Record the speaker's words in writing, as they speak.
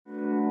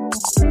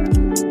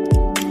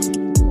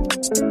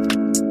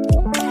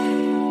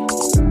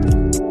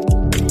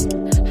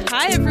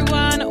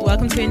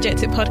welcome to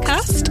Inject It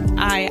Podcast.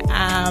 I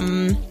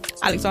am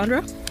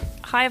Alexandra.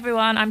 Hi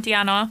everyone, I'm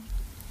Deanna.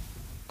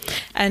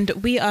 And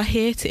we are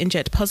here to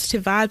inject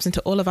positive vibes into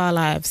all of our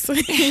lives. So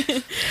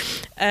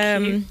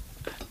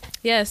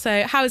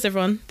how is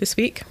everyone this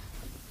week?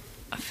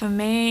 For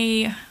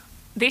me,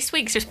 this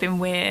week's just been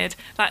weird.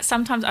 Like,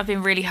 sometimes I've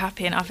been really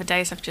happy and other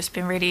days I've just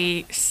been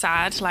really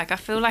sad. Like, I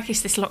feel like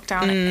it's this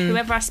lockdown.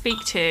 Whoever I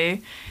speak to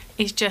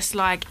is just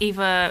like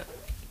either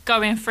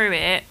going through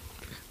it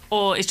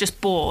or is just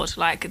bored.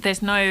 Like,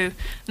 there's no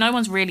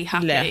one's really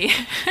happy.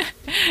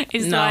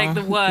 It's like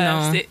the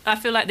worst. I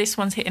feel like this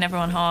one's hitting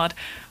everyone hard.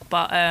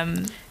 But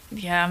I'm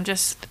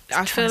just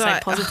trying to stay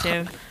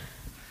positive.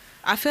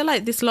 I feel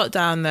like this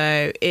lockdown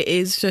though,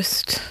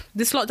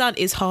 this lockdown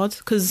is hard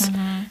because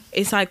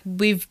it's like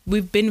we've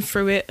been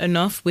through it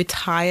enough. We're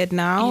tired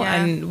now,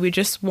 and we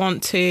just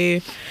want to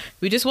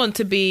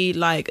be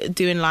like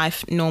doing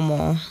life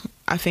normal.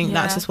 I think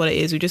that's just what it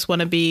is. We just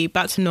want to be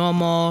back to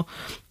normal.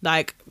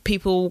 Like,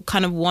 people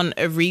kind of want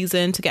a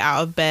reason to get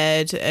out of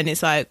bed, and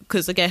it's like,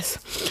 because I guess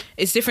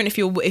it's different if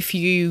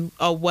you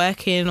are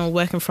working or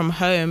working from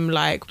home,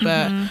 like,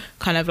 but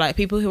kind of like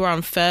people who are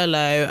on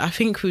furlough, I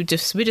think we're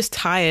just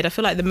tired. I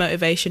feel like the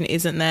motivation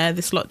isn't there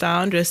this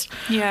lockdown.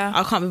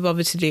 I can't be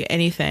bothered to do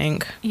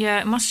anything.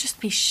 It must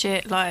just be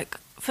shit. Like,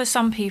 for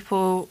some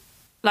people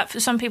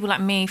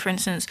like me, for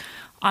instance,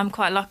 I'm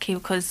quite lucky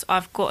because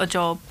I've got a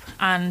job,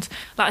 and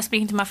like I was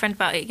speaking to my friend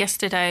about it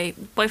yesterday,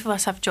 both of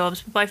us have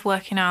jobs, we're both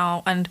working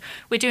out, and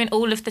we're doing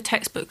all of the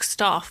textbook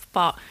stuff,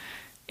 but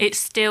it's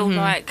still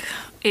like,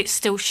 it's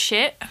still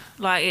shit,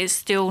 like it's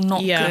still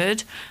not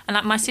good. And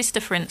like my sister,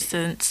 for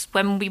instance,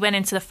 when we went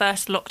into the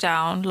first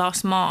lockdown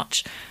last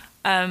March,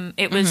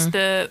 it was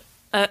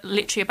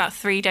literally about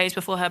 3 days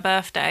before her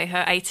birthday,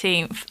 her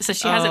 18th. So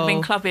she hasn't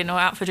been clubbing or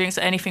out for drinks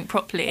or anything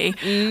properly.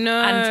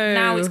 No. And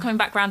now it's coming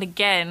back round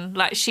again.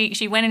 Like,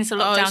 she went into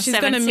lockdown 17. She's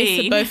going to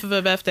miss both of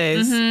her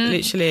birthdays,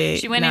 literally.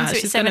 She went into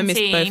it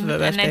 17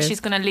 and then she's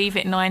going to leave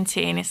it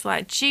 19. It's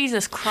like,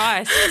 Jesus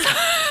Christ.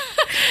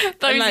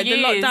 Those like years.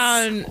 The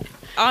lockdown,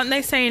 aren't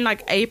they saying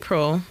like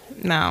April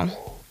now?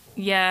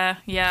 Yeah,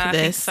 I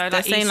think so.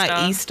 They're saying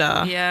like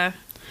Easter. Yeah.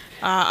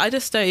 I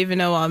just don't even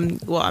know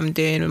what I'm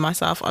doing with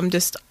myself. I'm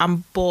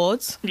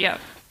bored. Yeah.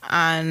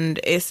 And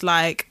it's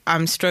like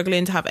I'm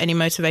struggling to have any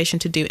motivation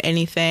to do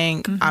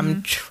anything.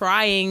 I'm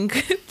trying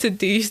to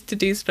do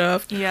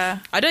stuff. Yeah.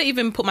 I don't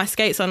even put my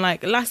skates on.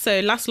 Like last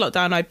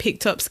lockdown, I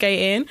picked up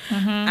skating,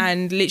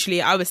 and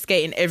literally I was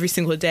skating every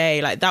single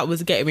day. Like, that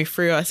was getting me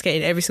through. I was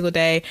skating every single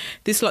day.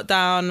 This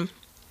lockdown,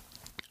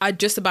 I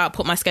just about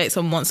put my skates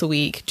on once a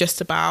week,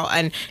 just about.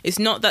 And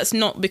that's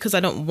not because I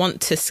don't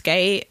want to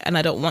skate and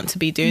I don't want to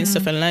be doing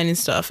stuff and learning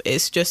stuff.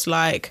 It's just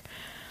like,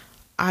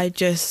 I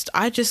just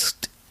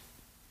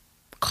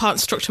can't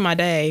structure my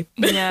day.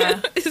 Yeah.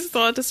 It's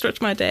hard to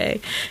structure my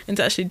day and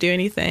to actually do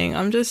anything.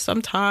 I'm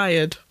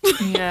tired.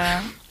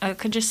 Yeah. I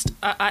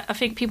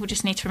think people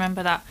just need to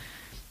remember that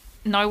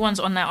no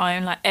one's on their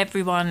own. Like,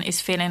 everyone is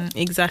feeling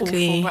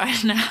awful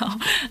right now.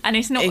 And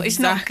it's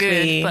not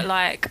good, but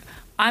like,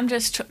 I'm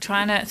just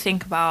trying to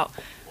think about,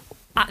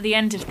 at the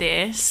end of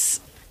this,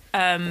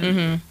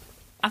 I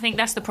think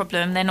that's the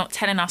problem. They're not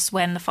telling us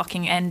when the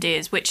fucking end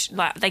is, which,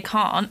 like, they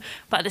can't.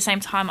 But at the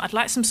same time, I'd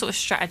like some sort of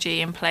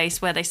strategy in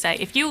place where they say,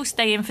 if you all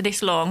stay in for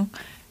this long,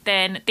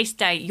 then this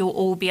date you'll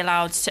all be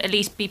allowed to at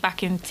least be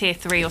back in tier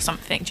 3 or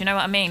something. Do you know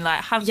what I mean?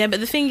 Like, yeah,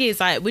 but the thing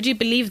is, like, would you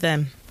believe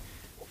them?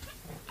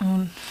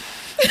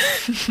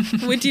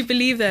 Would you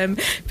believe them?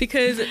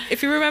 Because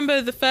if you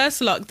remember the first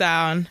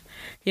lockdown,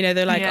 you know,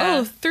 they're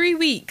like, 3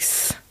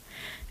 weeks.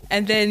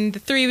 And then the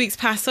 3 weeks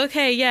passed.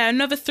 Okay, yeah,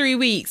 another 3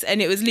 weeks. And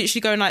it was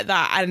literally going like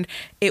that. And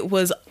it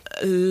was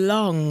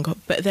long.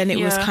 But then it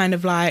was kind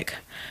of like,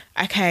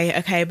 okay,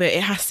 but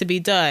it has to be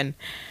done.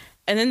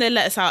 And then they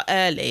let us out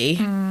early.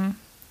 And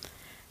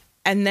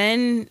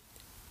then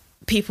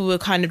people were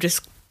kind of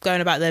just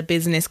going about their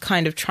business,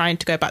 kind of trying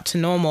to go back to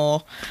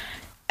normal.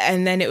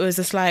 And then it was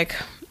just like,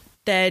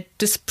 they're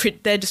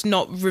just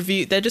not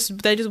reviewed. They just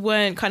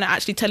weren't kind of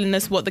actually telling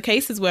us what the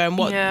cases were and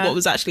what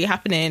was actually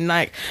happening.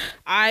 Like,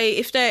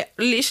 if they're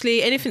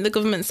literally anything the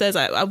government says,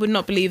 I would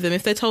not believe them.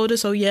 If they told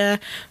us,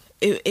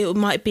 it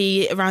might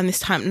be around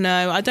this time.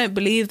 No, I don't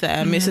believe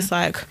them. It's just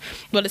like,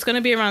 well, it's going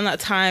to be around that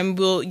time.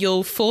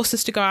 You'll force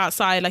us to go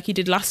outside like you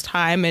did last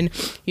time, and,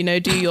 you know,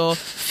 do your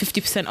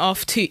 50%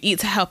 off to eat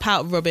to help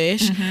out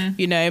rubbish.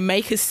 You know,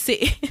 make us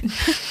sit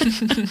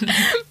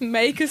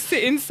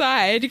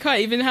inside. You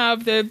can't even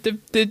have the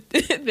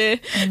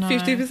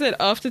 50%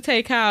 off to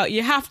take out.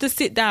 You have to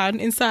sit down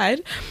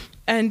inside,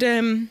 and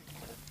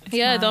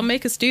they'll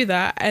make us do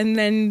that, and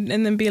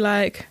then be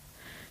like,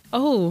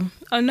 oh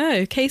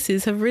no,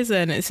 cases have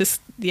risen. It's just,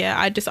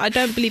 I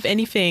don't believe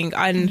anything.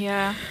 And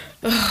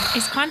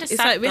it's kind of sad. It's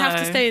like we have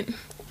to stay.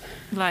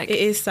 Like, it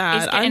is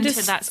sad. It's getting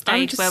to that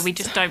stage where we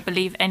just don't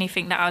believe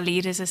anything that our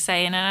leaders are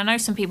saying. And I know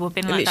some people have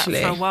been like that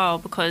for a while,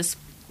 because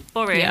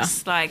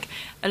Boris, like,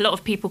 a lot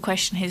of people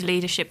question his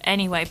leadership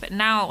anyway. But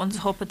now, on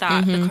top of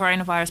that, the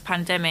coronavirus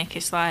pandemic,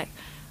 it's like,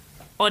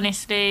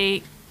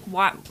 honestly,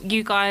 why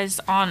you guys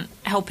aren't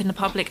helping the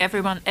public.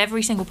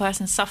 Every single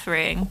person's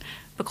suffering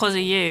because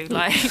of you.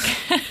 Like,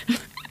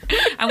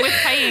 and we're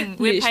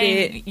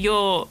paying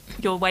your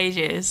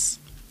wages.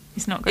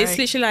 It's not great. It's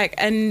literally like,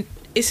 and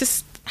it's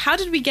just, how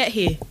did we get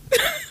here?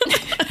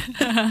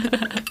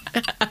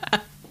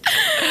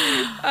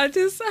 How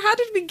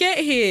did we get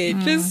here?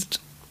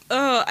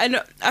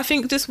 And I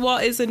think just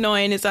what is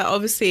annoying is that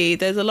obviously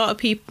there's a lot of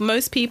people,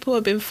 most people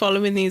have been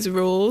following these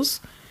rules.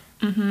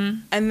 Mm-hmm.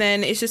 And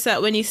then it's just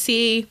that when you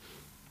see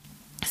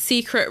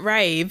secret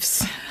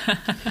raves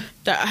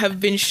that have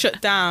been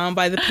shut down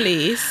by the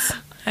police,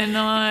 I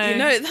know. You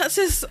know, that's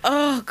just,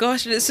 oh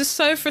gosh, it's just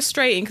so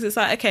frustrating because it's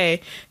like,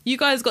 okay, you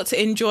guys got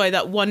to enjoy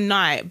that one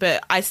night,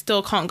 but I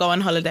still can't go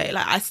on holiday.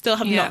 Like, I still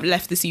have not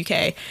left this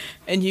UK,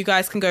 and you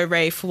guys can go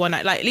rave for one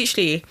night. Like,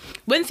 literally,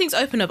 when things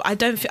open up, I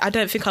don't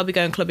think I'll be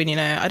going clubbing. You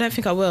know, I don't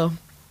think I will.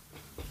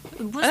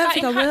 Was that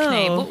in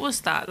Hackney? What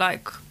was that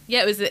like?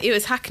 Yeah, it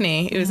was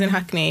Hackney. It was in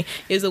Hackney.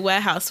 It was a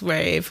warehouse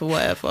rave or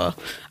whatever.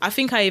 I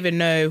think I even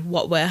know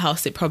what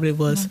warehouse it probably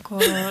was. Oh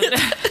God.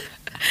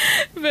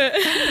 But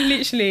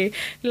literally,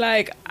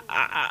 like,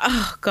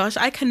 oh gosh,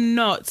 I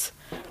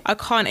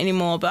can't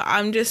anymore. But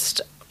I'm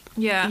just,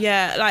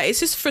 like,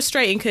 it's just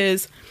frustrating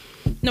because,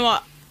 you know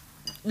what?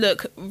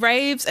 Look,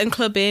 raves and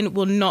clubbing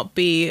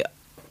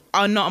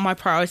are not on my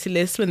priority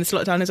list when this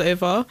lockdown is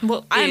over.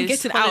 I'm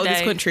getting out of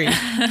this country.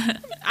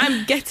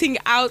 I'm getting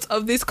out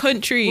of this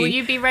country. Will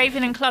you be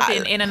raving and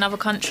clubbing in another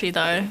country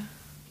though?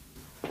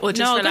 Or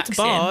just relaxing?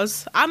 Go to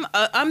bars.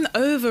 I'm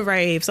over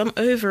raves. I'm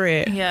over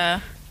it. Yeah.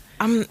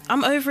 I'm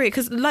over it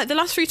because like the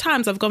last 3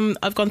 times I've gone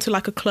to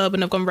like a club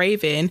and I've gone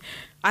raving,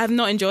 I have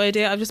not enjoyed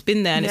it. I've just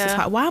been there and it's just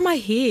like, why am I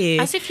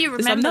here? As if you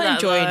remember I'm not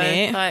enjoying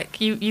it.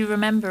 Like you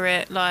remember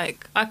it.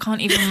 Like I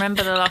can't even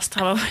remember the last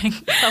time I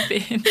went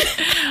clubbing.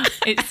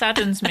 It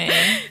saddens me.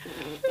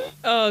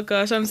 Oh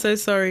gosh, I'm so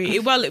sorry.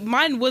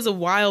 Mine was a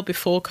while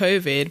before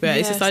COVID, but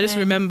it's just I just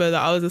remember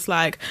that I was just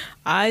like,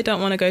 I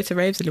don't want to go to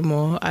raves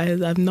anymore.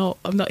 I'm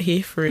not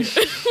here for it.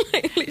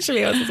 Like,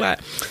 literally, I was just like,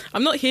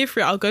 I'm not here for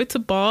it. I'll go to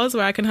bars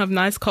where I can have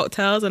nice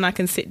cocktails and I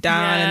can sit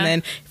down, and then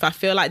if I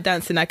feel like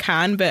dancing, I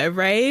can. But a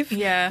rave,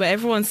 where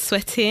everyone's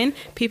sweating,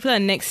 people are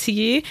next to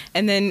you,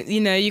 and then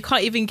you know you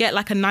can't even get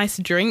like a nice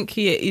drink.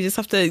 You just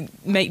have to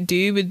make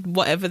do with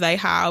whatever they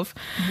have.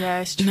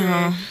 Yeah, it's true.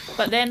 No.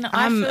 But then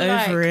I feel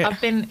like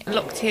I've been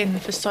locked in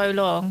for so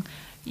long.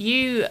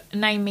 You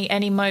name me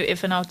any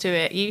motive and I'll do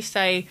it. You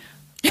say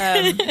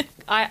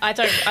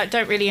I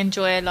don't really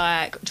enjoy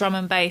like drum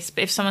and bass,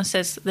 but if someone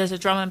says there's a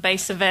drum and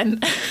bass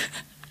event,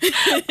 you're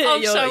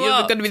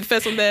going to be the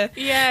first one there.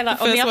 Yeah,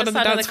 like on the other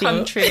side of the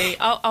country,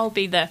 I'll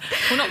be there.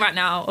 Well, not right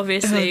now,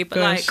 obviously, but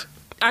like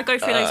I go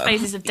through those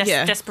phases of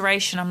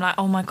desperation. I'm like,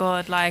 oh my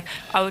God, like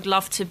I would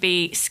love to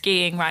be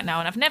skiing right now.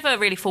 And I've never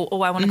really thought,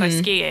 I want to go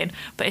skiing.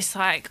 But it's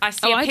like, I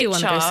see a picture. I do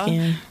want to go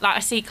skiing. Like I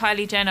see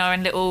Kylie Jenner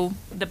and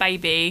the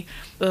baby.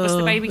 What's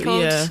the baby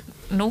called? Yeah.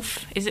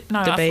 North? Is it?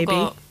 No, the baby.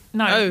 Forgot.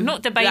 No,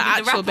 not the baby, the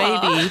actual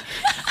baby.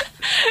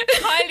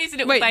 Kylie's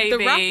little baby. The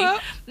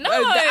rapper? No.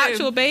 Oh, the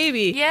actual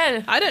baby.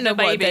 Yeah. I don't know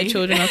what their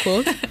children are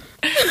called.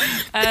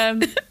 I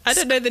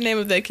don't know the name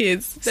of their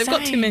kids. They've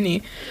got too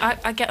many.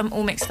 I get them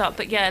all mixed up.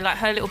 But yeah, like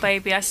her little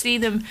baby, I see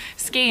them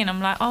skiing.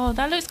 I'm like, oh,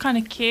 that looks kind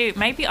of cute.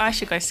 Maybe I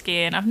should go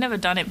skiing. I've never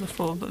done it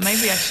before, but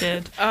maybe I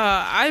should.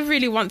 I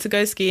really want to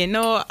go skiing.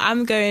 No,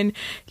 I'm going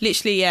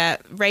literally,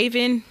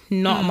 raving,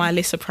 not on my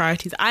list of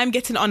priorities. I'm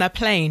getting on a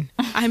plane.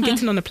 I'm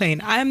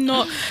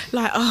not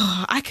like,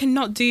 I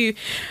cannot do...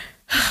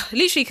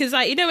 Literally, because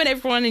like, you know, when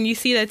everyone and you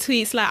see their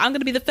tweets like, I'm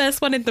gonna be the first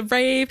one in the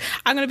rave,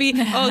 I'm gonna be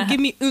give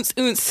me oons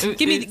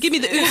give me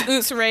the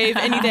oons rave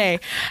any day,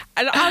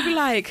 and I'll be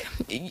like,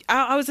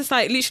 I was just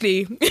like,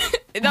 literally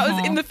that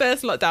was in the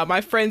first lockdown.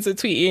 My friends were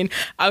tweeting,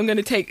 I'm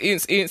gonna take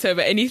oons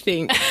over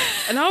anything,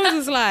 and I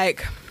was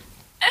like,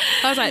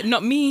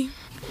 not me.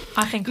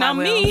 I think not I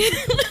will. Me.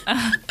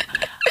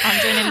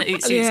 I'm doing in the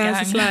oons gang.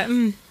 It's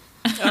like,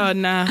 oh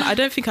nah, I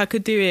don't think I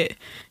could do it.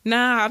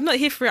 Nah, I'm not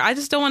here for it. I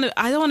just don't want to.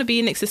 I don't want to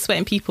be next to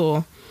sweating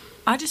people.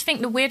 I just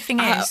think the weird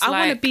thing is, I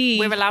want to be.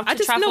 We're allowed to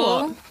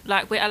travel.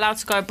 Like we're allowed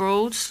to go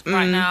abroad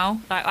right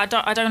now. Like I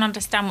don't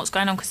understand what's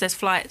going on because there's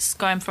flights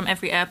going from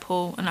every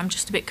airport, and I'm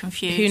just a bit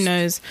confused. Who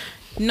knows?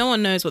 No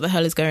one knows what the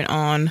hell is going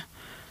on.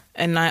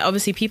 And like,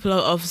 obviously, people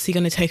are obviously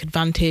going to take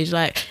advantage.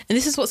 Like, and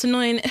this is what's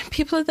annoying.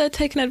 People are there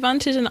taking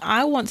advantage, and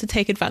I want to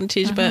take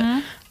advantage,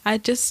 but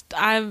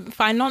I'm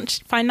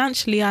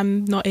financially,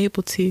 I'm not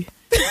able to.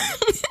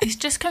 It's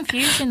just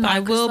confusing. Though, I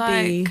will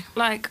be.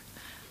 Like,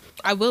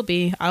 I will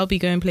be. I'll be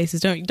going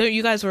places. Don't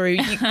you guys worry.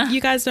 You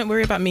guys don't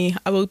worry about me.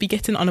 I will be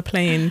getting on a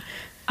plane.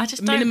 I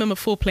just minimum of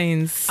 4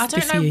 planes. I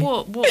don't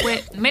know what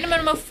we're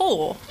minimum of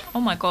 4.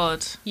 Oh my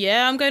God.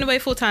 Yeah, I'm going away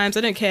 4 times.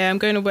 I don't care. I'm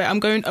going away. I'm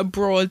going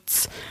abroad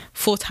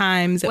 4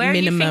 times Where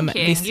minimum are you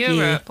thinking? this Europe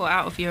year. Or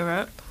out of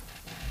Europe?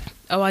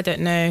 Oh, I don't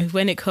know.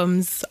 When it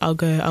comes, I'll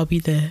go. I'll be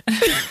there.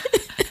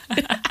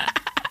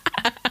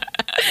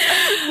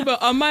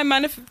 But on my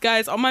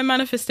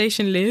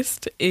manifestation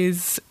list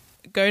is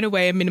going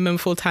away a minimum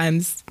 4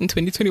 times in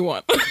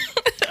 2021.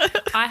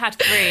 I had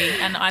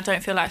 3, and I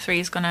don't feel like 3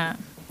 is gonna.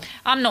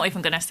 I'm not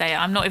even gonna say it.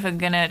 I'm not even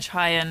gonna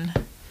try and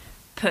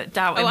put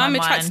doubt in my mind.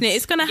 I'm attracting it.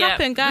 It's gonna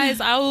happen,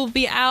 guys. I will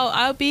be out.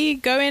 I'll be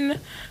going.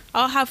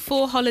 I'll have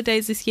 4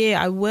 holidays this year.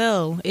 I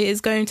will. It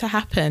is going to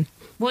happen.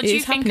 What do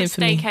you think of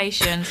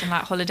staycations and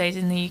like holidays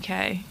in the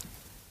UK?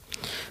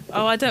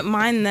 Oh, I don't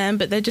mind them,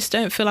 but they just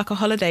don't feel like a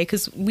holiday,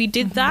 because we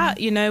did that,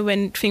 you know,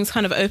 when things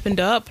kind of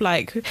opened up.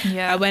 Like,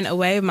 I went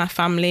away with my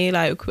family,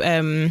 like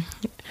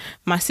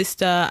my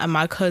sister and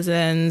my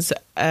cousins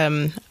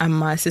and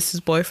my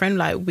sister's boyfriend.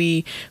 Like,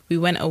 we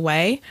went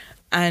away,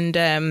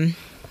 and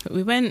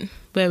we went,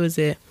 where was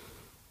it?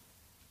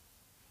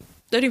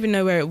 Don't even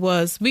know where it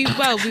was. We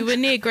were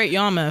near Great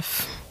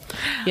Yarmouth.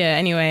 Yeah,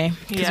 anyway,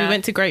 because we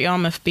went to Great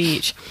Yarmouth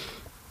Beach,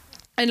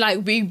 and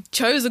like we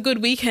chose a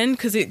good weekend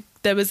because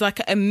there was like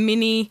a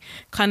mini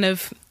kind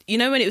of, you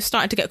know, when it was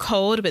starting to get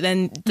cold, but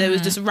then there was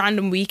just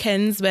random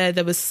weekends where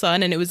there was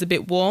sun and it was a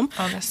bit warm.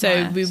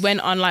 So nice. We went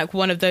on like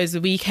one of those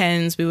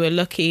weekends. We were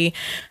lucky,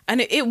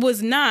 and it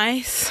was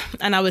nice,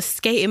 and I was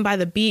skating by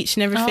the beach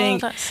and everything. Oh,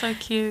 that's so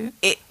cute.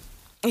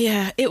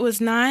 It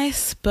was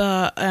nice,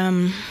 but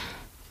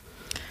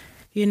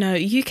you know,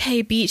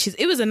 UK beaches,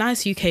 it was a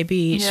nice UK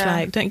beach.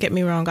 Like, don't get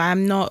me wrong,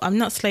 I'm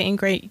not slating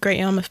Great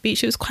Yarmouth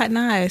Beach. It was quite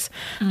nice.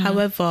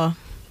 However,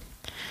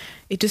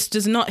 it just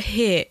does not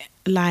hit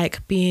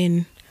like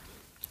being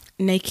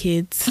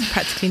naked,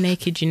 practically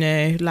naked, you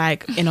know,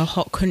 like in a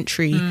hot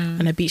country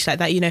on a beach like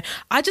that, you know.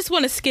 I just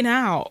want to skin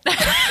out. I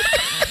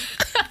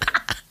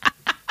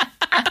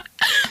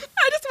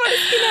just want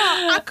to skin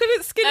out. I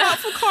couldn't skin out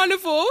for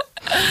Carnival. All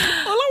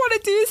I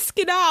want to do is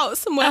skin out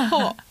somewhere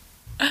hot.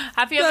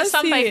 Have you ever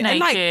sunbathed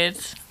naked?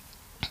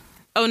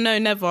 Oh no,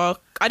 never.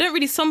 I don't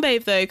really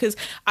sunbathe though, because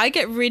I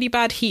get really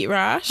bad heat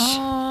rash.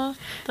 Oh,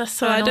 that's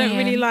so annoying. I don't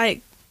really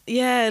like.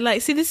 Yeah,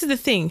 like, see, this is the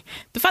thing.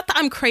 The fact that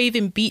I'm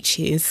craving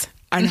beaches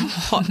and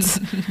hot,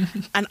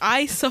 and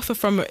I suffer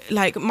from,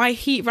 like, my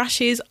heat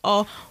rashes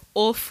are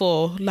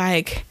awful.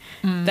 Like,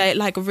 they,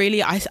 like,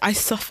 really, I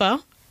suffer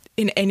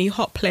in any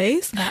hot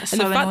place. That's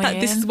and so the fact annoying.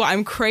 that this is what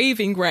I'm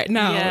craving right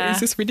now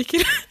is just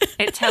ridiculous.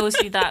 It tells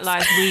you that,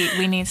 like,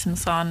 we need some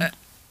sun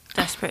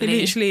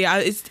desperately. Literally,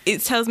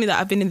 it tells me that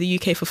I've been in the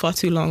UK for far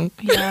too long.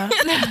 Yeah.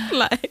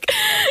 Like,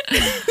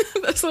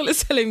 that's all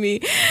it's telling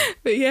me.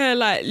 But yeah,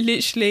 like,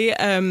 literally,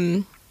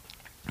 I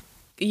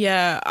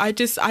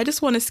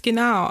just want to skin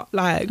out.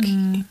 Like,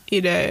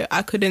 you know,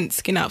 I couldn't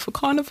skin out for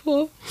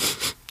Carnival.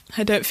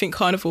 I don't think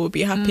Carnival will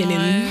be happening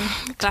in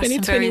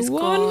 2021.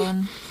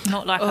 Gone.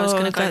 Not like I was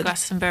going to go to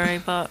Glastonbury,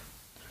 but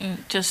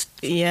it just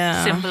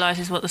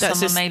symbolises what the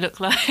summer may look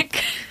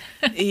like.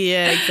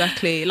 Yeah,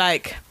 exactly.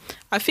 Like,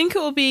 I think it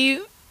will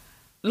be,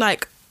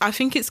 like, I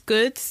think it's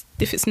good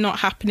if it's not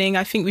happening.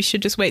 I think we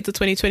should just wait till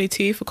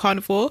 2022 for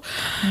Carnival.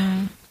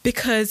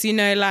 Because, you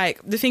know,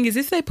 like, the thing is,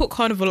 if they put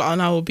Carnival on,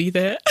 I will be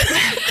there.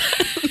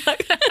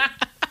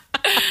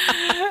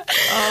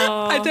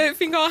 I don't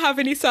think I'll have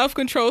any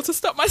self-control to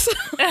stop myself.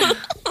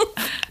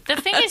 The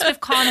thing is with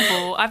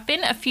Carnival, I've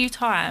been a few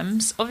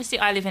times. Obviously,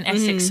 I live in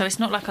Essex, so it's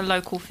not like a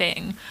local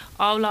thing.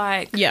 I'll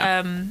like,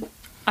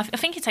 I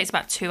think it takes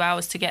about 2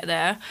 hours to get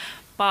there.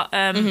 But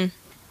when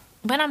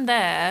I'm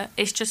there,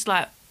 it's just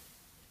like,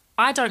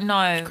 I don't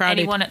know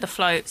anyone at the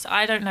floats.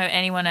 I don't know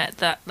anyone at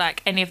the,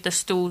 like, any of the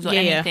stalls or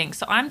anything.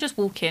 So I'm just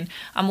walking.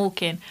 And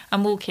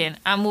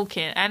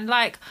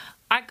like,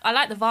 I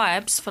like the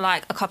vibes for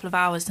like a couple of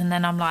hours, and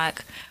then I'm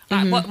like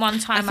one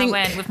time I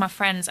went with my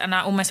friends and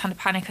I almost had a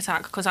panic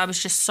attack because I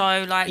was just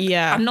so like,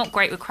 I'm not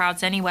great with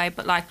crowds anyway,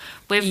 but like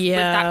with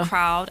that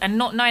crowd and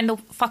not knowing the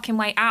fucking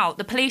way out,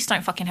 the police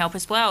don't fucking help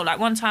as well. Like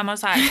one time I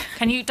was like,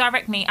 can you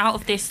direct me out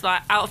of this,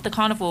 like out of the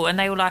Carnival? And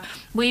they were like,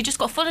 well, you just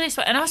got to follow this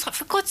way. And I was like,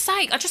 for God's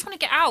sake, I just want to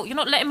get out. You're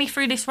not letting me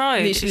through this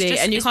road. Literally,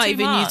 and you can't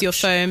even use your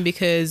phone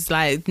because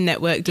like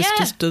network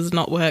just does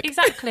not work.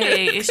 Exactly.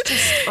 It's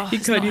just you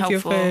can't use your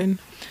phone.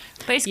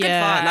 But it's good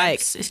vibes. Like,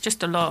 it's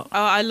just a lot.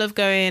 Oh, I love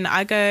going.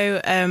 I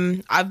go.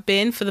 I've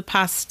been for the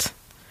past,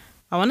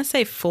 I want to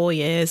say 4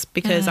 years,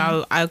 because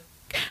I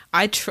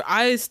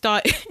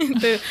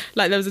started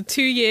like there was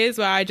 2 years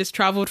where I just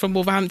travelled from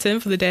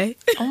Wolverhampton for the day.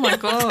 Oh my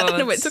God.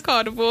 And I went to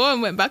Carnival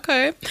and went back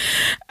home,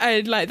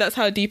 and like that's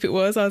how deep it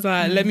was. I was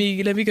like, let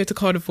me go to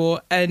Carnival,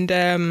 and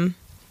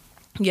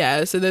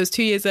so those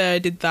 2 years I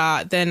did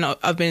that. Then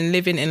I've been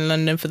living in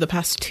London for the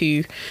past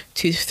 2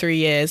 to 3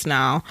 years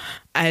now.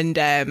 And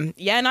and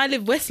I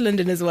live West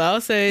London as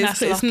well, so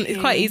it's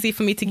quite easy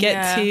for me to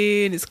get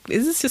to, and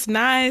it's just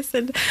nice,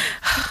 and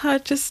I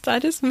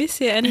just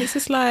miss it. And it's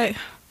just like,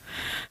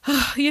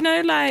 you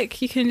know, like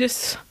you can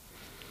just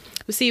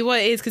see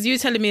what it is, because you were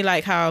telling me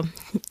like how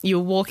you're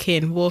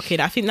walking.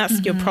 I think that's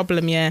your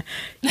problem. You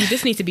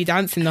just need to be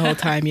dancing the whole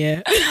time.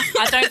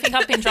 I don't think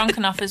I've been drunk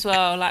enough as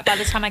well. Like by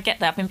the time I get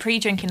there, I've been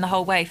pre-drinking the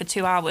whole way for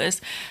 2 hours,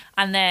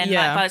 and then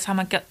like by the time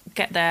I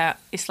get there,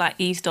 it's like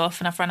eased off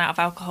and I've run out of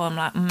alcohol. I'm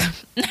like,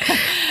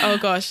 Oh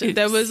gosh,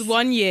 there was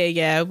 1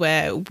 year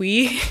where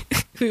we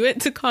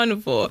went to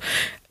Carnival,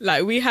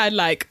 like we had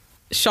like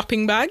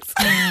shopping bags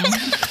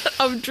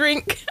of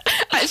drink.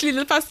 Actually,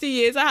 the past 2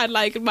 years I had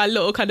like my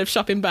little kind of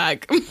shopping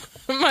bag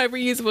my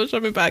reusable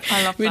shopping bag.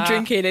 I love We're that.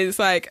 drinking. It's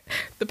like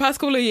the past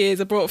couple of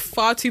years I brought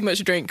far too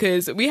much drink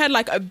because we had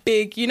like a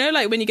big, you know,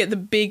 like when you get the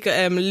big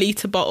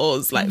litre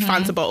bottles, like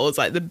Fanta bottles,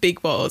 like the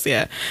big bottles,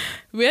 yeah.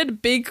 We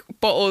had big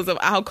bottles of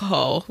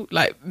alcohol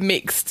like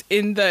mixed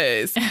in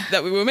those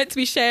that we were meant to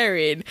be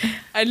sharing.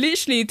 And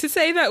literally to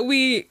say that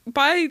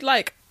by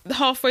like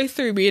halfway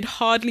through, we had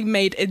hardly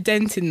made a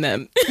dent in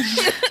them.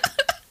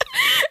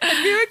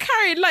 And we were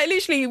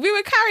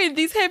carrying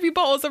these heavy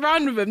bottles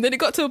around with them. Then it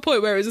got to a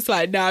point where it was just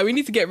like, nah, we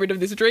need to get rid of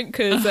this drink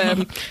because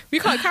we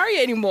can't carry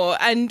it anymore.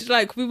 And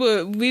like we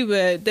weren't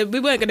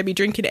going to be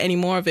drinking any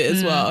more of it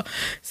as well.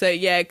 So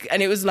yeah,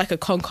 and it was like a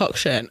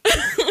concoction.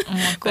 Oh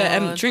my God.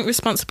 But drink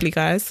responsibly,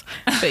 guys.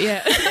 But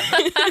yeah,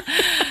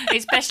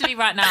 Especially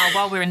right now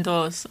while we're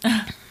indoors.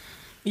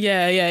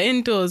 yeah,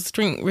 indoors,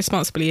 drink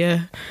responsibly.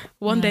 Yeah,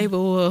 one day we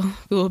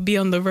will be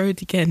on the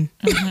road again.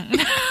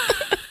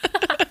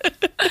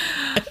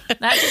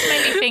 That just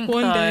made me think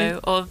One day.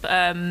 of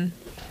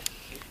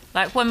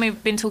like when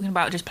we've been talking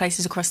about just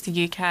places across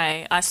the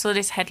UK. I saw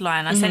this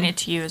headline. I sent it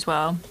to you as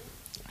well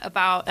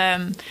about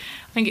I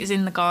think it was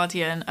in The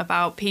Guardian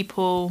about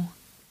people.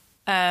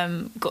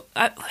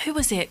 Who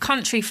was it?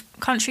 Country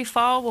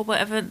File or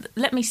whatever.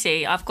 Let me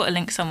see. I've got a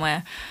link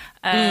somewhere.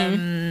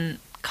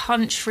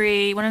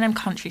 Country, one of them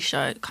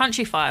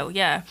country File,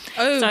 yeah.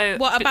 Oh, so,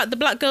 what about the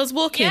black girls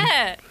walking?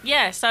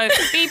 Yeah. So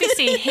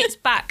BBC hits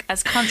back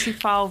as Country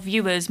File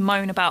viewers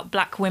moan about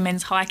black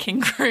women's hiking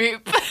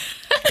group.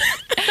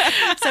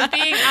 So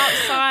being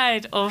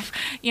outside of,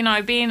 you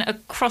know, being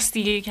across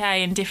the UK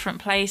in different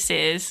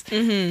places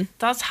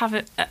does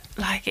have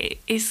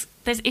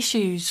there's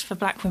issues for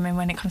black women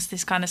when it comes to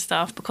this kind of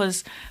stuff,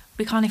 because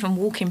we can't even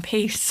walk in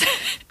peace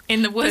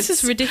in the woods.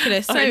 This is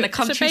ridiculous. Or in the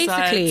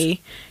countryside.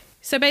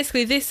 So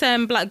basically, this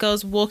Black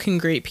Girls Walking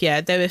group, yeah,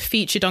 they were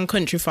featured on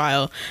Country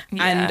File,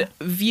 and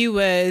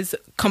viewers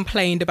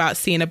complained about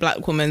seeing a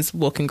black woman's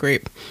walking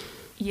group.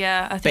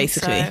 Yeah, I think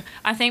basically. so.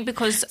 I think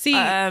because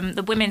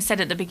the women said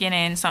at the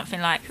beginning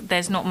something like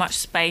there's not much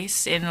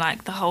space in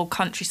like the whole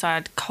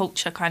countryside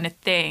culture kind of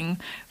thing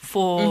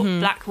for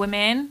black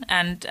women,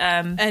 and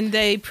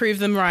they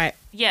proved them right.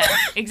 Yeah,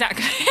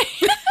 exactly.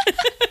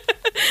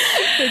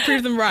 They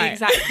proved them right.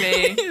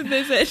 Exactly.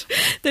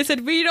 They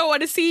said we don't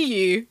want to see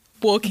you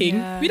walking.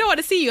 Yeah. We don't want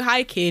to see you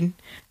hiking.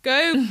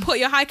 Go put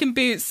your hiking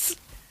boots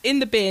in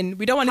the bin.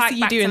 We don't want to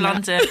see you doing that.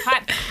 London.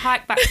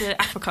 Hike back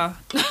to Africa.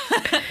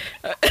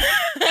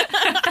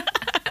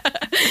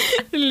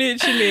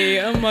 Literally.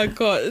 Oh my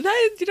God.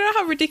 You know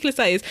how ridiculous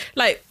that is?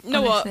 Like, you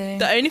know what?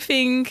 The only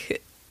thing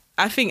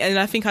I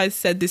think I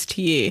said this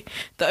to you,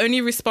 the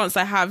only response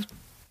I have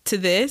to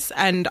this,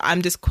 and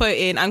I'm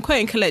quoting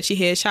Kelechi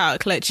here, shout out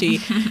Kelechi,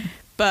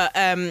 but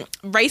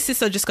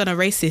racists are just gonna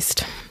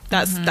racist.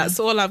 That's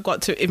all I've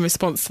got in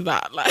response to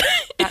that. Like,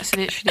 that's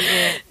literally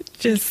it.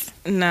 Just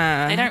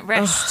nah. They don't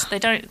rest. They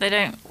don't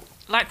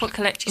like what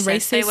Kelechi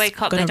says. They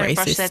wake up, they don't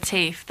brush their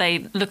teeth.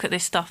 They look at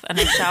this stuff and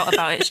they shout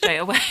about it straight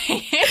away.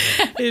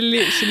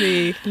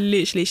 literally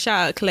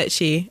shout out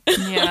Kelechi.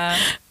 Yeah.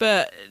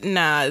 But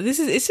nah,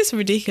 it's just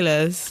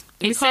ridiculous.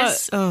 It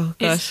says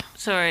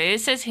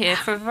here,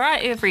 for a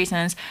variety of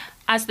reasons,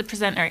 as the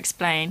presenter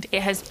explained,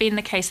 it has been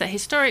the case that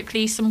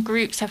historically some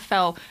groups have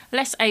felt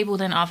less able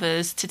than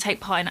others to take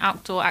part in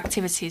outdoor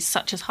activities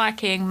such as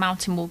hiking,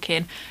 mountain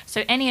walking.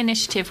 So any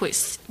initiative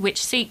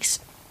which seeks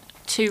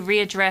to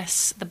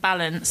readdress the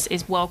balance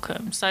is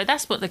welcome. So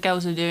that's what the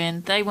girls are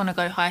doing. They want to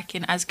go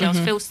hiking as girls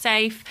feel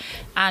safe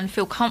and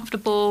feel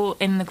comfortable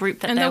in the group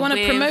that they're with. And they want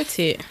to promote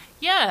it.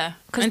 Yeah,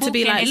 and to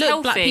be like, look,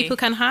 healthy. Black people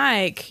can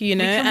hike, you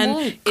know, and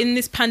walk. In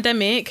this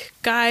pandemic,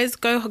 guys,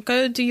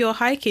 go do your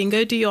hiking,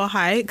 go do your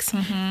hikes,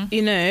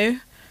 you know,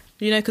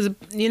 because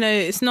you know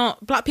it's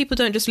not, black people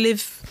don't just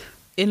live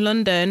in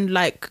London,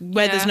 like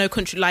where there's no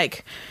country,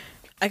 like.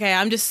 Okay,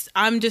 I'm just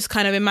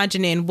kind of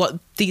imagining what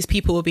these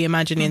people will be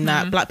imagining,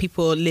 that black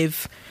people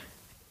live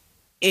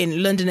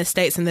in London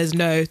estates and there's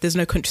no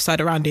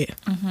countryside around it.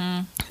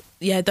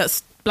 Yeah,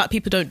 black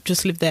people don't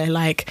just live there,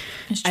 like,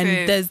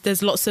 and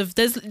there's lots of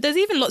there's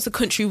even lots of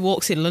country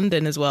walks in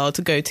London as well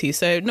to go to.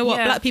 So you know what,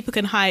 black people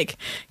can hike,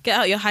 get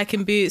out your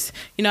hiking boots.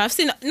 You know, I've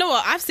seen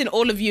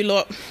all of you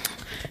lot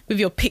with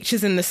your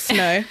pictures in the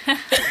snow.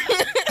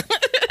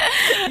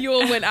 You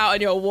all went out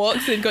on your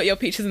walks and got your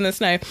pictures in the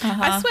snow.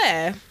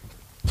 I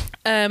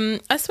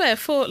swear,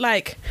 for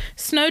like,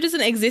 snow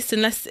doesn't exist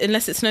unless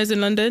it snows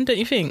in London, don't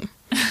you think?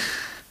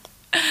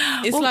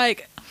 It's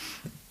like,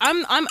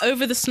 I'm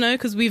over the snow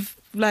because we've,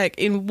 like,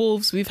 in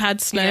Wolves we've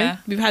had snow. Yeah.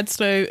 We've had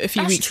snow a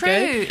few weeks ago.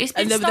 It's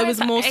been snowing there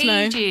was more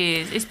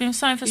ages. Snow. It's been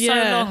snowing for so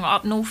long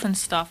up north and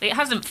stuff. It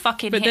hasn't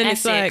fucking hit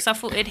Essex. Like, I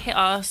thought it'd hit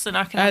us and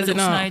I can have a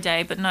little snow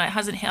day, but no, it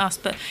hasn't hit us.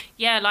 But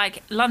yeah,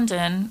 like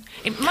London,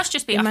 it must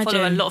just be. I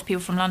follow a lot of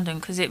people from London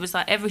because it was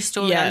like every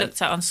story I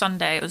looked at on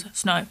Sunday, it was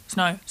snow.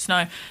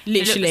 Literally, it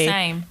looked the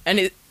same.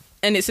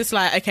 And it's just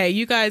like, okay,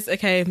 you guys,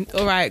 okay,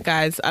 all right,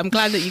 guys. I'm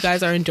glad that you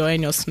guys are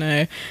enjoying your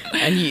snow.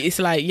 And it's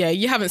like, yeah,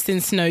 you haven't seen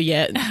snow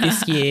yet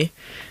this year.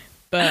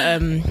 But,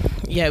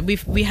 yeah,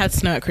 we had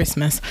snow at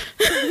Christmas.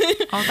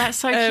 Oh, that's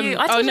so cute.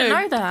 I didn't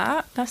know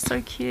that. That's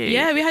so cute.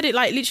 Yeah, we had it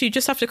like literally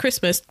just after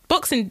Christmas.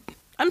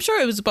 I'm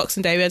sure it was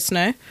Boxing Day we had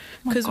snow.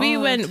 Because we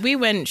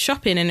went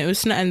shopping and it was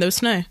snow and there was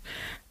snow.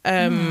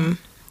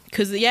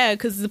 Because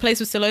the place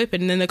was still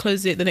open and then they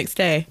closed it the next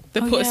day.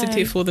 They put us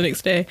into for the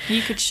next day.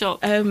 You could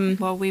shop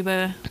while we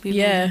were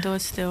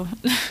indoors still.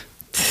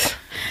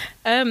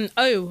 I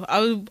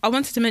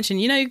wanted to mention,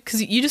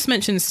 because you just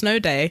mentioned snow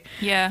day.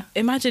 Yeah.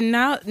 Imagine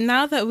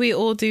now that we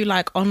all do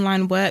like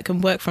online work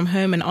and work from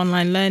home and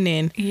online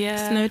learning.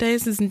 Yeah. Snow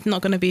days is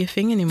not going to be a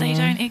thing anymore. They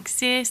don't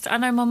exist. I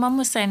know my mum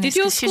was saying this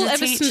because she's a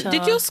teacher.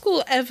 Did your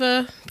school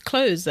ever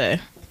close though?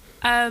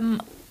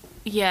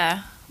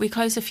 Yeah, we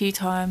closed a few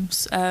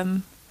times.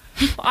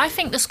 But I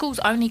think the schools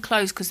only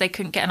closed because they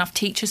couldn't get enough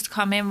teachers to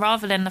come in,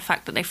 rather than the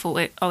fact that they thought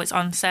it's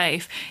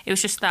unsafe. It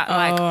was just that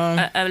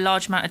a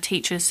large amount of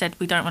teachers said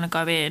we don't want to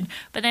go in.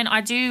 But then I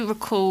do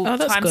recall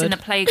times in the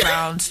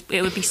playground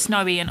it would be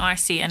snowy and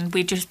icy and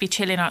we'd just be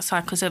chilling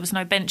outside because there was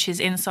no benches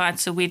inside,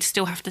 so we'd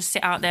still have to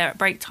sit out there at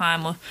break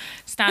time or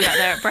stand out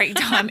there at break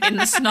time in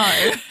the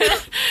snow.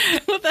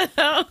 What the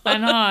hell? I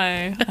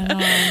know.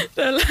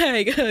 They're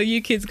like, oh,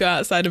 you kids go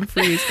outside and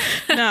freeze.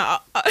 No,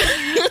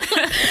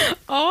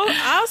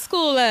 our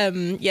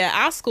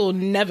school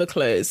never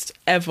closed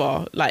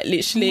ever. Like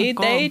literally,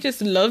 they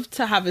just loved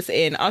to have us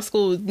in. Our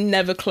school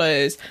never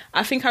closed.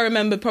 I think I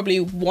remember probably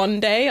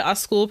one day our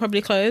school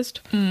probably closed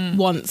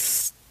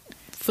once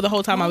for the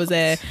whole time I was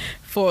there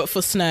for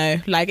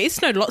snow. Like it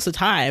snowed lots of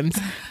times,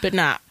 but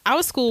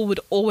our school would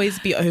always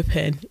be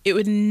open. It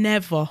would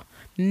never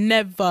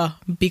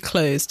be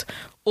closed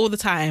all the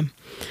time.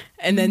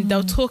 And then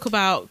they'll talk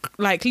about,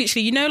 like,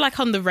 literally, like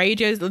on the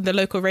radios, the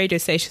local radio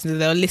stations,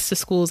 there'll list of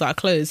schools that are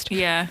closed.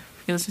 Yeah,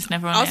 it was just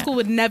never on. Our school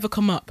would never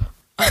come up.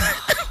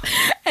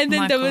 And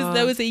then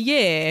there was a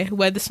year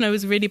where the snow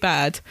was really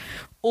bad.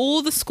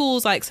 All the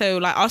schools,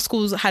 our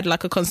schools had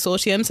like a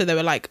consortium, so there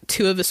were like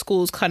two of the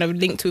schools kind of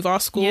linked with our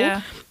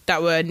school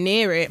that were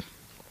near it.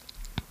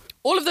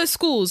 All of those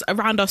schools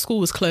around our school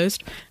was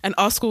closed, and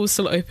our school was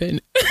still open.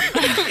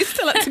 We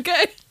still had to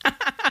go.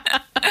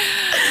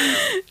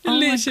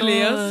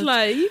 Literally, I was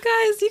like, you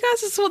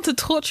guys just want to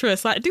torture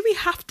us. Like, do we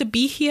have to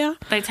be here?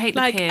 They take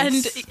the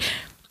piss.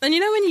 And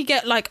when you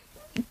get like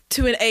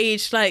to an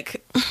age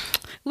like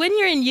when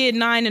you're in year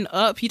 9 and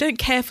up, you don't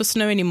care for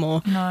snow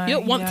anymore. No, you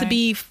don't want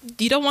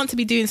to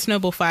be doing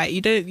snowball fight.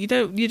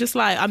 You're just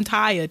like, I'm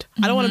tired.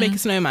 I don't want to make a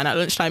snowman at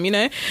lunchtime,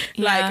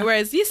 Like,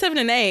 whereas year 7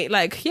 and 8,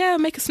 like, yeah,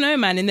 make a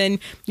snowman. And then,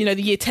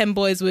 the year 10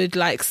 boys would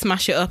like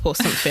smash it up or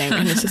something.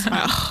 And it's just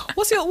like, oh,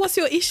 what's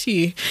your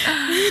issue?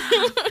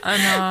 I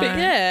know. But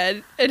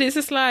yeah, and it's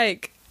just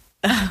like,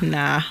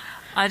 nah.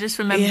 I just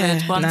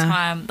remembered one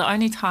time, the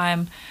only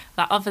time,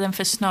 like, other than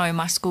for snow,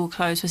 my school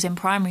closed was in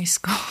primary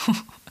school.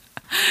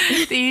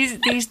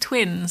 These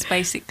twins,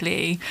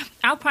 basically,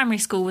 our primary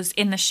school was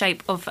in the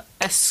shape of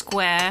a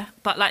square,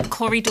 but like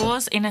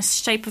corridors in a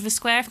shape of a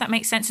square, if that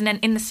makes sense. And then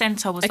in the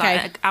centre was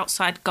like an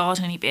outside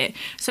gardeny bit,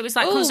 so it was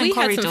like constant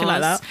corridors. Had something like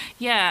that.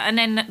 Yeah, and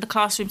then the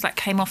classrooms like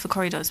came off the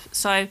corridors.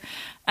 So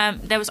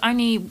there was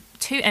only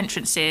 2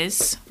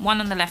 entrances, one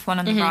on the left, one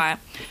on the right.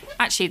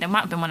 Actually, there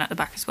might have been one at the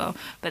back as well,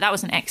 but that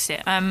was an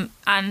exit.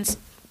 And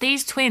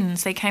these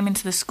twins, they came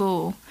into the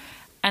school,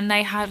 and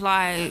they had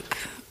like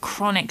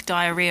chronic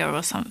diarrhea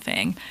or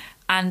something,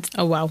 and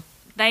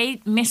they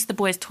missed the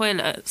boys'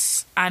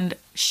 toilets and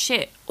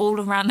shit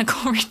all around the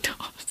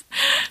corridors.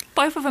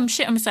 Both of them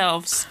shit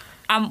themselves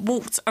and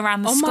walked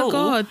around the school. Oh my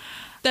God,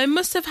 they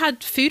must have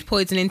had food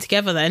poisoning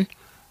together then.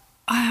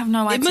 I have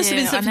no idea. It must have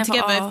been something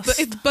together. But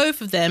if both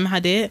of them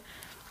had it,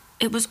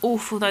 it was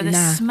awful though. The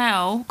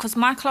smell, because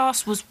my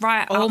class was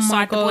right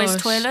outside the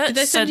boys' toilets. Did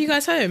they send you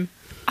guys home?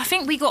 I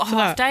think we got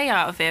half day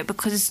out of it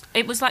because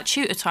it was like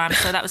tutor time,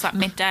 so that was like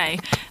midday,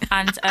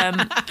 and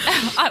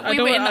we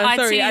were in the IT.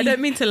 Sorry, I don't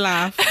mean to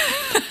laugh,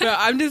 but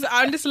I'm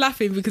just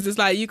laughing because it's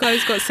like you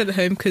guys got sent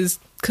home because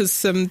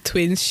some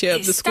twins shit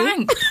up the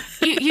school.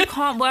 You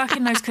can't work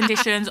in those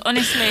conditions,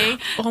 honestly.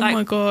 Oh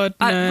my God,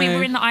 no. We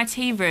were in the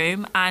IT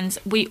room and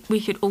we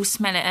could all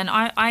smell it, and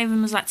I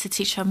even was like to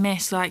teacher,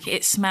 Miss, like,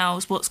 it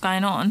smells, what's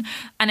going on?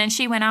 And then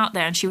she went out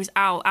there and she was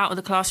out of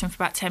the classroom for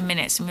about 10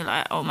 minutes, and we were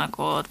like, oh my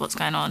God, what's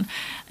going on?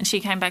 And she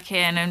came back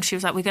in and she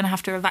was like, we're going to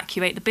have to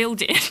evacuate the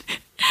building.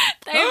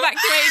 They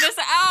evacuated us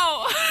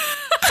out.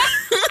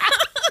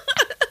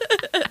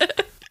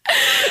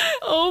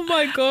 Oh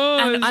my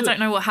God. And I don't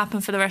know what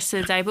happened for the rest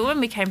of the day, but when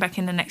we came back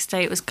in the next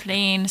day, it was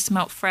clean,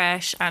 smelt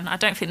fresh, and I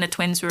don't think the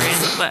twins were in,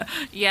 but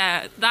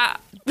yeah, that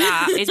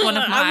is one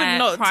of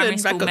my primary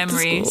school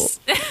memories.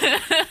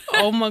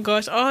 Oh my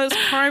gosh. Oh, it's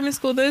primary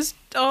school. Those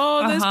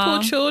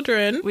poor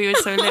children. We were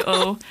so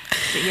little.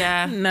 But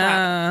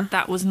yeah,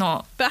 that was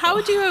not. But how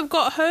would you have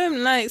got home?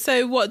 Like,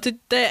 so what, did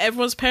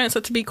everyone's parents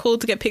have to be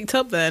called to get picked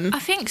up then? I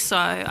think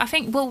so.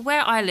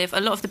 Where I live,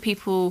 a lot of the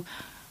people...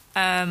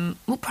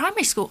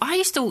 primary school, I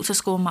used to walk to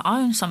school on my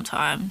own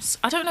sometimes.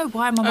 I don't know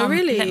why my mum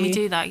let me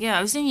do that. Yeah,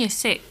 I was in year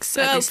 6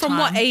 at this from time.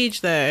 What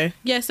age though?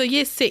 Yeah, so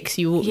year 6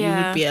 you would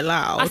be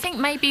allowed. I think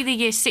maybe the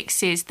year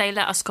 6s they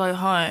let us go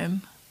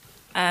home.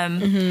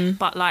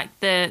 But like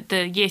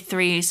the year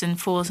 3s and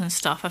 4s and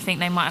stuff, I think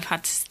they might have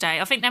had to stay.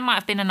 I think there might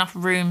have been enough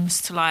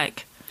rooms to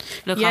like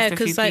look after a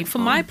few because like people. for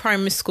my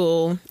primary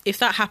school, if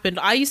that happened,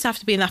 I used to have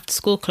to be in the after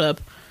school club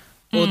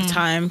all the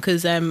time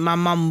because my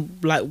mum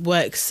like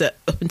works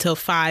up until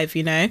 5,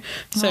 you know,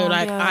 so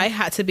I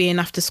had to be in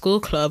after school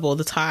club all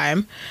the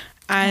time,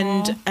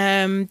 and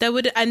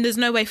there's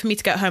no way for me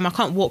to get home. I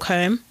can't walk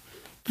home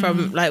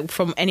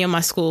from any of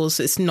my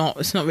schools. It's not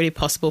really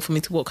possible for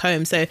me to walk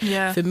home, so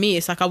for me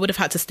it's like I would have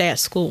had to stay at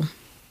school.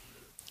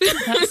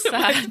 That's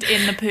sad.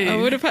 In the poo. I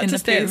would have had to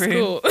stay at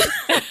school.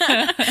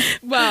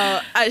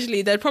 Well,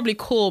 actually they'd probably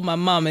call my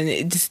mum, and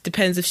it just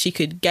depends if she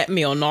could get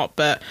me or not,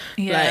 but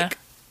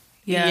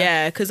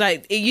because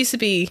like it used to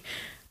be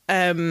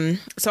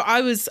so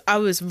I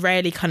was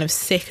rarely kind of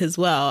sick as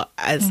well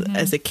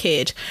as a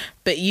kid,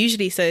 but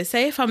usually, so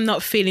say if I'm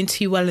not feeling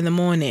too well in the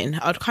morning,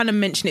 I'd kind of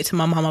mention it to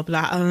my mum. I'd be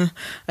like, I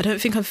don't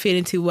think I'm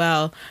feeling too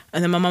well,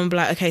 and then my mum would be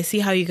like, okay, see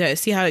how it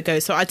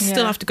goes. So I'd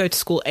still have to go to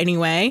school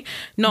anyway,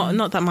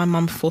 not that my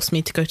mum forced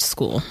me to go to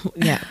school,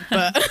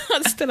 but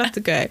I'd still have to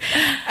go,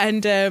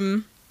 and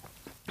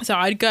so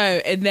I'd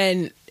go, and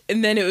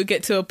then it would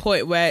get to a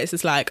point where it's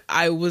just like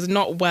I was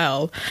not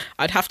well.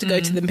 I'd have to go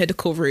to the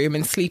medical room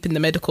and sleep in the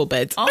medical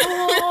bed. Oh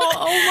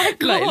my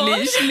god! Like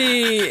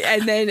literally,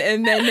 and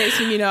then next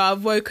thing you know,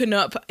 I've woken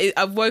up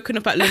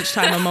at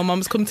lunchtime, and my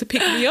mum's come to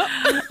pick me up.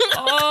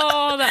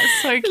 Oh,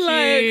 that's so cute.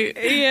 Like,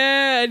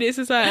 yeah, and it's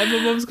just like my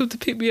mum's come to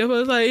pick me up. I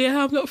was like,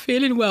 yeah, I'm not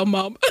feeling well,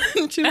 mum.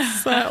 And she was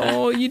just like,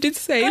 oh, you did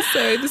say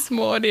so this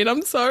morning.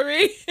 I'm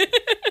sorry.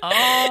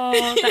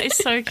 Oh, that is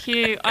so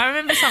cute. I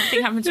remember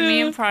something happened to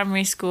me in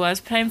primary school. I was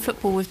playing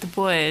football with the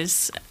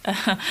boys,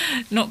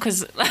 not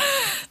because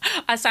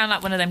I sound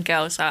like one of them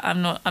girls.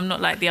 I'm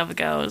not like the other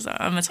girls.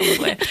 I'm a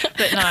tomboy,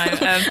 but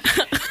no.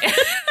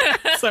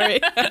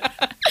 Sorry.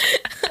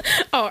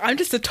 Oh, I'm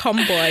just a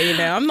tomboy, you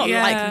know. I'm not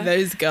like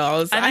those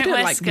girls. I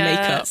don't like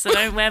skirts, makeup.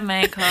 I don't wear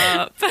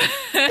makeup.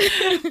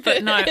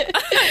 But no,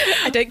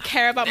 I don't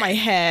care about my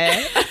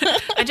hair.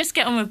 I just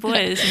get on with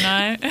boys, you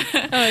know.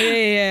 Oh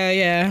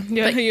yeah.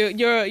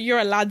 You're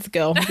a lads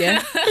girl,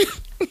 yeah.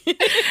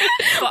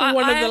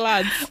 One of the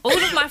lads. All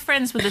of my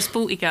friends were the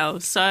sporty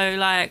girls, so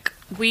like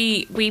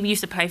we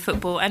used to play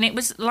football, and it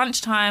was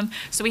lunchtime,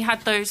 so we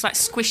had those like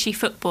squishy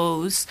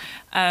footballs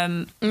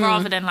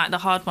rather than like the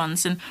hard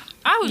ones. And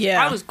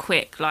I was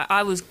quick, like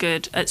I was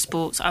good at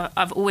sports.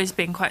 I've always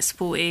been quite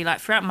sporty, like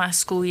throughout my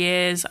school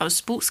years. I was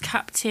sports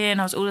captain,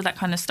 I was all of that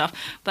kind of stuff.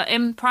 But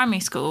in primary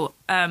school,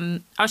 I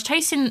was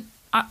chasing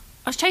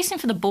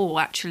for the ball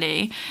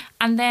actually,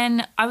 and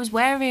then I was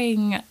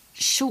wearing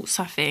shorts,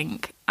 I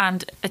think,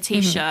 and a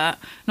t-shirt,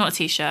 not a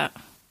t-shirt,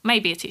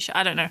 maybe a t-shirt,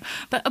 I don't know.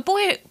 But a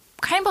boy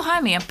came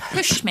behind me and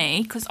pushed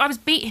me because I was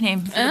beating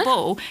him for the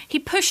ball. He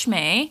pushed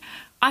me,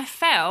 I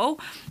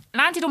fell,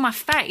 landed on my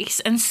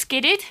face and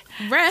skidded.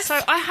 Ref. So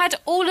I had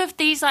all of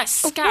these like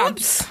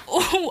scabs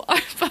all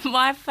over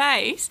my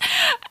face,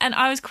 and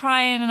I was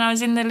crying, and I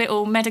was in the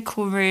little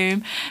medical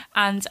room,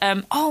 and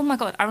oh my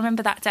god, I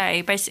remember that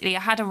day. Basically,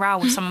 I had a row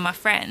with some of my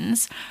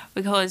friends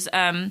because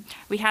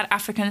we had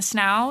African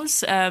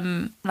snails,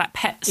 like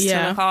pets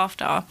to look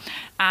after,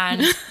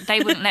 and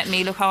they wouldn't let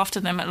me look after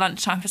them at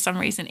lunchtime for some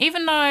reason,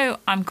 even though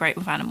I'm great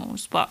with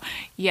animals. But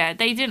yeah,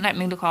 they didn't let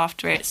me look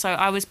after it, so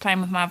I was playing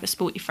with my other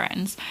sporty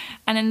friends,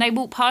 and then they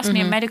walked past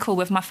me in medical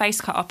with my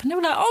face cut up, and they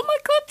were like, oh my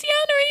god,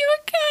 Deanna, are you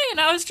okay? And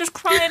I was just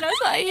crying. I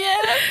was like, yeah,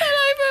 I fell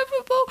over a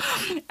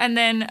football. And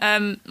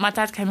then my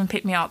dad came and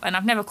picked me up, and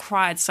I've never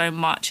cried so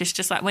much. It's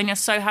just like when you're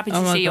so happy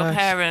to see your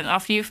parent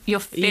after you're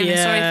feeling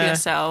sorry for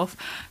yourself,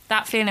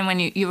 that feeling when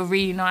you were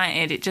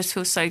reunited, it just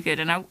feels so good.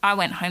 And I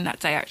went home that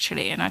day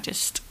actually, and I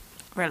just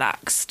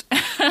relaxed.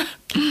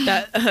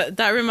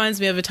 That reminds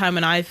me of a time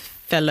when I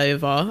fell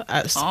over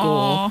at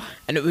school,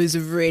 and it was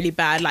really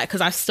bad, like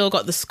because I've still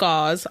got the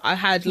scars. I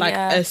had like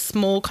a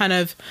small kind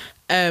of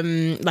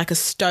like a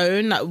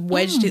stone that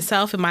wedged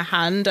itself in my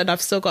hand, and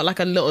I've still got like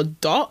a little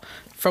dot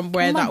from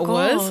where that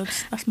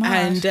was. That's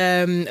mad.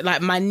 And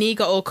like my knee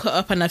got all cut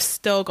up, and I've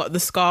still got the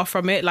scar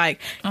from it.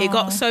 Like it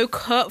got so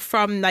cut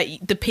from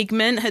like the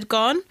pigment had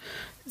gone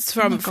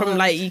from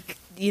like,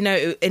 you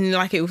know, and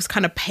like it was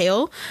kind of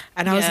pale,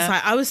 and I was just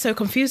like, I was so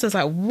confused. I was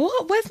like,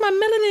 what? Where's my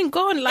melanin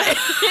gone? Like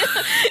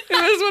it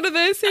was one of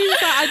those things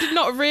that I did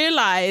not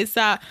realize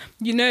that,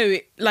 you know,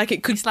 like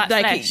it could it's like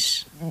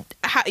flesh.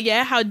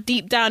 How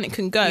deep down it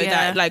can go.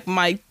 That like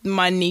my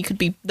knee could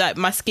be, like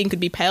my skin could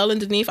be pale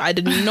underneath. I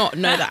did not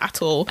know that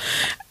at all.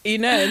 You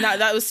know, and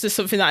that was just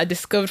something that I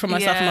discovered for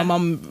myself. And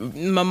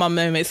my mum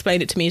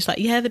explained it to me. She's like,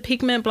 the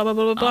pigment, blah blah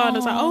blah blah blah. And I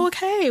was like, oh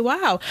okay,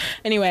 wow.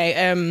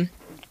 Anyway,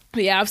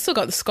 but yeah, I've still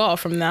got the scar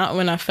from that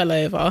when I fell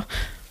over.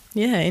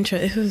 Yeah,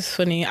 it was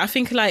funny. I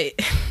think like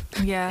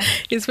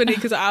it's funny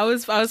because I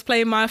was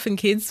playing Martha and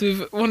Kids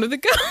with one of the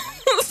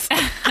girls.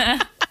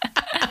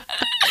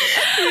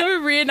 We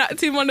were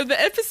reenacting one of the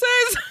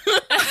episodes.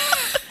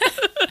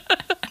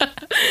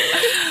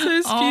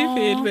 So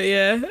stupid, but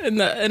yeah,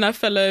 and I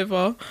fell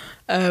over.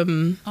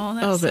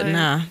 But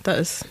nah, that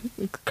is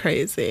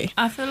crazy.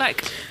 I feel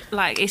like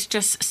it's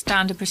just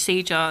standard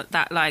procedure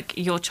that like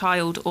your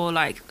child or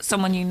like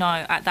someone you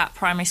know at that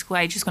primary school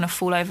age is going to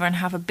fall over and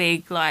have a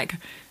big like,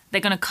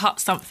 they're going to cut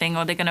something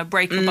or they're going to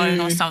break a bone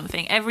or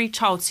something. Every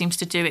child seems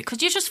to do it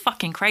because you're just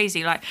fucking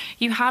crazy. Like,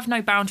 you have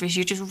no boundaries.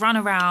 You just run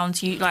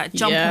around. You, like,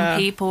 jump on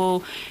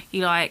people.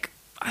 You, like,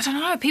 I don't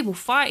know, people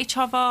fight each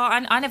other.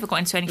 I never got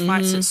into any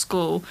fights at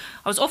school.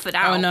 I was offered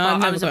out,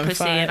 but I was a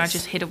pussy and I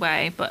just hid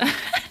away. But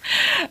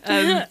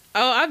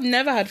I've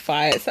never had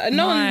fights.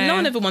 No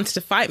one ever wanted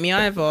to fight me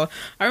either.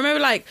 I remember,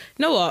 like,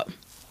 you know what?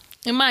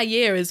 In my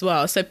year as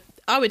well, so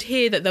I would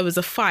hear that there was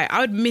a fight.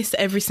 I would miss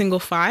every single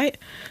fight.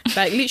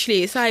 Like,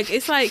 literally, it's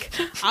like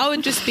I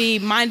would just be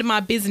minding my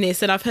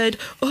business and I've heard,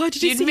 oh,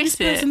 did you see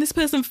this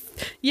person?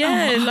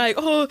 Yeah, like,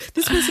 oh,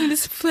 this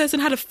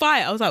person had a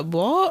fight. I was like,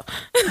 what?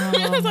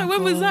 I was like,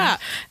 when was that?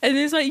 And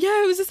it's like,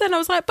 yeah, it was just then. I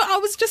was like, but I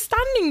was just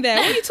standing there.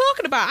 What are you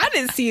talking about? I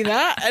didn't see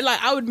that. And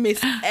like, I would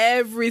miss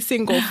every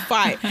single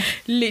fight.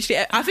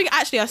 Literally, I think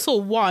actually I saw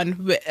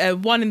one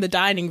in the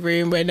dining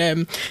room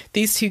when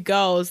these two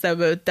girls that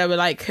were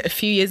like a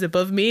few years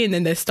above me, and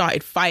then they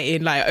started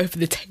fighting like over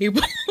the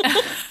table.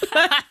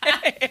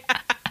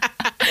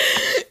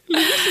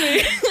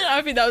 Literally,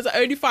 I think that was the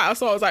only fight I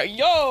saw. I was like,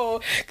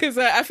 yo, because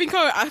I think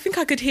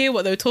I could hear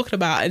what they were talking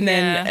about, and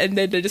then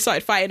they just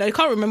started fighting. I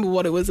can't remember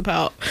what it was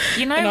about.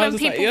 You know, when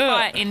people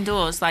fight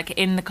indoors, like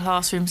in the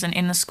classrooms and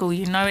in the school,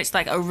 you know it's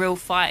like a real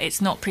fight.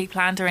 It's not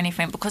pre-planned or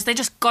anything because they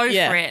just go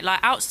for it.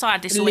 Like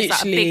outside, there's always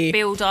like a big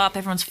build-up.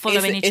 Everyone's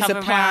following each other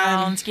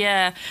around.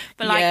 Yeah,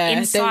 but like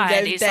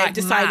inside, it's like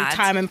decided mad.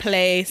 Time and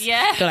place.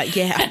 Yeah, they're like,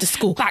 after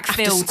school,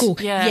 backfield.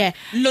 Yeah,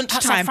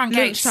 lunchtime,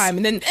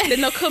 and then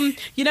they'll come.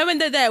 You know when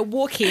they're there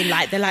walking,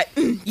 like they're like,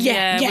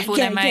 with all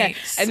their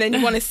mates. And then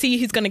you want to see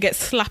who's going to get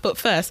slapped up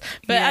first.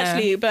 But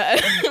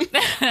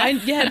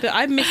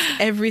I missed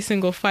every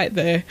single fight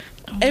though.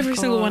 Every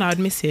single one, I would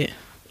miss it.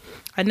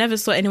 I never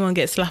saw anyone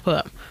get slapped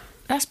up.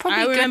 That's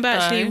probably I remember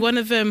actually one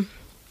of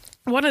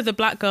the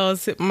black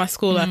girls at my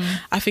school,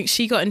 I think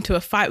she got into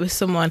a fight with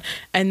someone,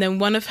 and then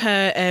one of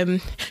her,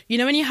 you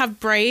know when you have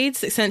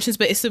braids, extensions,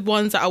 but it's the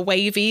ones that are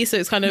wavy, so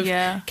it's kind of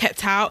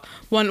kept out.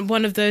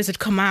 One of those had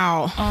come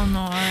out. Oh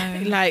no!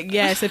 Like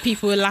so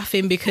people were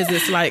laughing because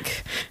it's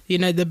like, you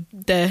know,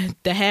 the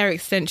hair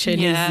extension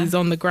is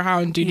on the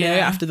ground, you know,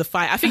 after the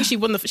fight. I think she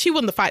won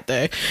the fight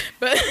though,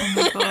 but oh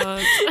my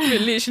god!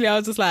 But literally, I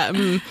was just like,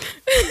 I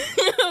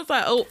was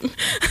like, oh,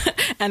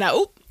 and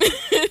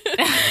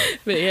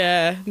but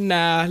yeah,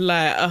 nah,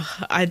 like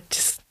I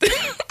just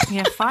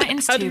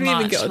fighting's too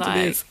much.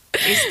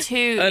 It's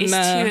too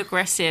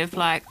aggressive.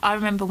 Like I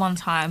remember one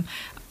time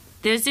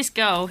there's this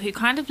girl who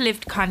kind of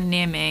lived kind of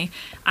near me,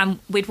 and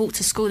we'd walk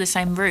to school the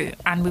same route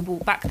and we'd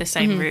walk back the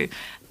same route.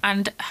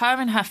 And her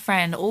and her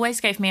friend always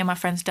gave me and my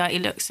friends dirty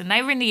looks, and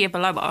they were in the year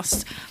below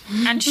us.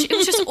 And it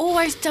was just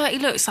always dirty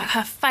looks. Like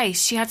her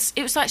face,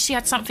 it was like she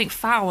had something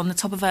foul on the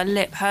top of her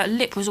lip. Her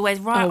lip was always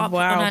right up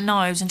on her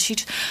nose, and she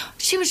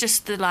was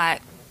just the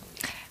like,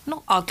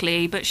 not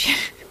ugly, but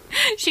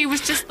she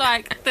was just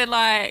like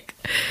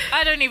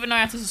I don't even know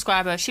how to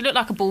describe her. She looked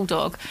like a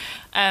bulldog,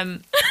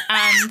 and.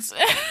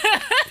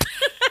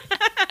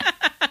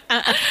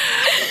 But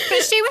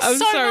she was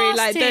nasty.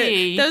 Like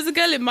there was a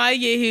girl in my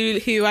year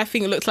who I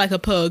think looked like a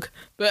pug,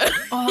 but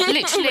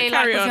literally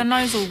like with your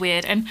nose all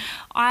weird. And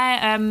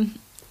I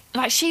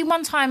like she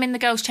one time in the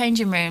girls'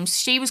 changing rooms,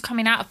 she was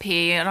coming out of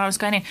PE and I was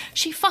going in.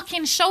 She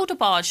fucking shoulder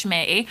barged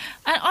me,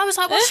 and I was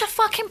like, "What's your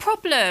fucking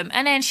problem?"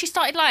 And then she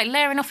started like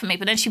layering off at me,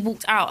 but then she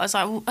walked out. I was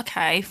like, well,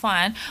 "Okay,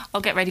 fine, I'll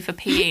get ready for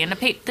PE." And the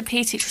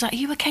PE teacher was like, "Are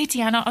you okay,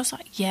 Deanna?" I was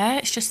like, "Yeah,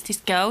 it's just this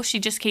girl. She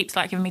just keeps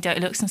like giving me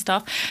dirty looks and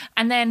stuff."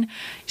 And then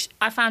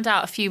I found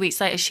out a few weeks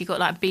later she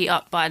got like beat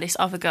up by this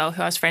other girl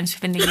who I was friends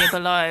with in the year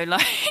below,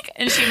 like,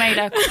 and she made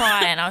her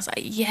cry, and I was like,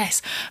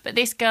 "Yes." But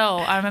this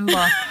girl, I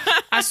remember,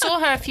 I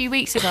saw her a few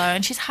weeks ago,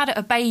 and she's had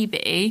a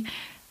baby,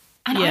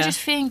 and I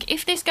just think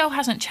if this girl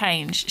hasn't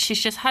changed,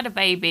 she's just had a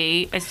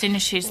baby as soon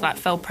as she's like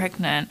fell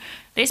pregnant.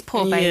 This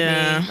poor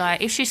baby,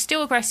 like if she's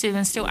still aggressive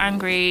and still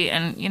angry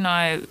and, you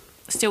know,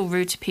 still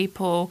rude to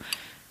people,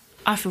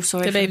 I feel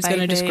sorry for the baby's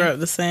gonna just grow up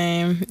the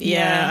same.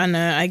 Yeah, I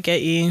know. I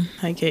get you.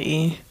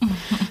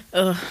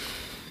 Ugh.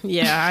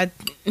 Yeah.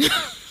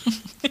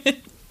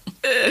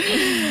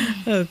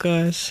 Oh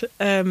gosh.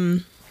 Yeah,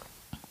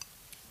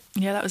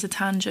 that was a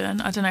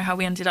tangent. I don't know how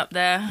we ended up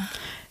there.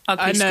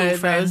 I know,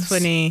 that was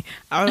funny.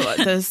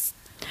 There's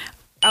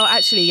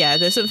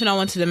something I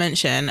wanted to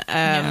mention.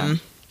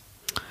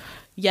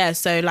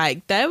 So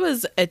like there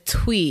was a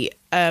tweet.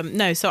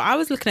 So I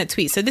was looking at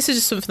tweets. So this is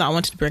just something that I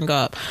wanted to bring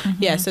up.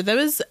 Yeah, so there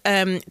was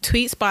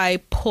tweets by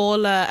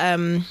Paula.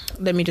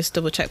 Let me just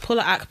double check.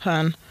 Paula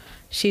Akpan.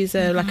 She's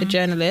like a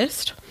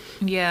journalist.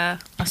 Yeah.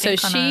 So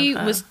she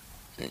was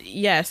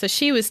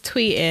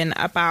tweeting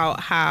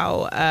about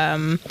how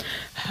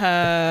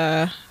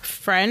her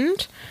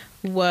friend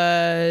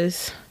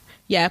was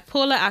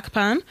Paula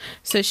Akpan.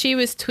 So she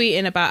was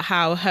tweeting about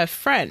how her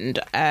friend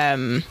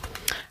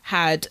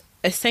had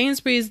a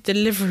Sainsbury's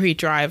delivery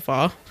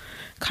driver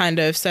kind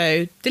of,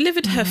 so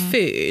delivered her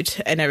food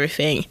and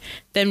everything,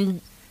 then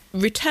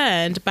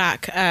returned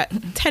back at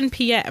 10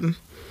 p.m.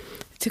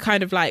 to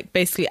kind of like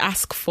basically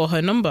ask for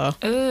her number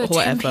or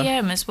whatever. 10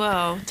 p.m. as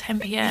well. 10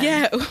 p.m.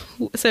 Yeah.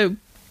 So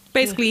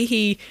basically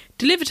he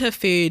delivered her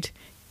food,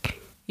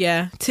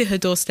 to her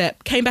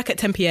doorstep, came back at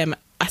 10 p.m.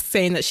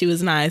 saying that she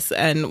was nice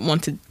and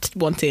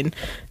wanting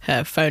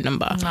her phone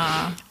number.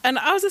 Nah. And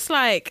I was just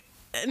like,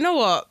 you know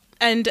what?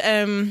 And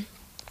I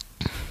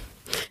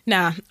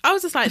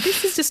was just like,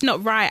 this is just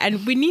not right.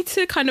 And we need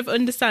to kind of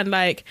understand,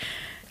 like,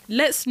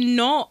 let's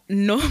not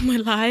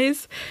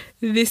normalize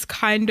this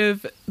kind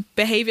of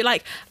behavior.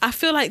 Like, I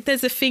feel like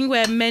there's a thing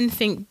where men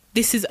think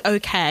this is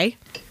okay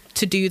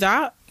to do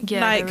that. Yeah,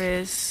 like,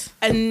 there is.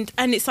 And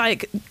it's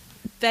like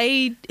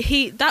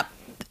that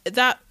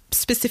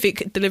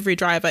specific delivery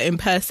driver in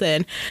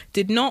person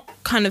did not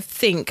kind of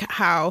think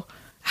how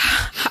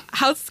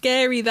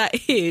scary that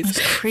is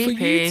for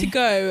you to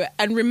go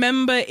and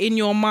remember in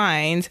your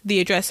mind the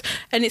address.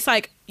 And it's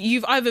like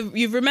you've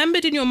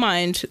remembered in your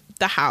mind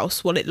the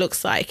house, what it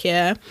looks like.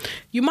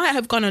 You might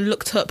have gone and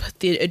looked up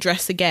the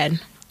address again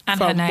and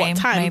from her name, what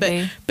time,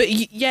 maybe. but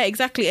yeah,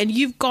 exactly. And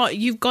you've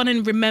gone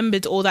and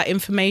remembered all that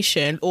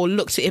information or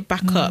looked it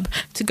back up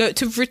to go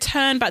to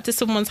return back to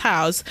someone's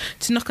house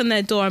to knock on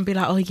their door and be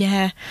like, oh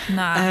yeah,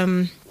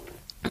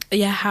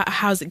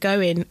 how's it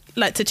going?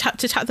 Like to chat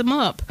them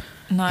up.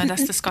 No,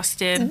 that's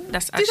disgusting.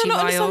 That's actually Did I not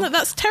understand vile.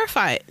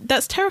 that?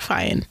 That's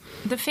terrifying.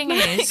 The thing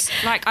is,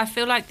 like, I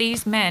feel like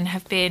these men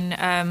have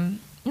been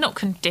not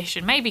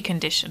conditioned, maybe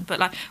conditioned, but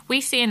like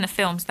we see in the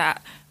films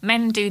that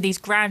men do these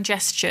grand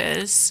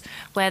gestures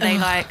where they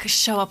like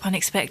show up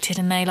unexpected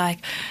and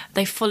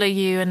they follow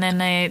you, and then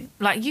they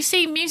like, you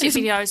see music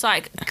videos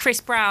like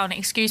Chris Brown,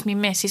 Excuse Me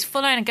Miss, he's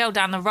following a girl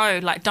down the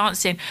road like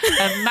dancing.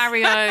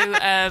 Mario,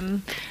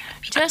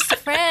 Just a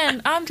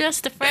friend, I'm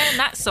just a friend,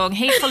 that song,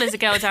 he follows a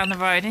girl down the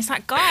road and it's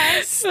like,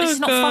 guys, this is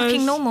not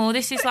fucking normal,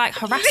 this is like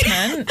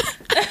harassment.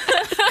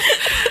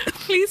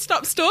 Please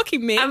stop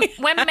stalking me.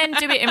 When men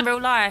do it in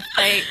real life,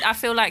 I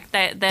feel like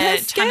they're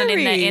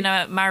channeling their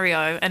inner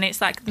Mario, and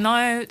it's like,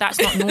 no, that's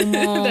not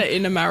normal. Their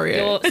inner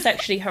Mario. You're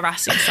sexually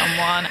harassing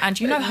someone and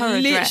you know her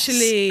address.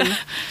 Literally.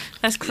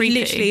 That's creepy.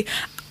 Literally.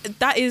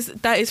 That is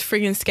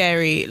friggin'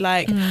 scary.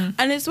 Like, and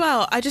as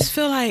well, I just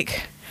feel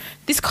like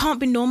this can't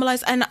be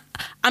normalized. And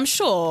I'm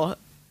sure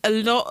a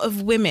lot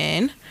of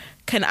women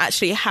can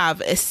actually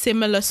have a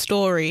similar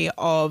story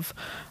of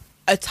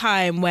a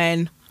time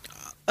when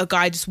a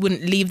guy just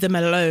wouldn't leave them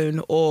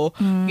alone, or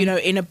you know,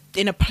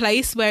 in a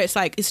place where it's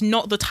like it's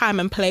not the time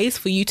and place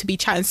for you to be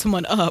chatting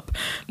someone up,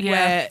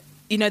 where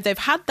you know they've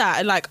had that.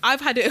 And like,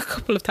 I've had it a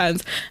couple of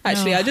times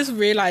actually. I just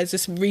realized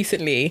this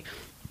recently,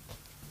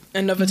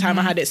 another time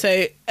I had it.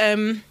 So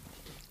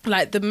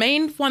like the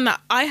main one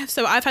that I have,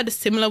 so I've had a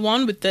similar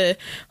one with the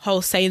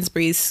whole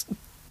Sainsbury's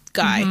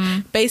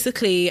guy.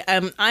 Basically,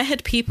 I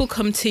had people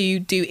come to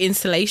do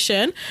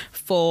installation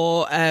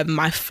for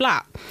my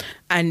flat,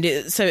 and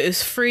so it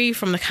was free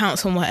from the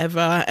council and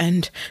whatever,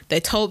 and they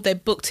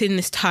booked in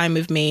this time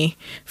with me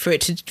for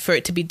it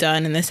to be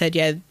done, and they said,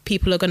 yeah,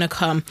 people are gonna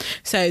come.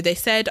 So they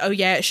said, oh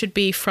yeah, it should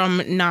be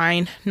from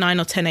 9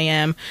 or 10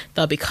 a.m.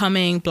 they'll be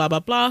coming, blah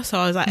blah blah. So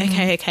I was like,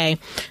 okay.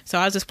 So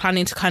I was just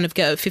planning to kind of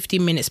get up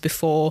 15 minutes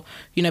before,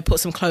 you know, put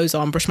some clothes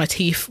on, brush my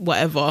teeth,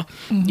 whatever,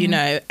 you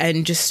know,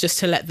 and just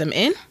to let them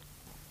in.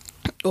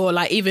 Or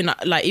even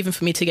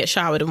for me to get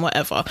showered and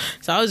whatever.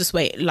 So I was just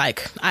I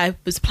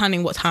was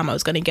planning what time I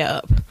was going to get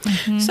up.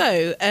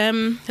 So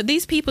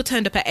these people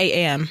turned up at 8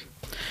 a.m.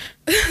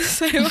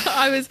 So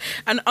I was,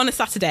 and on a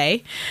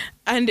Saturday,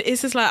 and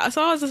it's just like,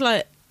 so I was just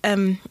like,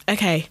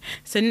 okay,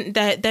 so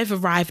they've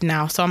arrived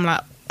now. So I'm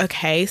like,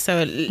 okay,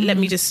 so let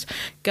me just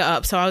get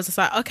up. So I was just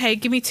like, okay,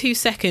 give me 2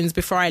 seconds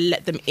before I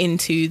let them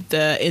into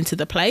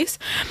the place.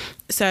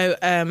 So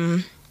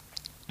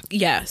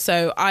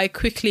so I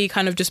quickly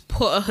kind of just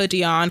put a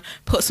hoodie on,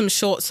 put some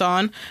shorts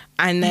on,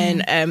 and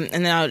then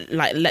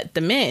I let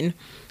them in.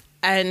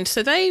 And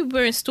so they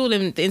were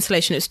installing the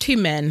installation. It was 2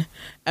 men,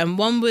 and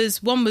one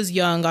was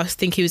young. I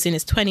think he was in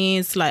his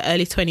 20s, like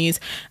early 20s,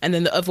 and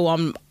then the other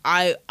one,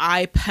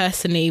 I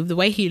personally, the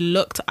way he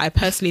looked, I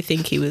personally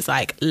think he was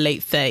like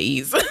late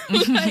 30s,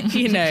 like,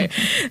 you know.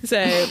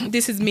 So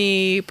this is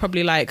me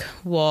probably like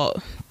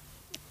what,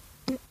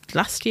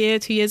 last year,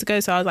 2 years ago.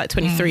 So I was like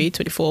 23,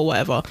 24,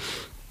 whatever.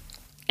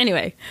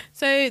 Anyway,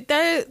 so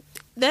they're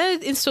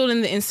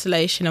installing the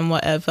installation and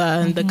whatever,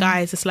 and the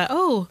guy is just like,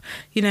 oh,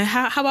 you know,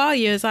 how are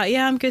you? I was like,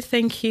 yeah, I'm good,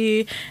 thank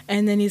you.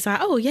 And then he's like,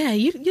 oh yeah,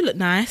 you look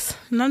nice.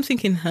 And I'm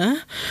thinking, huh?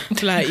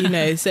 Like, you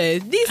know, so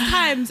these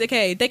times,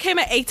 okay, they came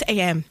at 8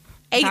 a.m.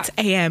 8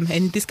 a.m.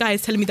 and this guy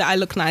is telling me that I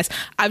look nice.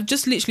 I've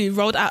just literally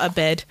rolled out of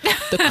bed.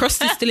 The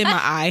crust is still in my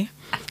eye.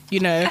 You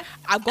know,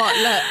 I've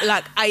got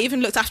like I even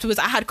looked afterwards.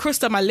 I had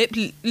crust on my lip.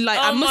 Like,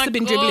 I must have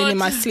been dribbling in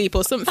my sleep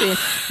or something.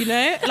 You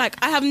know, like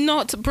I have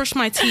not brushed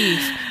my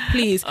teeth.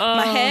 Please,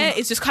 my hair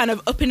is just kind of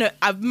up in a.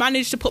 I've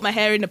managed to put my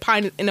hair in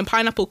a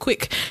pineapple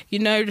quick. You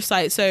know, just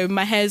like, so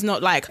my hair's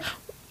not like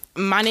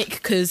manic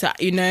because,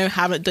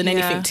 haven't done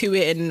anything to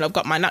it and I've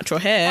got my natural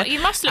hair. Well,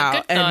 you must look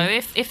good though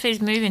if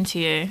he's moving to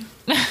you.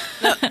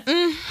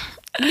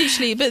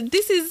 Literally, but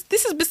this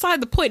is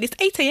beside the point. It's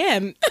 8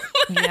 a.m.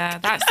 Yeah,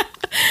 that's...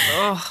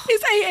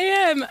 It's 8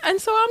 a.m.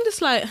 And so I'm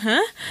just like,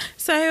 huh?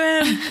 So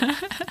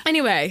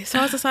anyway, so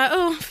I was just like,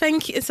 oh,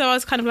 thank you. So I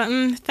was kind of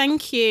like,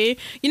 thank you.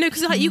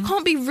 Because like you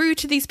can't be rude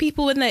to these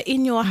people when they're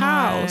in your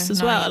house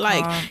as well.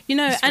 Like,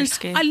 it's and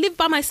risky. I live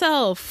by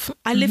myself.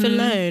 I live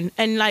alone.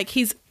 And like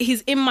he's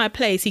in my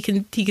place. He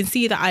can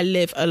see that I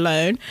live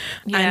alone.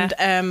 Yeah.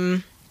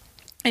 And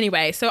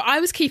anyway, so I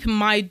was keeping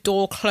my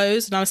door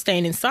closed and I was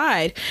staying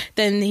inside.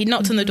 Then he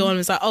knocked on the door and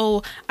was like,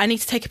 oh, I need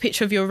to take a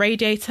picture of your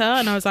radiator.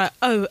 And I was like,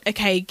 oh,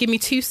 okay, give me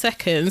 2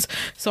 seconds.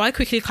 So I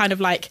quickly kind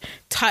of like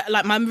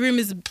my room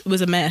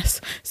was a mess.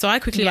 So I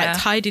quickly like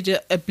tidied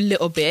it a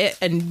little bit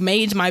and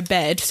made my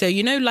bed. So,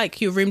 like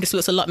your room just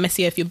looks a lot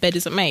messier if your bed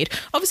isn't made.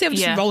 Obviously, I've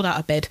just rolled out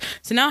of bed.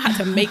 So now I had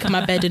to make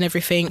my bed and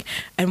everything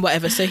and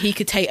whatever. So he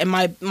could take, and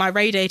my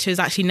radiator is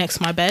actually next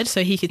to my bed.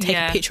 So he could take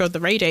a picture of the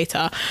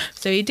radiator.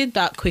 So he did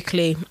that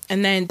quickly.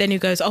 And then he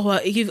goes, oh,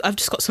 well, I've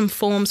just got some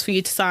forms for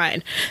you to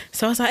sign.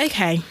 So I was like,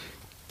 okay.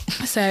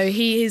 So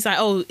he's like,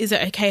 oh, is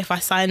it okay if I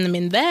sign them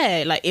in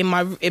there, like in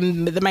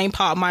the main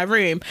part of my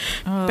room?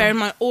 Oh. Bear in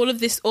mind, all of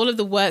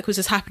the work was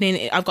just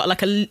happening. I've got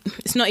like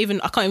it's not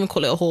even, I can't even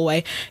call it a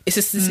hallway. It's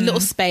just this little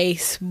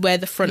space where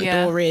the front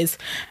door is,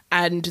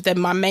 and then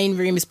my main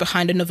room is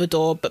behind another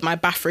door, but my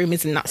bathroom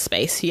is in that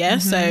space. Yeah,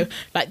 so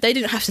like they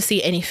didn't have to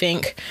see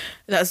anything.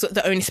 That's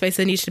the only space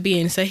they needed to be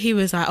in. So he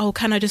was like, oh,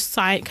 can I just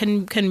sign?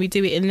 Can we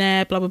do it in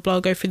there? Blah blah blah.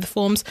 Go through the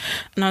forms,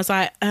 and I was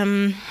like,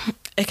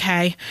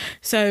 okay.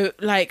 So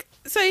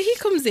he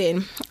comes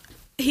in,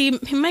 he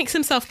makes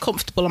himself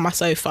comfortable on my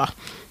sofa.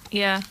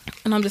 Yeah.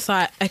 And I'm just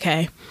like,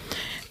 okay.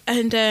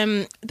 And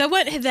they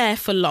weren't there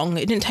for long.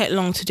 It didn't take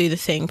long to do the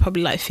thing,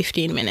 probably like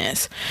 15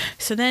 minutes.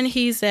 So then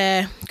he's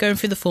there going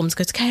through the forms,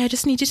 goes, okay, I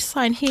just need you to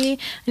sign here.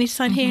 I need to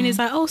sign here. And he's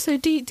like, oh, so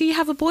do you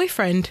have a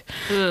boyfriend?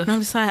 Ugh. And I'm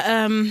just like,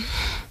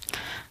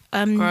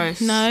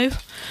 gross. No.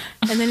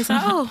 And then he's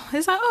like,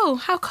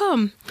 oh, how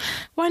come?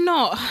 Why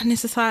not? And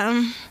it's just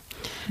like,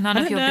 none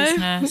of your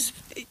business.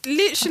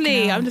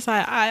 Literally, I'm just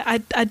like,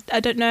 I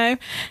don't know.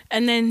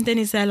 And then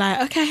he's there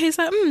like, okay. He's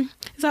like,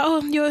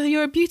 oh,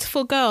 you're a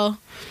beautiful girl.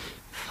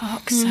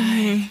 Fuck's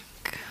sake.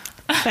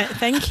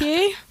 Thank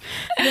you.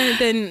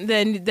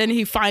 Then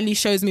he finally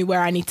shows me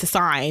where I need to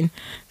sign.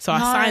 So I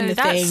sign the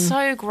thing. That's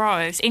so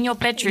gross. In your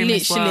bedroom,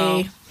 literally.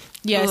 As well.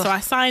 Yeah, so I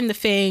signed the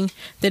thing,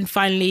 then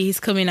finally he's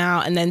coming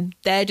out, and then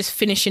they're just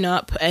finishing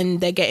up and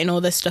they're getting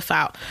all their stuff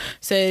out.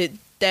 So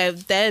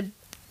they're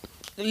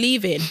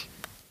leaving.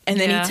 And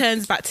then he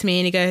turns back to me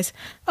and he goes,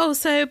 oh,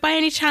 so by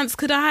any chance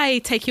could I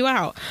take you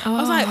out? Oh. I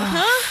was like,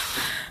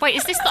 huh? Wait,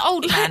 is this the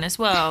old man as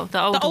well?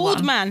 The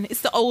old man.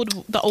 It's the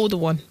older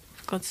one.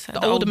 God's sake.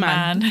 The older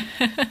man.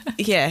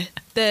 Yeah.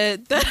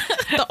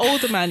 The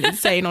older man is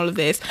saying all of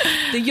this.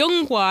 The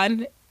young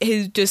one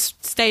who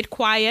just stayed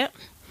quiet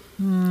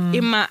in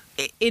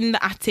the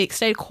attic,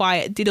 stayed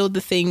quiet, did all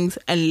the things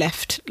and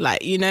left,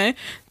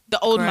 The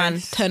old man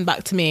turned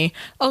back to me.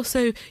 Oh,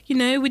 so,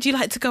 would you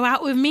like to go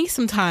out with me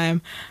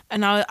sometime?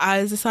 And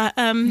I was just like,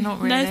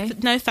 not really.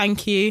 No,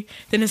 thank you.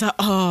 Then it's like,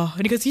 oh,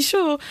 and he goes, you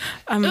sure?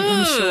 I'm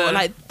sure. And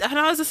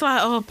I was just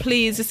like, oh,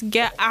 please, just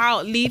get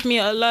out, leave me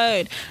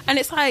alone. And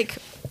it's like,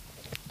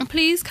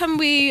 please, can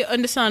we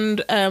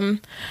understand,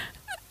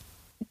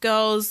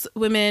 girls,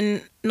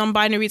 women,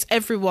 non-binaries,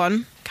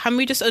 everyone, can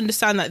we just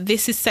understand that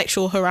this is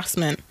sexual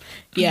harassment?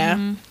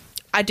 Yeah.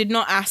 I did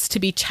not ask to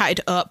be chatted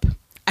up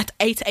at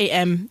 8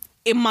 a.m.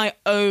 in my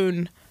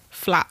own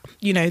flat.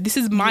 This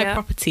is my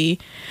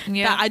property.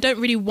 That I don't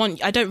really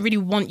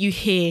want you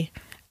here,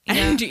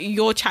 and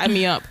you're chatting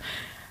me up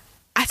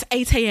at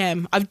 8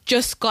 a.m. I've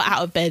just got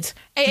out of bed.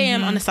 8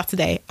 a.m. on a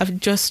Saturday. I've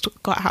just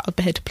got out of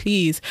bed,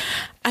 please.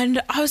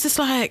 And I was just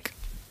like,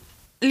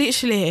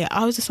 literally,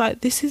 I was just like,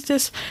 this is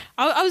just...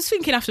 I was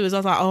thinking afterwards, I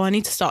was like, oh, I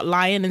need to start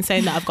lying and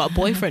saying that I've got a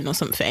boyfriend or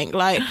something.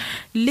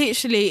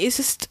 Literally, it's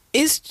just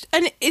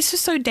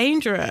so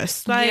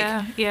dangerous.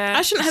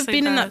 I shouldn't have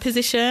been in that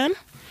position.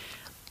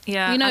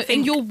 Yeah,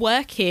 and you're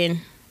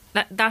working.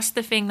 That's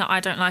the thing that I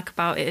don't like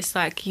about it. It's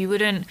like, you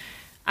wouldn't,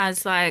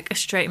 as like a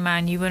straight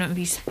man, you wouldn't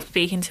be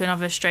speaking to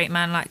another straight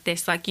man like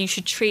this. Like, you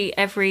should treat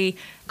every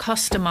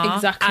customer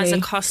as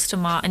a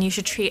customer, and you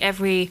should treat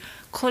every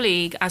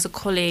colleague as a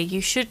colleague.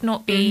 You should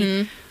not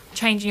be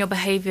changing your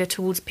behaviour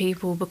towards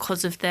people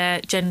because of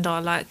their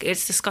gender. Like,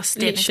 it's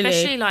disgusting. Literally.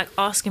 Especially like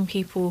asking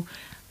people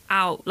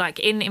out, like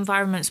in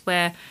environments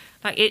where,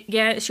 like,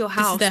 it's your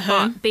house, but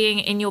home. Being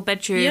in your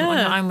bedroom on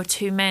your own with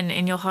two men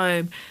in your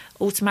home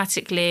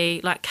automatically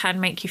like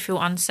can make you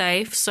feel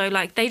unsafe. So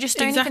like they just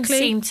don't even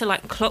seem to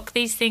like clock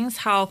these things,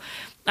 how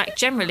like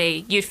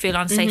generally you'd feel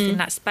unsafe in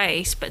that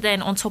space, but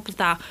then on top of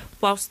that,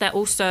 whilst they're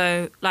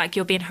also like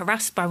you're being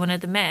harassed by one of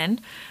the men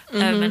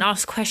and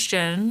asked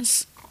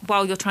questions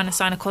while you're trying to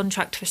sign a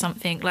contract for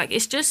something, like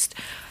it's just,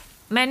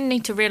 men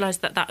need to realise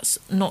that that's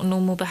not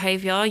normal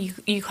behaviour.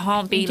 You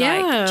can't be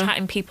like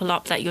chatting people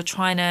up that you're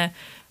trying to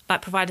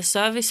like provide a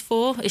service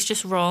for. It's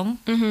just wrong.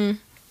 Mm-hmm.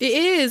 It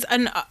is.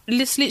 And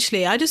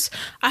literally,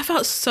 I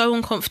felt so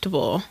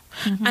uncomfortable.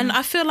 Mm-hmm. And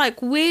I feel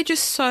like we're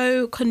just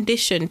so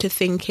conditioned to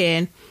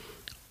thinking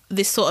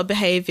this sort of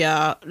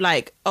behaviour,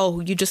 like, oh,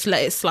 you just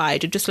let it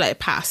slide, you just let it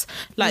pass.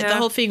 Like the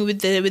whole thing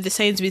with the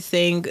Sainsbury's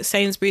thing,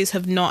 Sainsbury's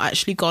have not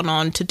actually gone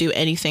on to do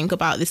anything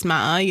about this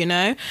matter, you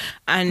know?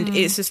 And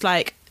it's just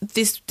like,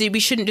 we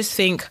shouldn't just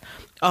think,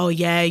 oh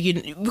yeah,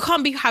 we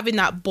can't be having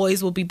that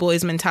boys will be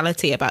boys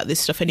mentality about this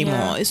stuff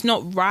anymore. Yeah. It's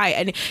not right.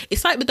 And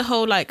it's like with the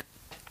whole, like,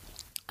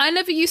 I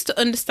never used to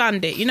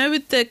understand it, you know,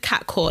 with the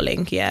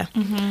catcalling, yeah.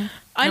 Mm-hmm.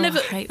 I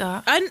hate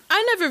that.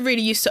 I never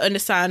really used to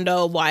understand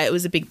why it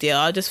was a big deal.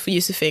 I just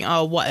used to think,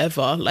 oh,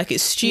 whatever, like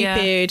it's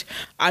stupid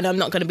and I'm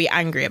not going to be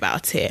angry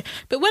about it.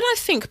 But when I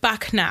think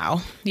back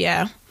now,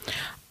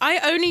 I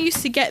only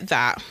used to get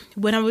that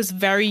when I was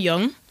very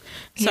young.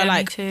 So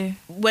like me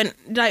too. when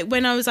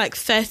I was like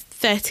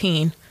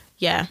 13,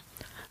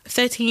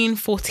 13,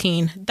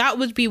 14, that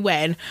would be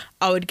when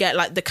I would get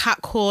like the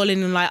cat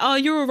calling and like, oh,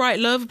 you're all right,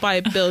 love, by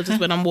builders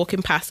when I'm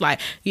walking past, like,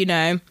 you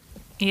know.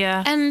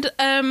 Yeah. And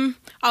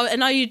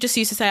I just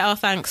used to say, oh,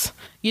 thanks.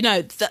 You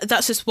know,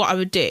 that's just what I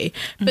would do.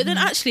 But then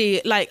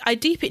actually, like, I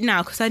deep it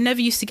now because I never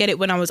used to get it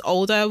when I was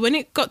older. When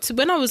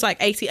I was like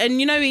 18, and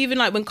you know, even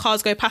like when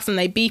cars go past and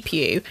they beep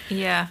you.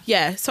 Yeah.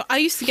 Yeah. So I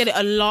used to get it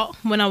a lot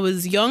when I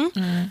was young.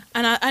 And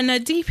I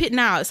deep it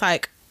now. It's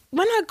like,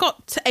 when I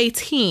got to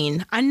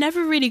 18, I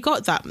never really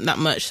got that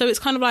much. So it's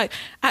kind of like,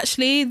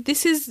 actually,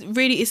 this is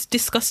really, it's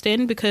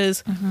disgusting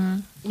because,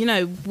 you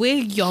know,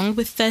 we're young,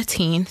 we're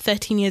 13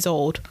 years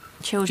old.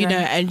 Children. You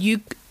know, and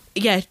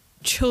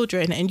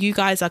children, and you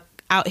guys are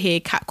out here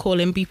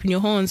catcalling, beeping your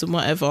horns and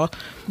whatever.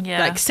 Yeah.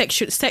 Like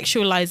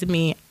sexualizing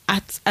me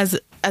as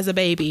a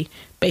baby,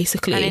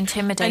 basically. And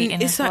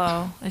intimidating as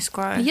well. It's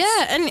gross.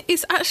 Yeah, and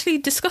it's actually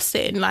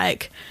disgusting.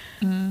 Like,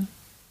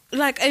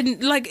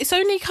 it's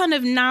only kind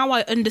of now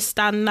I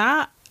understand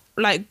that,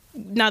 like,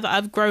 now that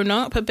I've grown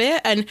up a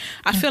bit, and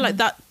I feel like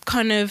that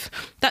kind of,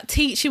 that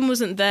teaching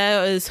wasn't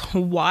there as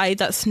why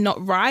that's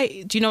not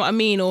right. Do you know what I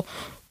mean? Or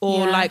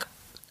like,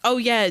 oh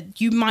yeah,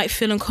 you might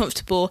feel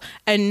uncomfortable,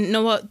 and you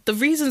know what? The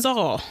reasons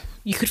are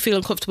you could feel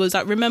uncomfortable is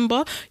that,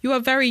 remember, you are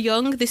very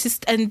young. This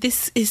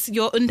is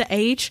you're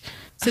underage,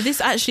 so this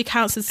actually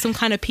counts as some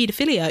kind of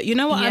paedophilia. You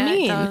know what I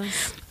mean? It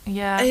does.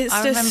 Yeah,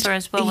 I remember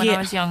as well when I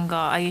was younger,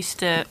 I used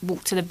to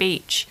walk to the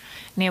beach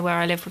near where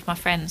I lived with my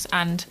friends,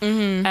 and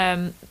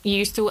you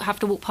used to have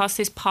to walk past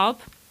this pub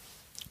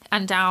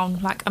and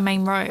down like a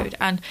main road,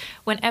 and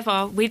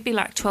whenever we'd be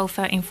like 12,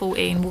 13,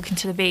 14 walking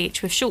to the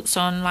beach with shorts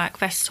on, like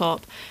vest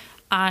top,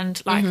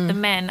 and like the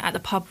men at the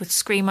pub would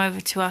scream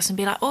over to us and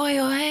be like, oi,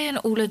 oi, and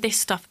all of this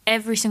stuff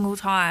every single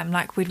time,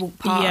 like we'd walk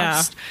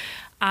past.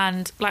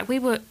 And like we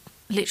were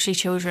literally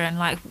children,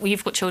 like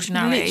we've got children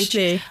our age,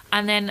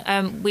 and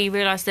then we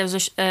realised there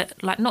was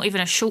like not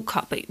even a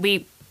shortcut, but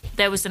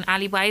there was an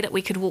alleyway that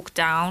we could walk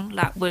down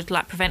that would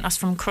like prevent us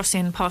from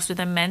crossing past with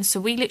them men. So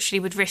we literally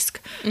would risk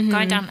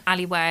going down an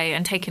alleyway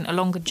and taking a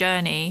longer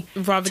journey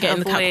rather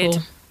getting the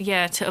catcall.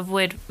 Yeah, to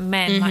avoid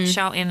men like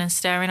shouting and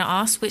staring at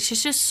us, which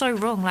is just so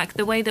wrong. Like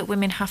the way that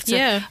women have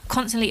to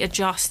constantly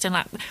adjust, and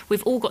like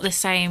we've all got the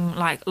same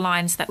like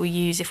lines that we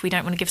use if we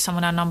don't want to give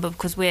someone our number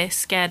because we're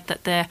scared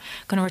that they're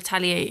going to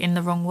retaliate in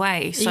the wrong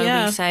way. So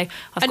we say,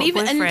 I've got a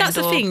boyfriend, and that's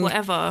the thing.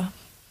 Whatever.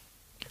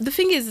 The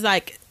thing is,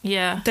 like,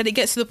 that it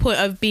gets to the point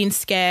of being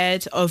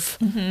scared of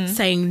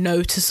saying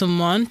no to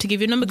someone to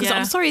give you a number. Because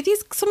I'm sorry,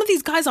 some of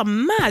these guys are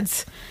mad.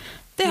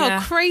 They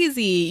are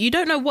crazy. You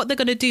don't know what they're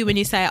going to do when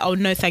you say, "Oh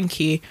no, thank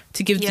you,"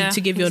 to give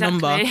your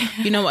number.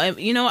 You know what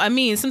I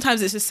mean?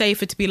 Sometimes it's just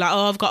safer to be like,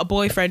 "Oh, I've got a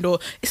boyfriend," or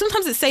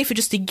sometimes it's safer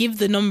just to give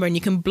the number and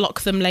you can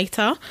block them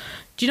later.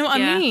 Do you know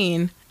what I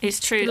mean? It's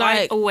true. Like,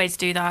 I always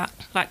do that,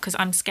 like, because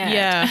I'm scared.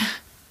 Yeah.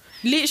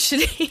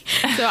 Literally.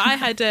 So I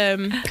had a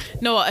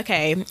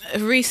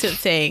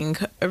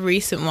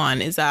recent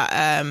one is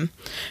that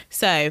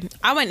so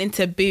I went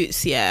into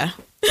Boots, I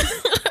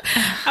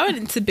went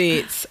into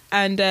Boots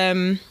and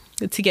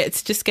to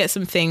just get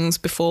some things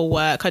before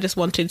work. I just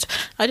wanted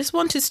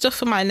stuff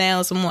for my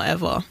nails and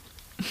whatever.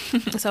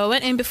 So I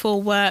went in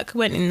before work,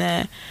 went in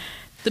there.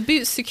 The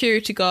Boots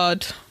security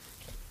guard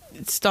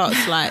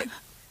starts like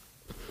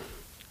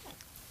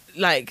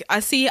I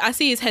see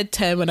his head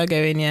turn when I go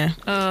in.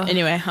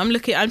 Anyway,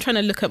 I'm trying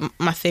to look at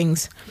my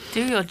things.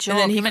 Do your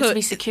job. You're meant to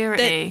be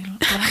security.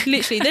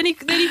 Literally. Then he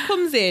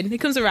comes in. He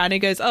comes around. And he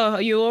goes, "Oh,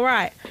 are you all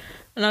right?"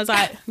 And I was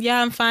like,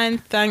 "Yeah, I'm fine,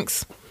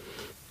 thanks."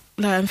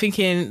 Like, I'm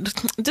thinking,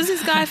 does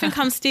this guy think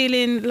I'm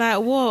stealing?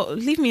 Like, what?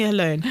 Leave me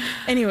alone.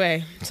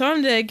 Anyway, so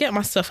I'm there, get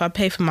my stuff. I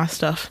pay for my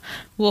stuff.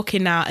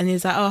 Walking out, and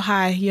he's like, "Oh,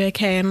 hi, you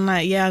okay?" And I'm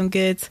like, "Yeah, I'm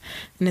good."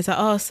 And he's like,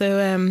 "Oh,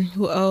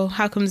 so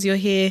how comes you're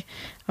here?"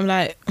 I'm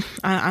like,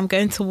 "I'm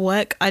going to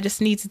work. I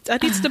needed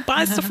to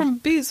buy stuff from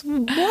Boots."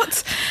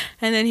 What?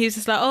 And then he was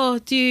just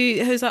like,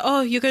 he was like,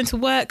 "Oh, you're going to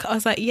work?" I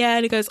was like, "Yeah."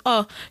 And he goes,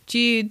 "Oh, do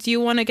you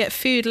want to get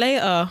food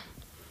later?"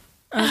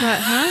 I was like,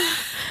 "Huh?"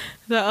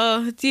 Like,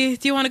 "Oh, do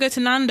you want to go to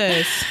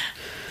Nando's?"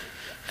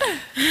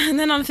 And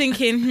then I'm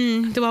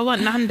thinking, do I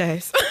want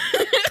Nando's?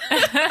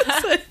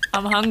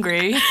 I'm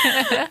hungry.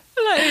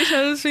 Like,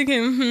 I was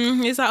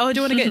thinking, it's like, oh, do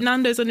you want to get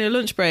Nando's on your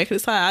lunch break? And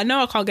it's like, I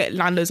know I can't get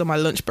Nando's on my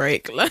lunch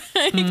break. Like,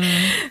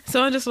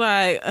 so I'm just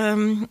like,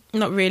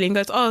 not really. And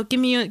goes, oh, give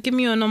me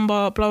your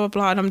number, blah, blah,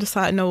 blah. And I'm just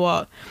like, you know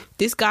what?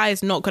 This guy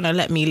is not going to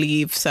let me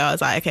leave. So I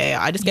was like, okay,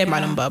 I just gave my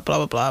number, blah,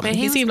 blah, blah. But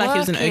he seemed like he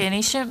was and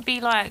he shouldn't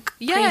be like,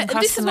 yeah,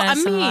 this is what I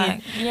mean.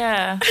 Like,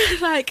 yeah.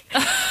 Like,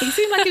 he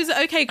seemed like he was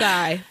an okay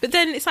guy. But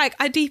then it's like,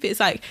 I deep it. It's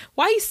like,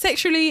 why are you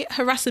sexually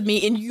harassing me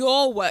in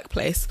your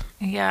workplace?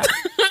 Yeah.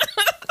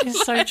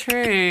 It's so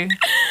true.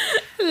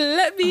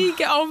 Let me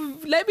get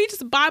on. Let me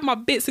just buy my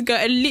bits and go.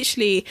 And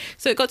literally,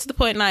 so it got to the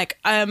point like,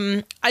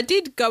 I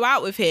did go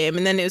out with him,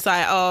 and then it was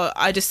like, oh,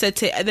 I just said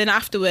to. And then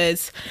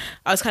afterwards,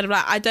 I was kind of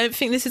like, I don't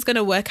think this is going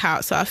to work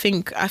out. So I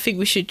think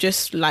we should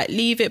just like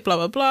leave it. Blah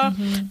blah blah.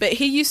 But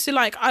he used to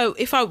like,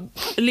 if I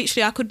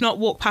could not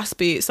walk past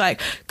Boots,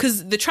 like,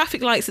 because the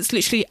traffic lights, it's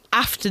literally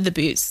after the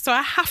Boots, so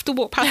I have to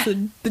walk past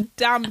the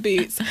damn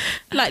Boots.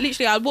 Like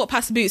literally, I'd walk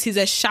past the Boots. He's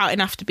there shouting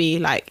after me.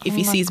 Like if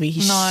he sees me,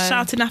 he's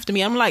shouting after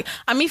me. I'm like,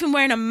 I'm even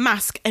wearing a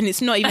mask and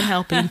it's not even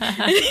helping.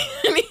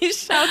 And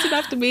he's shouting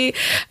after me,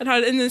 and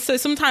then so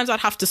sometimes I'd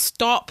have to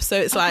stop, so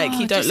it's like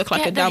you don't look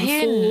like a damn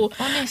fool.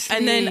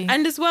 Honestly.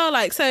 And as well,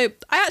 like, so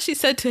I actually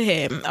said to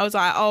him, I was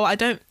like, oh, I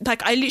don't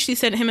like, I literally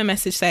sent him a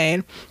message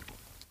saying,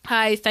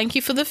 hi, thank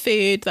you for the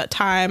food that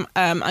time.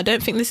 I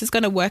don't think this is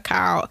going to work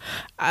out.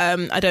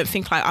 I don't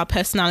think like our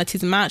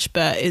personalities match,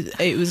 but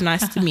it was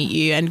nice to meet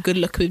you and good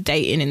luck with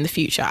dating in the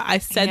future. I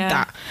said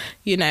that,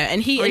 you know,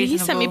 and he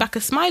sent me back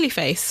a smiley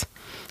face.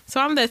 So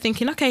I'm there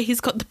thinking, okay,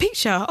 he's got the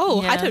picture. Oh,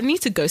 I don't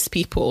need to ghost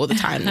people all the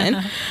time then.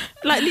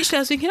 Like literally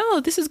I was thinking,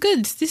 oh, this is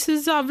good.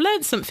 I've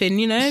learned something,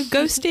 you know,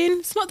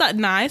 ghosting. It's not that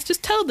nice.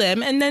 Just tell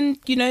them, and then,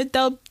 you know,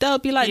 they'll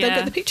be like, they'll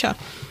get the picture.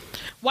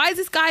 Why is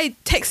this guy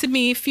texting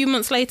me a few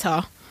months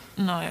later?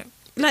 No.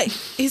 Like,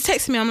 he's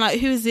texting me, I'm like,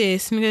 who is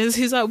this? And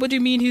he's like, what do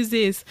you mean, who's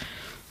this?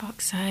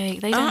 Fuck's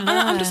sake, they don't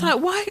learn. I'm just like,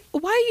 why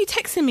are you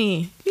texting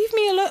me? Leave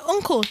me alone.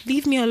 Uncle,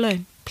 leave me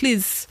alone,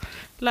 please.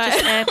 Like,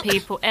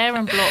 just air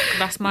and block,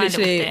 that's my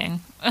little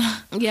thing.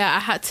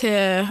 Yeah,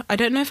 I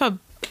don't know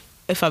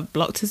if I've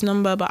blocked his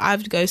number, but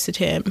I've ghosted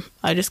him.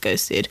 I just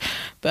ghosted.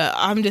 But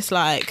I'm just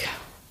like,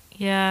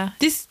 yeah.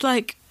 This,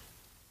 like,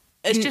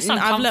 it's just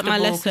uncomfortable. I've learnt my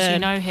lesson. You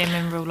know him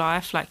in real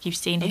life, like you've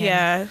seen him.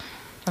 Yeah.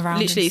 Around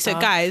literally. So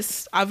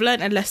guys, I've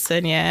learned a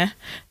lesson. Yeah,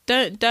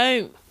 don't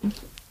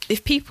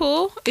if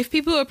people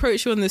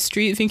approach you on the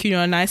street thinking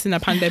you're nice in a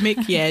pandemic,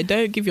 yeah,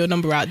 don't give your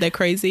number out. They're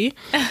crazy.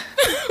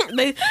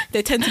 they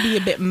tend to be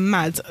a bit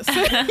mad.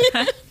 So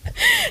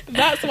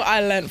that's what I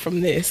learned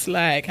from this.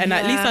 Like, and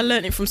at least I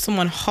learned it from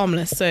someone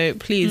harmless. So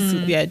please,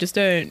 just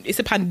don't. It's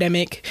a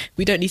pandemic.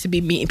 We don't need to be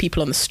meeting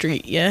people on the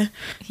street. Yeah.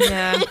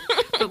 Yeah.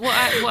 But what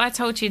I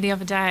told you the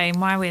other day,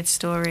 my weird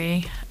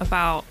story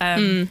about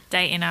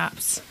dating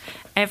apps.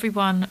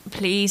 Everyone,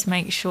 please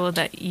make sure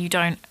that you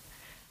don't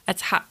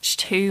attach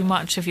too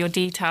much of your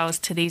details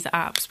to these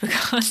apps,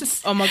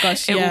 because oh my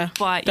gosh, it will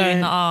bite you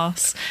in the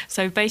arse.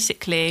 So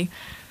basically,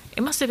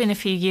 it must have been a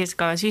few years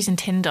ago, I was using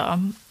Tinder,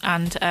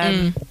 and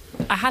I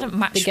hadn't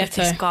matched with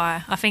this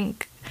guy. I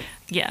think,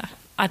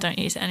 I don't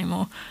use it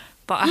anymore,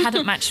 but I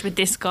hadn't matched with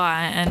this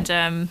guy,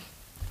 and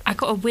I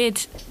got a weird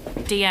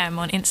DM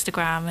on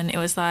Instagram, and it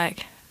was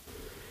like,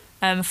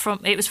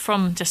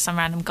 from just some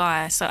random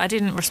guy, so I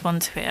didn't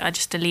respond to it. I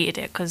just deleted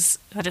it because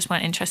I just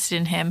weren't interested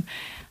in him.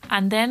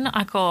 And then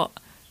I got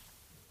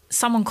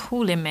someone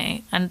calling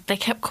me, and they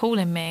kept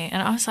calling me,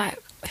 and I was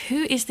like,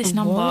 who is this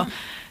number? What?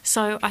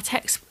 So I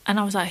text, and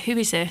I was like, who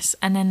is this?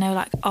 And then they were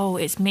like, oh,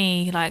 it's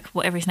me, like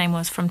whatever his name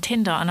was, from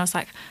Tinder. And I was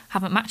like,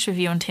 haven't matched with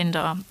you on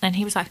Tinder. And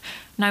he was like,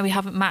 no, we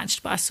haven't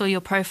matched, but I saw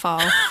your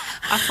profile.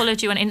 I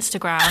followed you on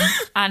Instagram,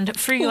 and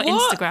through your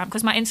Instagram,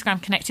 because my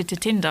Instagram connected to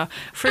Tinder,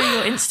 through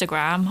your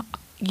Instagram,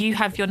 you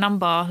have your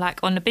number like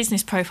on the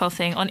business profile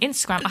thing on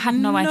Instagram. I had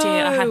no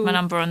idea I had my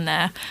number on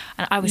there,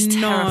 and I was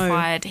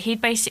terrified.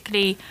 He'd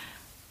basically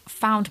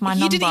found my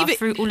number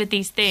through all of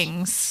these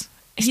things.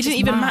 You didn't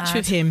even match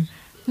with him.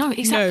 No,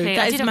 exactly.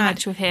 I didn't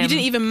match with him. You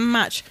didn't even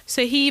match.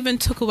 So he even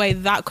took away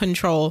that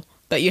control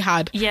that you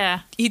had.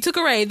 Yeah. He took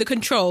away the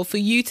control for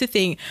you to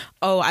think,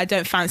 oh, I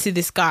don't fancy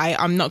this guy,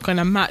 I'm not going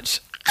to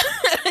match.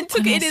 And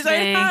took it in his own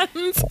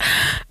hands.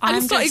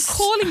 And started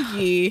calling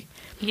you.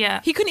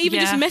 Yeah. He couldn't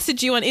even just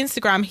message you on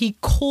Instagram. He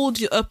called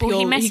you up up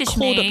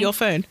your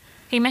phone.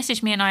 He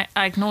messaged me, and I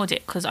ignored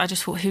it because I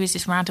just thought, who is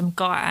this random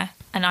guy?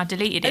 And I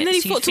deleted it. And then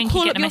he thought to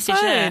call up your phone.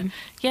 There.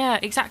 Yeah,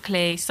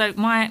 exactly. So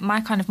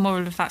my kind of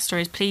moral of that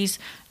story is, please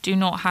do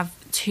not have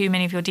too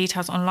many of your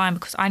details online,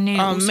 because I knew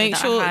also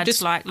that I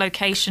had like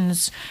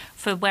locations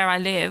for where I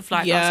live.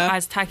 Like I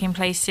was tagging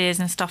places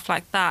and stuff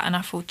like that. And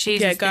I thought,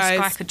 Jesus, this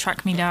guy could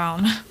track me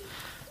down.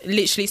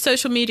 Literally,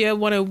 social media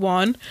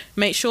 101.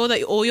 Make sure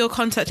that all your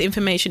contact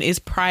information is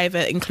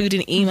private,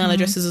 including email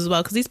addresses as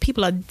well, because these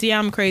people are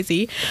damn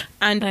crazy.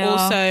 And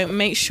also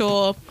make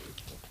sure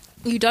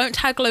you don't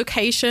tag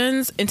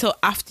locations until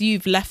after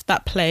you've left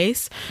that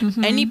place.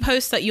 Any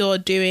post that you're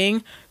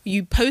doing,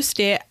 you post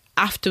it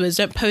afterwards.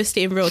 Don't post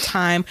it in real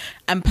time,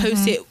 and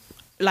post it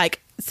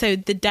like so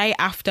the day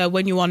after,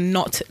 when you are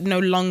no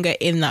longer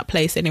in that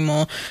place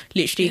anymore,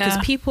 literally,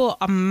 because people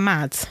are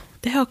mad.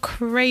 They are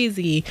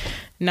crazy.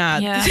 Nah.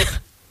 Yeah.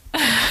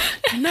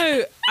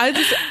 No,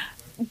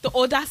 the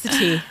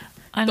audacity.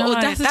 I know. The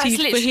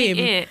audacity for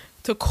him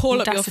to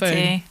call up your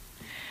phone.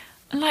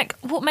 Like,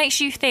 what makes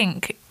you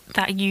think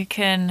that you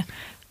can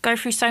go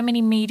through so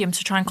many mediums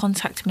to try and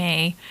contact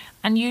me,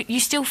 and you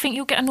still think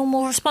you'll get a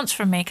normal response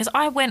from me? Because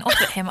I went off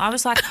at him. I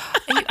was like,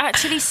 are you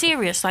actually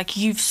serious? Like,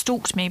 you've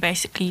stalked me,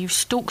 basically. You've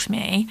stalked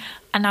me,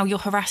 and now you're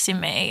harassing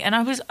me. And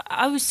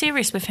I was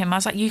serious with him. I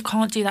was like, you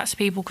can't do that to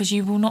people, because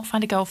you will not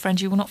find a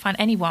girlfriend. You will not find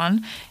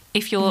anyone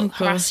if you're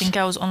harassing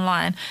girls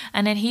online.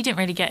 And then he didn't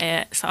really get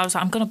it. So I was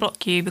like, I'm going to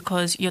block you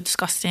because you're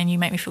disgusting. You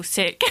make me feel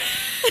sick.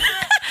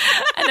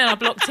 And then I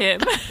blocked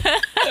him.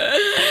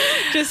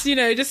 just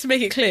to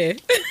make it clear.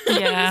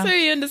 Yeah. So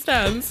he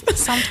understands.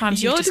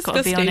 Sometimes you're you've just got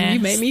to be honest. You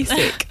make me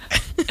sick.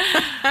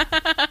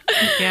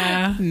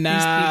 Yeah.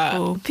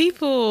 Nah.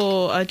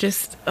 People are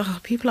just,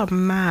 people are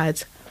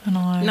mad. I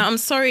know. No, I'm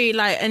sorry,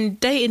 like, and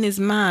dating is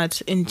mad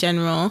in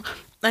general.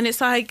 And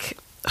it's like,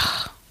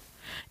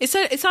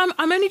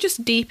 I'm only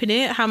just deep in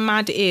it, how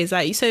mad it is.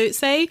 Like, so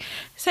say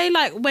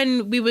like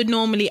when we were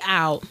normally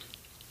out.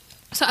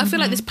 So I feel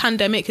like this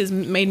pandemic has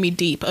made me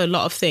deep a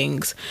lot of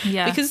things.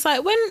 Yeah. Because it's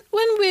like when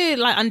we're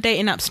like on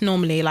dating apps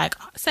normally, like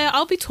say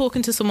I'll be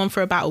talking to someone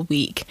for about a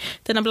week,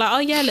 then I'm like, oh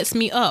yeah, let's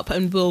meet up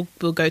and we'll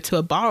go to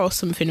a bar or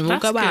something and we'll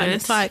go out. And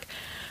it's like,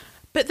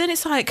 but then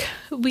it's like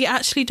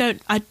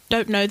I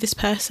don't know this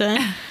person.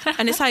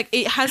 And it's like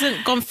it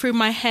hasn't gone through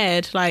my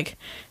head like,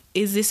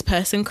 is this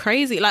person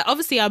crazy? Like,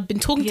 obviously I've been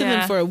talking to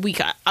them for a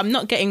week. I'm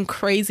not getting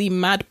crazy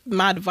mad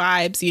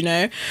vibes, you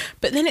know.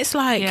 But then it's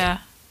like,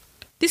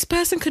 this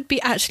person could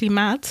be actually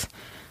mad,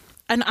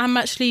 and I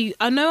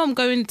know I'm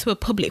going to a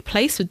public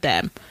place with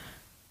them,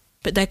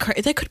 but they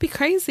could be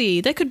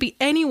crazy. They could be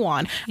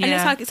anyone. And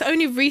it's like, it's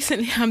only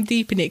recently I'm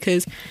deep in it,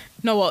 because you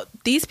know what,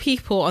 these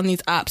people on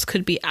these apps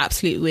could be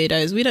absolute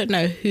weirdos. We don't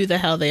know who the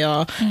hell they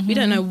are. We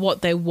don't know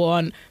what they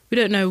want. We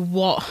don't know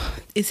what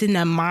is in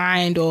their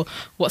mind or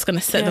what's going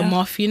to set them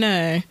off, you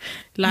know.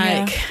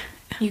 Like,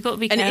 you got to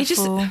be careful. And it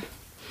just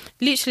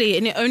literally,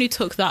 and it only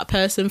took that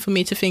person for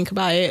me to think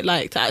about it,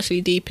 like to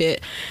actually deep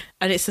it.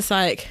 And it's just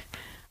like,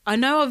 I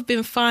know I've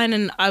been fine,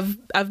 and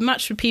I've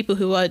matched with people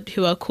who are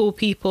cool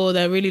people.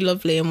 They're really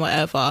lovely and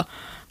whatever.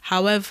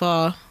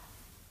 However,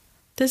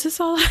 there's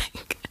just all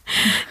like,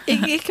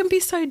 it can be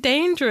so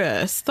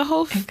dangerous. The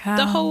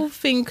whole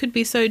thing could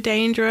be so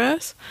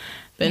dangerous.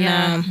 But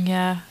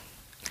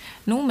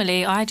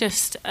normally I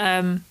just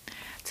to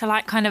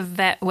like kind of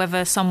vet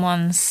whether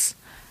someone's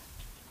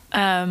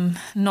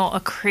not a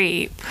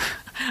creep.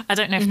 I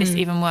don't know if this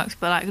even works,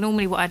 but like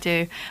normally what I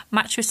do,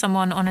 match with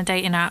someone on a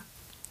dating app,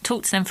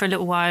 talk to them for a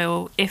little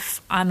while.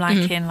 If I'm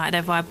liking like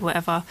their vibe or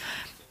whatever,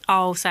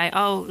 I'll say,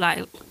 oh,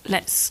 like,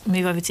 let's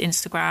move over to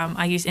Instagram.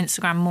 I use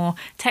Instagram more.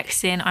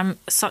 Texting, I'm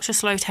such a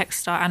slow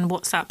texter, and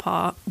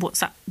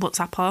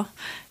WhatsApper.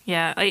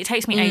 Yeah, it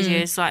takes me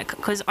ages, like,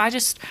 because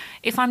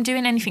if I'm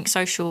doing anything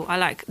social, I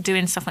like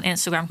doing stuff on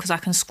Instagram because I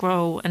can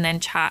scroll and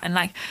then chat, and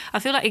like, I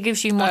feel like it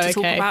gives you more to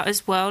talk about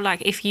as well.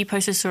 Like, if you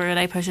post a story or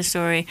they post a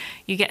story,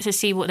 you get to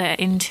see what they're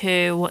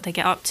into, what they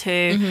get up to,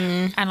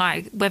 and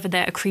like whether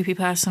they're a creepy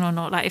person or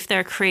not. Like, if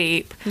they're a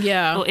creep,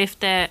 or if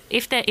they're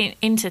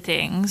into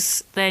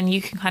things, then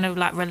you can kind of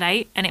like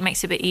relate, and it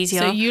makes it a bit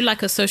easier. So you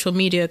like a social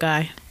media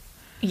guy?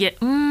 Yeah.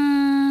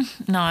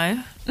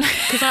 No.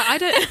 Because I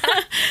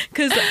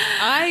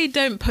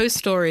don't post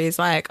stories.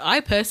 Like,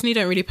 I personally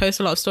don't really post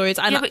a lot of stories.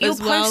 And but you're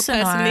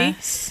personally.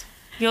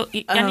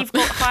 And you've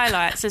got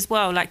highlights as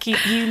well. Like,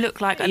 you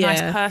look like a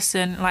nice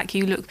person. Like,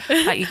 you look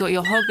like you've got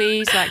your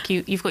hobbies. Like,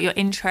 you've got your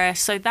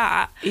interests. So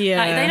that, like,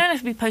 they don't have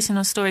to be posting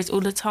on stories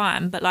all the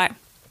time. But like,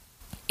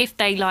 if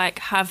they like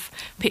have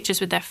pictures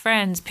with their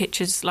friends,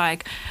 pictures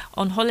like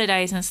on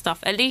holidays and stuff,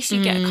 at least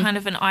you get kind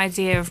of an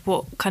idea of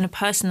what kind of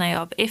person they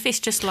are. But if it's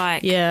just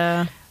like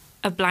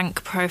a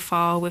blank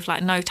profile with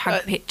like no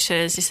tag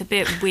pictures, it's a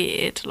bit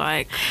weird.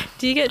 Like,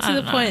 do you get to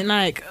the point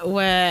like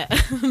where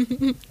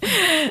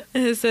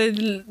so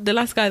the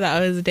last guy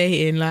that I was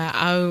dating, like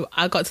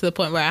I got to the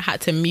point where I had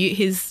to mute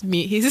his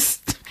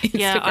Instagram.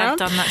 Yeah, I've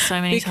done that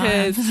so many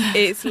times. Because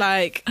it's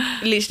like,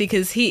 literally,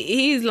 because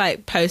he's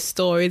like post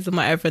stories and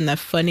whatever, and they're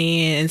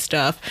funny and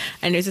stuff,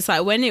 and it's just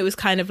like, when it was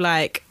kind of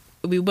like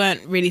we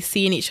weren't really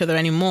seeing each other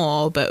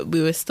anymore, but we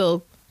were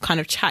still kind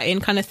of chatting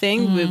kind of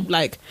thing.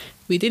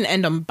 We didn't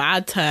end on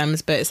bad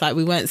terms, but it's like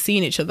we weren't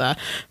seeing each other.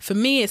 For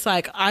me, it's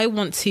like, I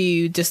want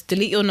to just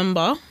delete your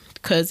number,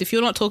 because if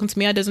you're not talking to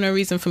me, there's no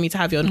reason for me to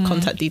have your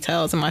contact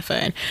details on my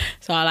phone.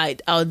 So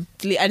I'll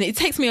delete, and it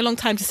takes me a long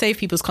time to save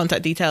people's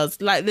contact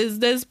details. Like,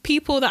 there's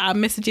people that I'm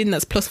messaging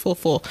that's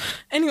 +44.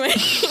 Anyway,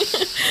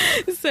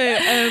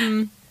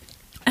 so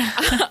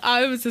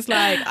I was just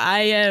like,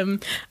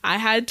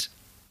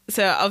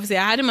 so obviously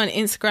I had him on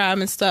Instagram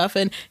and stuff,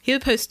 and he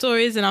would post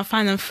stories and I'll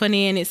find them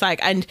funny, and it's like,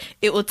 and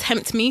it will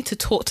tempt me to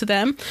talk to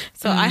them.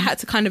 So I had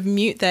to kind of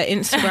mute their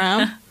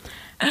Instagram.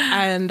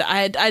 and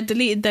I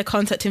deleted their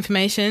contact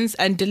informations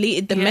and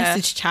deleted the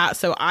message chat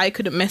so I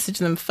couldn't message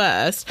them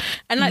first.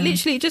 And like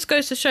literally it just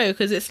goes to show,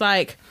 because it's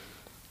like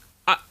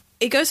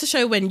it goes to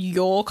show when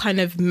you're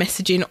kind of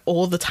messaging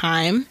all the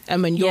time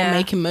and when you're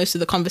making most of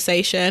the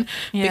conversation,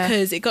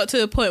 because it got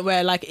to a point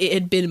where like it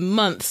had been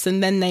months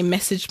and then they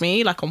messaged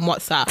me like on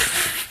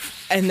WhatsApp.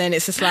 And then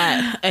it's just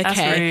like, okay.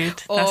 That's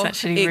rude. Or that's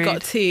actually rude. It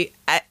got to,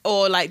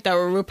 or like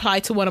they'll reply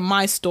to one of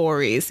my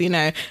stories, you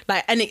know,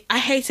 like, and I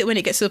hate it when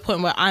it gets to the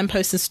point where I'm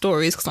posting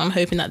stories because I'm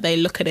hoping that they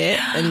look at it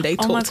and they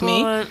talk to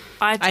me.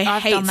 I've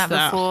done that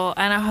before,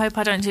 and I hope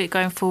I don't do it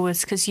going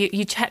forwards, because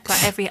you check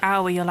like every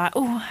hour, you're like,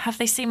 oh, have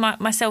they seen my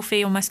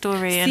selfie or my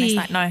story? And it's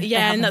like, no.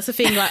 Yeah, and that's the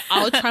thing, like,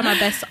 I'll try my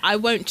best. I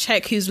won't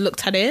check who's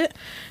looked at it.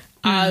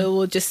 I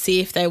will just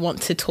see if they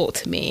want to talk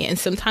to me, and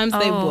sometimes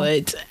they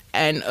would,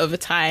 and other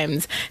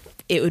times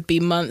it would be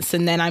months,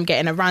 and then I'm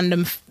getting a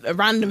random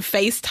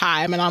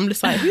FaceTime, and I'm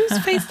just like, who's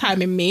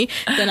FaceTiming me?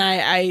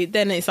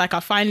 Then it's like I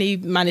finally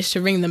managed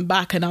to ring them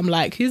back, and I'm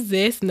like, who's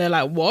this? And they're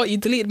like, what? You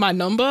deleted my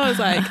number? I was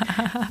like,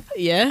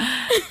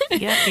 yeah.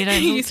 Yeah, you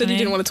don't. You said you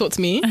didn't want to talk to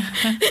me.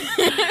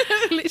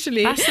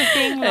 Literally. That's the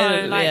thing,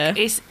 though. Like,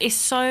 it's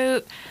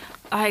so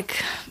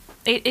like.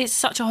 It's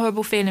such a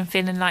horrible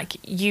feeling like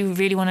you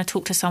really want to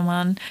talk to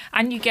someone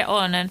and you get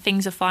on and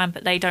things are fine,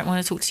 but they don't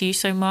want to talk to you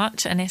so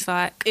much, and it's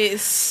like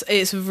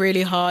it's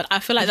really hard. I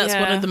feel like that's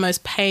one of the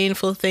most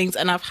painful things,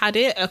 and I've had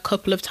it a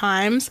couple of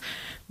times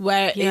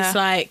where it's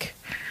like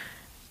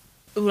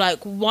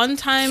one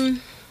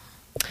time.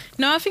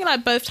 No, I think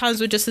like both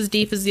times were just as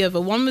deep as the other.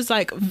 One was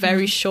like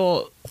very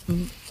short.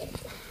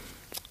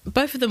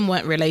 Both of them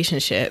weren't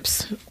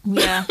relationships.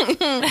 Yeah.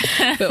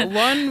 But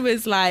one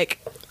was like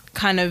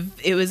kind of,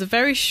 it was a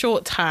very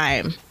short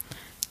time,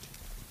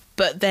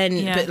 but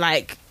then but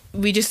like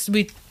we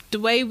the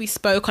way we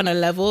spoke on a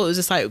level, it was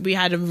just like we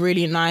had a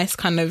really nice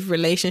kind of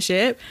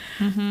relationship.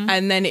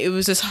 And then it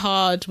was just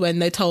hard when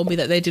they told me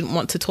that they didn't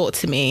want to talk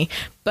to me,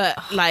 but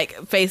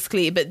like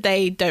basically, but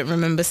they don't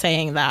remember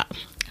saying that,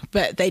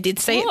 but they did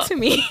say it to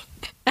me.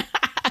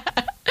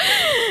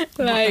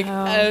 Like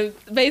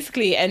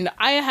basically, and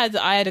I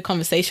had a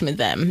conversation with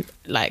them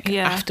like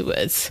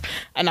afterwards,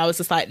 and I was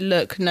just like,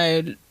 look,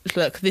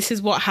 this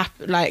is what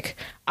happened, like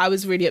I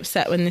was really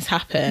upset when this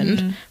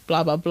happened,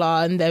 blah blah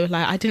blah. And they were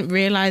like, I didn't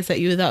realize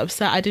that you were that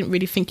upset, I didn't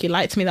really think you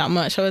liked me that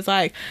much. I was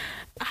like,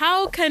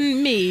 how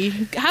can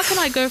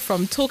I go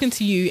from talking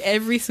to you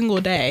every single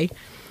day,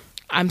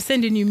 I'm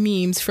sending you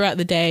memes throughout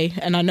the day,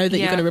 and I know that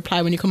you're going to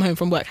reply when you come home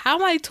from work, how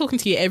am I talking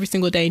to you every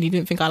single day and you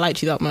didn't think I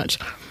liked you that much?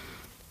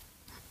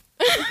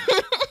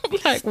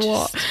 Like,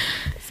 what?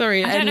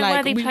 Sorry. I don't know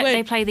why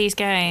they play these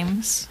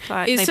games.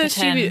 Like, it's so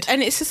stupid.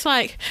 And it's just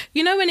like,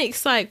 you know, when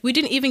it's like, we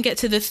didn't even get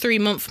to the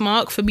 3-month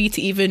mark for me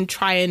to even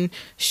try and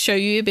show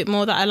you a bit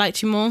more that I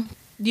liked you more.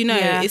 You know,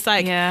 it's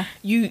like,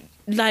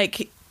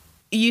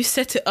 you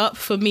set it up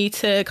for me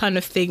to kind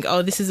of think,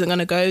 oh, this isn't going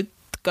to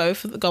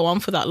go on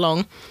for that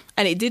long.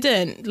 And it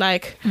didn't,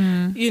 like,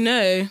 you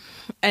know.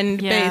 And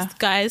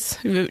guys,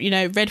 you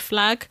know, red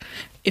flag,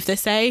 if they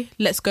say,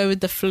 let's go with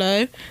the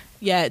flow,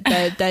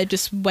 they're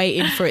just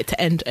waiting for it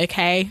to end,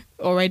 okay,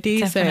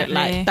 already. Definitely. So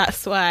like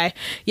that's why,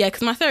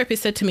 because my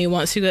therapist said to me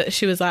once,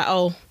 she was like,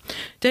 oh,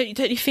 don't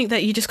you think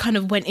that you just kind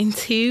of went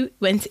into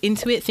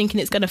it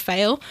thinking it's gonna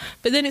fail,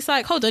 but then it's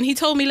like, hold on, he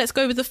told me let's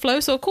go with the flow,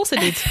 so of course I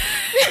did.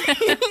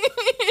 You know,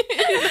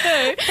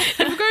 if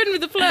we're going with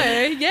the flow,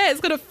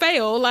 it's gonna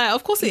fail, like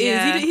of course it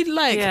is. He'd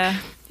like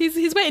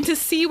He's waiting to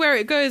see where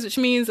it goes, which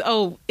means,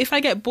 oh, if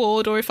I get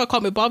bored or if I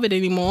can't be bothered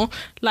anymore,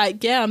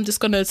 like, I'm just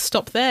going to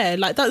stop there.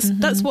 Like,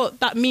 that's what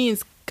that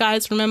means.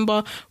 Guys,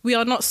 remember, we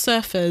are not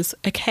surfers,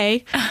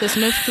 okay? There's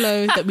no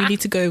flow that we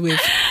need to go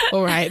with.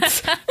 All right.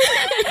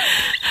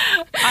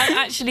 I'm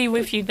actually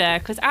with you there,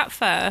 because at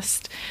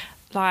first,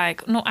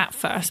 like, not at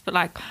first, but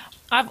like,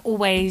 I've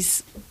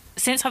always,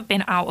 since I've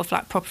been out of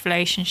like proper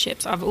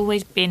relationships, I've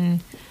always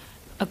been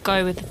a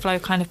go with the flow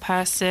kind of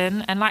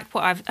person. And like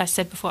what I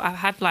said before, I've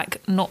had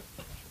like not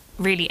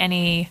really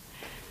any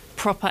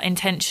proper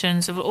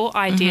intentions or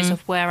ideas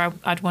of where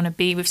I'd want to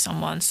be with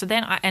someone. So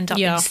then I end up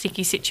in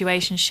sticky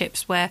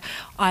situationships where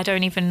I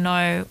don't even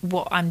know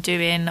what I'm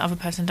doing, the other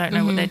person don't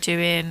know what they're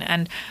doing,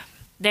 and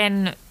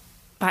then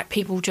like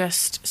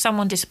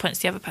someone disappoints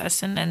the other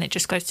person and it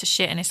just goes to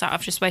shit, and it's like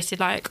I've just wasted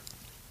like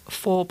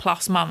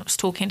 4+ months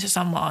talking to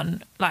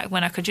someone, like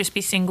when I could just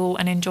be single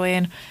and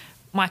enjoying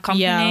my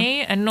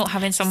company and not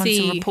having someone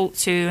to report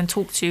to and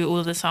talk to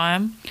all the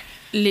time.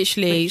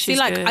 Literally. See,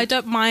 like, good. I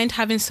don't mind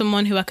having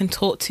someone who I can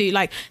talk to.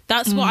 Like,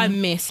 that's what I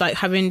miss, like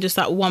having just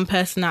that one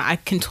person that I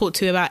can talk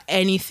to about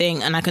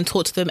anything, and I can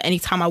talk to them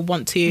anytime I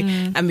want to,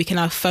 and we can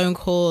have phone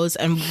calls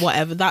and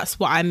whatever. That's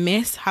what I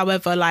miss.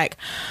 However, like,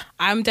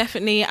 I'm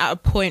definitely at a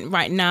point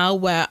right now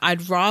where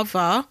I'd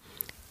rather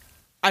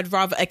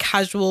a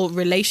casual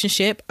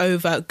relationship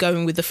over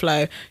going with the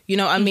flow. You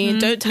know what I mean?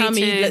 Don't tell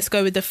me let's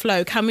go with the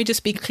flow. Can we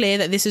just be clear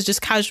that this is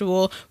just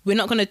casual? We're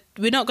not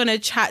gonna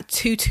chat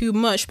too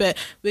much, but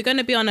we're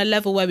gonna be on a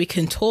level where we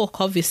can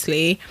talk,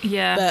 obviously.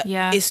 But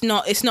it's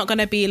not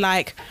gonna be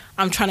like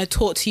I'm trying to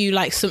talk to you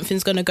like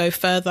something's going to go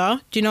further.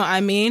 Do you know what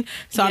I mean?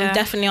 So I'm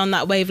definitely on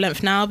that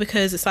wavelength now,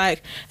 because it's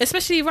like,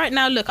 especially right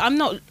now, look, I'm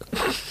not,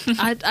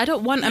 I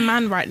don't want a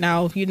man right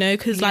now, you know,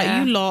 because like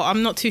you lot,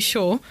 I'm not too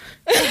sure.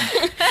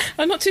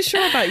 I'm not too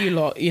sure about you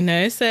lot, you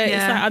know, so it's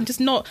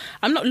like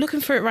I'm not looking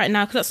for it right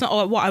now, because that's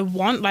not what I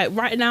want. Like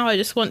right now I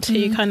just want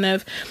to kind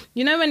of,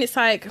 you know, when it's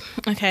like,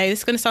 okay, this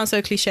is going to sound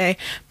so cliche,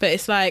 but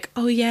it's like,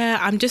 oh yeah,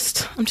 I'm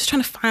just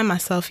trying to find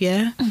myself,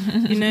 you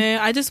know,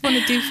 I just want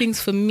to do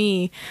things for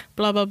me,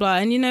 blah blah blah.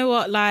 And you know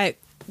what, like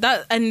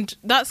that, and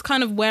that's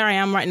kind of where I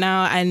am right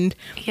now. And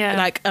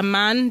like a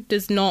man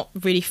does not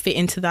really fit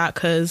into that,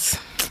 because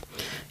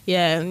you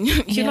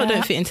lot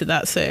don't fit into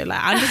that. So like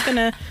I'm just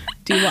gonna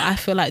do what I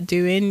feel like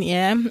doing,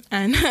 and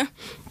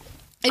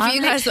if I'm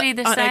you guys aren't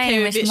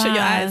okay with it, shut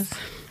your eyes.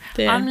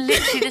 I'm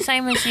literally the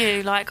same as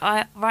you. Like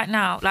I right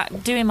now,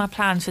 like doing my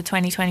plans for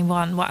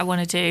 2021, what I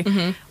want to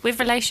do with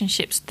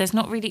relationships. There's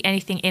not really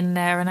anything in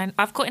there, and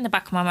I've got in the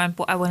back of my mind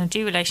what I want to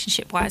do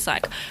relationship wise.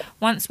 Like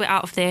once we're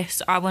out of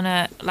this, I want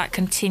to like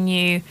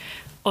continue.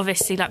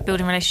 Obviously, like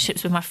building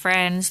relationships with my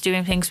friends,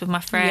 doing things with my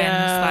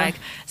friends, like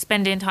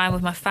spending time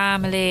with my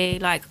family,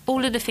 like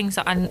all of the things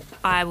that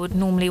I would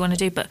normally want to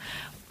do. But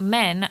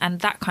men and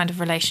that kind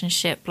of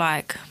relationship,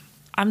 like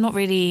I'm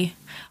only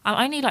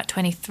like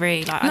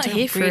 23. Like I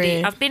don't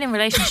really. I've been in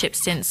relationships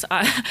since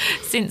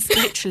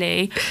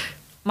literally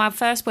my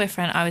first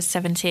boyfriend. I was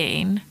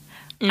 17.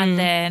 And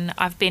then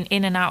I've been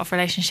in and out of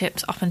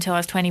relationships up until I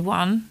was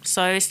 21.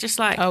 So it's just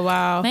like, oh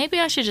wow, maybe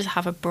I should just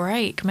have a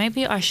break.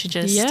 Maybe I should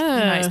just, you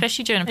know,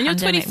 especially during a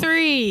pandemic. And you're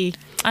 23.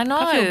 I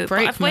know, but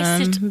I've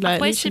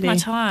wasted my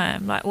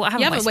time. Like, well, I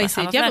haven't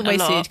wasted. You haven't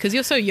wasted because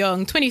you're so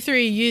young.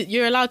 23,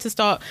 you're allowed to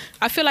start.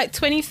 I feel like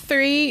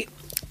 23,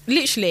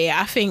 literally,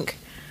 I think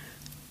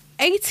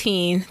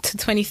 18 to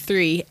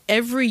 23,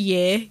 every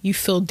year you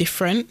feel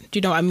different. Do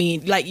you know what I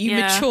mean? Like you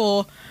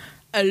mature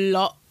a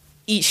lot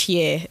each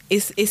year.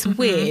 It's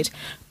weird,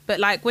 but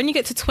like when you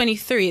get to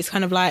 23, it's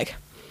kind of like,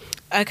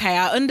 okay,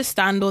 I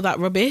understand all that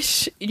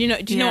rubbish, you know,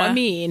 do you know what I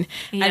mean?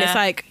 And it's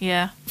like,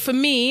 for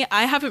me,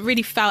 I haven't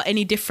really felt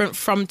any different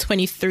from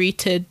 23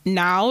 to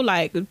now,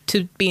 like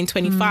to being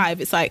 25.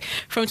 It's like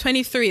from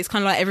 23, it's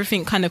kind of like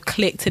everything kind of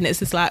clicked, and it's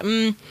just like,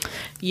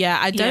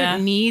 I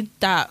don't need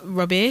that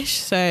rubbish.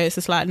 So it's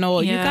just like, no,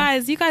 you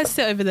guys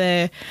sit over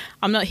there.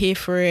 I'm not here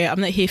for it. I'm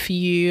not here for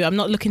you. I'm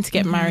not looking to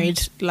get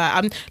married.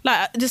 Like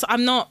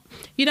I'm not,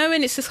 you know,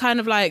 and it's just kind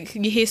of like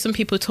you hear some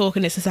people talk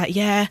and it's just like,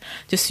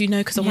 just, you know,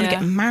 because I want to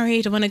get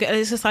married. I want to get,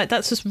 it's just like,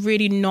 that's just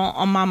really not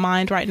on my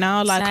mind right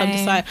now. Like I'm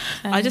just like,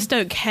 I just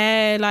don't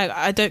care. Like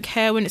I don't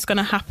care when it's going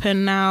to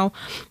happen now.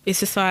 It's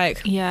just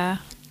like,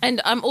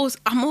 and I'm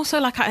also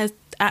like at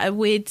a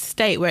weird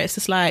state where it's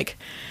just like,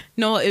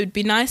 no, it would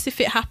be nice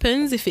if it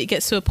happens, if it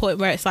gets to a point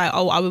where it's like,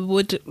 oh, I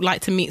would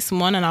like to meet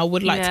someone and I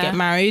would like to get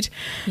married.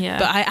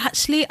 But I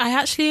actually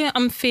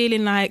I'm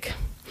feeling like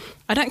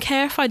I don't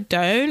care if I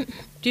don't.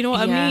 Do you know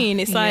what I mean?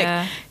 It's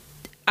like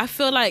I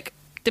feel like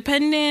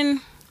depending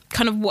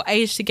kind of what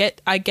age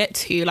I get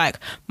to, like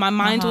my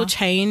mind will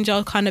change.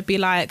 I'll kind of be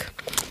like,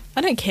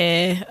 I don't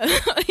care.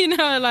 You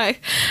know,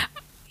 like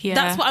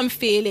that's what I'm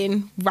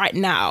feeling right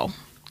now.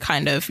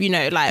 Kind of, you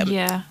know, like, you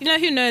know,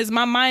 who knows,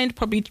 my mind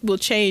probably will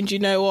change, you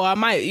know, or I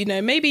might, you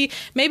know, maybe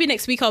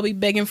next week I'll be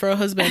begging for a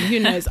husband, who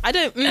knows. I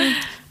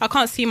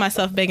can't see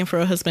myself begging for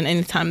a husband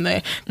anytime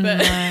though, but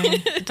no,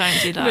 don't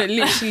do that. But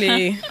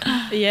literally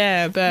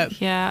but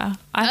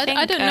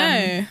I don't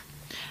know.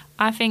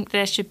 I think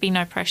there should be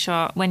no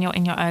pressure when you're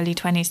in your early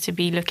 20s to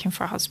be looking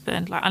for a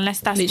husband, like unless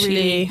that's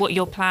really what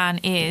your plan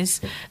is,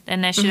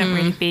 then there shouldn't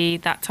really be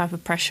that type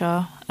of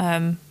pressure.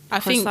 I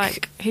think,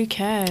 like, who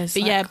cares?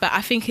 But like, but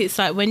I think it's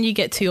like when you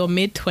get to your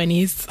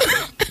mid-20s,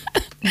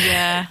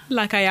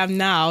 like I am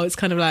now, it's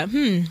kind of like,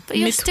 but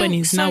you're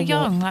mid-20s still so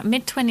young. Like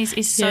mid-20s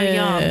is so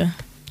young.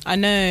 I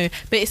know,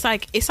 but it's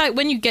like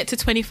when you get to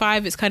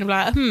 25, it's kind of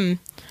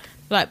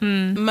like,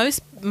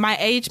 most my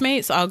age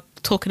mates are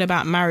talking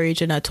about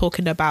marriage and are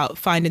talking about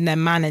finding their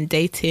man and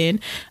dating,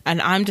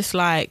 and I'm just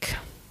like,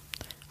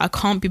 I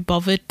can't be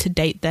bothered to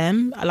date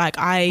them. Like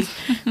I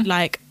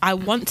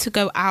want to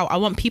go out. I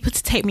want people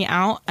to take me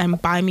out and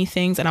buy me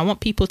things, and I want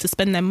people to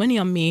spend their money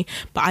on me,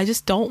 but I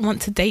just don't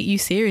want to date you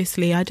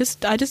seriously. I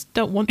just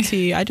don't want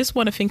to. I just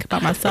want to think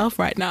about myself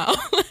right now.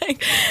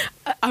 Like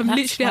I'm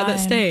literally at that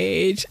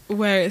stage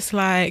where it's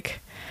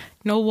like,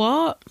 you know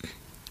what?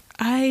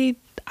 I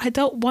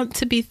don't want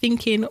to be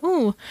thinking,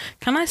 oh,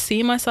 can I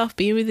see myself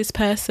being with this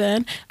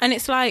person? And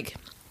it's like,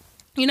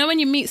 you know, when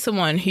you meet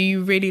someone who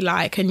you really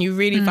like and you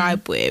really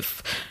vibe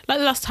with, like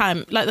the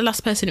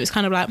last person, it was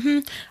kind of like,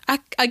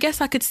 I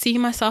guess I could see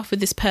myself with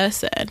this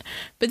person.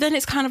 But then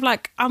it's kind of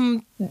like,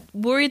 I'm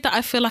worried that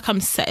I feel like I'm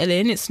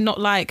settling. It's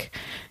not like,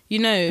 you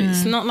know,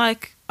 it's not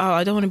like, oh,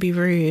 I don't want to be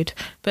rude,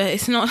 but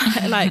it's not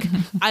like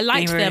I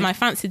liked them, I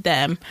fancied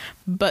them,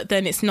 but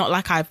then it's not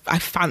like I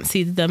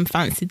fancied them.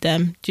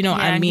 Do you know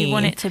what I mean? You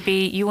want it to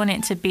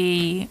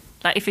be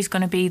like, if it's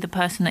going to be the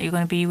person that you're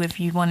going to be with,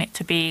 you want it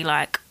to be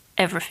like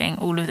everything,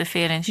 all of the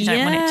feelings. You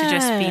don't want it to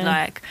just be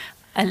like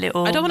a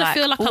little, I don't want to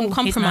feel like I'm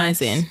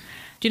compromising.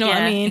 Do you know what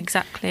I mean?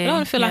 Exactly. I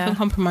don't feel like I'm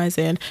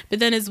compromising. But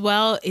then as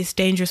well, it's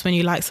dangerous when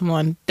you like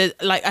someone.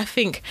 Like, I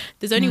think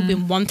there's only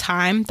been one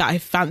time that I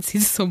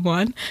fancied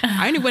someone.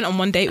 I only went on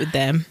one date with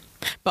them.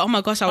 But oh my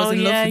gosh, I was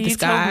in love with this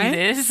guy. Told me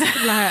this.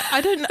 Like,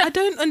 I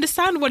don't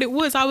understand what it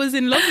was. I was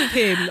in love with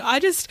him. I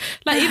just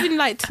like, even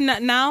like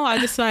now, I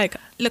just like,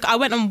 look, I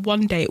went on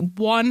one date,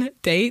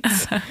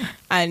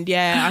 and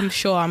yeah, I'm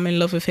sure I'm in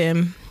love with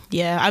him.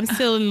 Yeah, I'm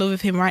still in love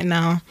with him right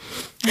now.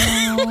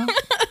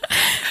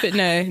 But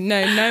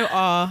no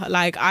R.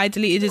 Like, I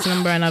deleted his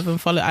number and I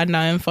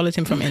unfollowed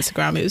him from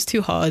Instagram. It was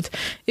too hard.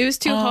 It was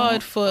too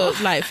hard for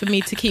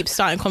me to keep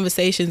starting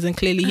conversations, and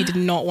clearly he did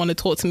not want to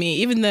talk to me,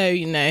 even though,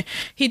 you know,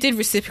 he did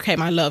reciprocate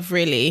my love,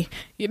 really.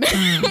 You know,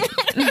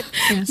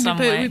 in some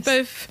ways. We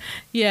both,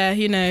 yeah,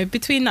 you know,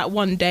 between that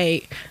one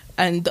date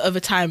and the other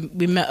time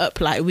we met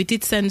up, like, we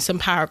did send some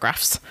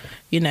paragraphs,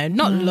 you know,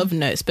 not love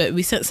notes, but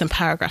we sent some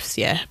paragraphs,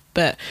 yeah.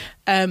 But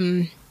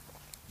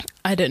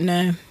I don't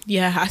know.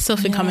 Yeah, I still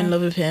think I'm in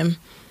love with him.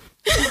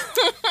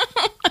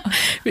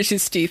 Which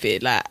is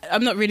stupid. Like,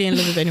 I'm not really in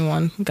love with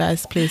anyone,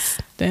 guys. Please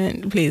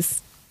don't.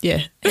 Please.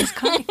 Yeah. It's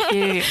kind of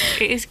cute.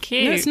 It is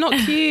cute. No, it's not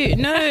cute.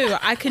 No,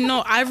 I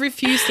cannot. I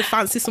refuse to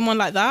fancy someone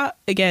like that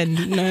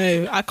again.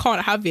 No, I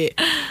can't have it.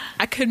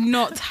 I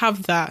cannot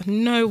have that.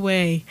 No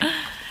way.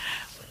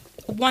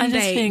 One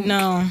day,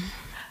 no.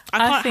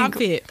 I can't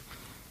have it.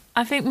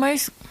 I think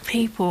most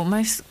people,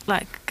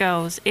 like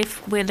girls,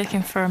 if we're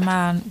looking for a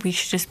man, we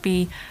should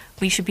be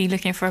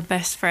looking for a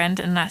best friend,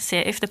 and that's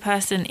it. If the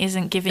person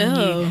isn't giving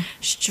you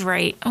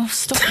straight,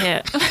 stop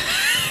it.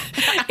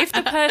 If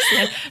the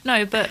person,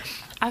 no, but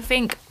I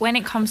think when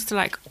it comes to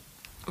like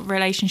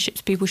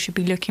relationships, people should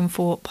be looking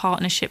for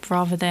partnership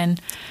rather than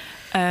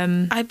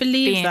I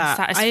believe being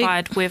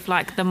satisfied with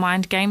like the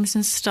mind games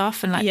and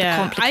stuff and like the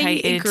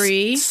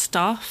complicated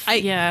stuff.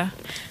 I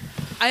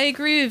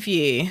agree with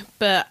you,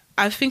 but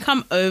I think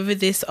I'm over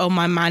this. Oh,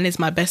 my man is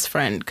my best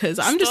friend, because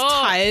I'm just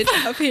tired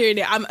of hearing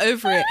it. I'm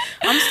over it.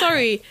 I'm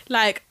sorry.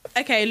 Like,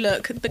 okay,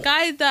 look, the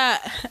guy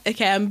that,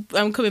 okay, I'm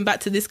coming back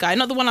to this guy,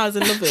 not the one I was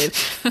in love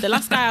with. The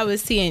last guy I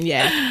was seeing,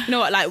 yeah. You know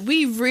what? Like,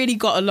 we really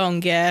got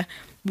along, yeah.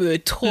 We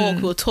would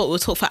talk, we'll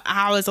talk for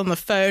hours on the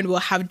phone. We'll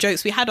have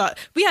jokes. We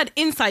had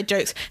inside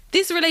jokes.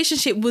 This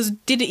relationship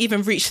didn't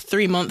even reach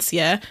 3 months.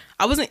 Yeah,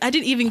 I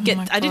didn't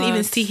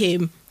even see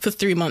him for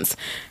 3 months.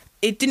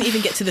 It didn't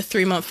even get to the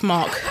 3 month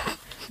mark.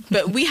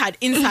 But we had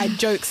inside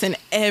jokes and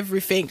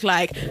everything.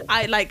 Like,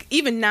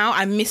 even now,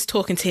 I miss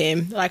talking to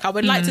him. Like, I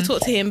would like to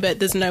talk to him, but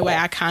there's no way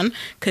I can,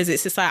 because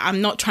it's just like,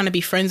 I'm not trying to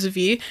be friends with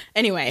you.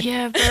 Anyway.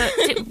 Yeah, but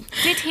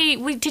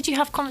did you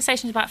have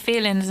conversations about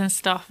feelings and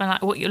stuff and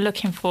like what you're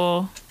looking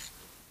for?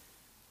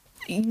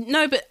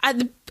 No, but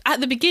at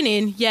the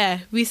beginning, yeah,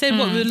 we said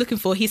what we were looking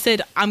for. He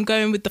said, I'm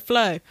going with the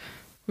flow.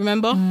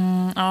 Remember?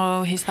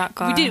 He's that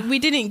guy. We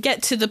didn't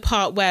get to the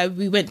part where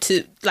we went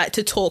to like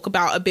to talk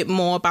about a bit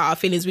more about our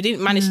feelings. We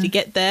didn't manage to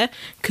get there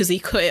because he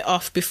cut it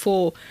off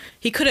before.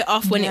 He cut it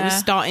off when it was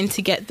starting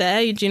to get there.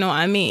 Do you know what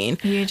I mean?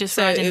 You're just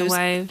riding the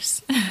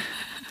waves.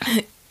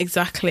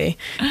 Exactly.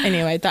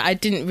 Anyway, that I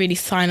didn't really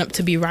sign up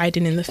to be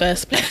riding in the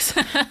first place.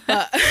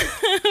 But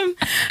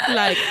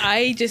like,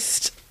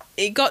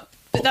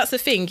 but that's the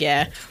thing,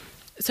 yeah.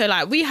 So,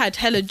 like, we had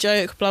hella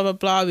joke, blah, blah,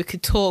 blah. We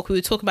would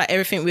talk about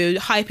everything. We were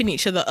hyping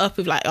each other up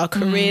with, like, our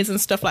careers and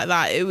stuff like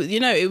that. It was, you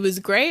know, it was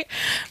great.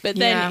 But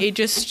then it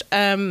just...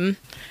 but,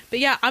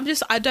 yeah,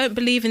 I don't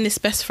believe in this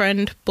best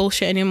friend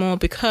bullshit anymore,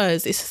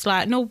 because it's just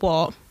like, know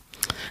what?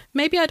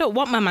 Maybe I don't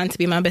want my man to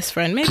be my best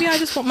friend. Maybe I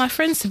just want my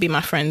friends to be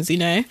my friends, you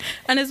know?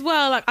 And as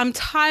well, like, I'm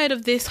tired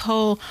of this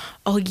whole,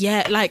 you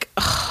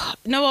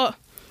know what?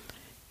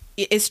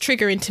 It's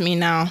triggering to me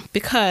now,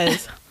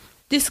 because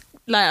this...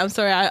 Like, I'm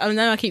sorry, I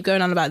know I keep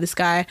going on about this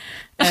guy.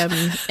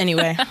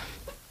 Anyway,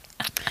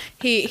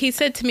 he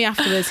said to me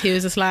afterwards, he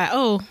was just like,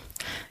 oh,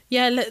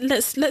 yeah,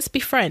 let's be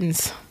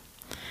friends.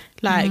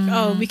 Like,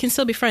 we can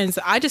still be friends.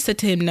 I just said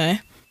to him, no.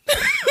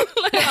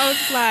 Like,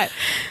 I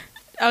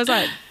was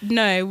like,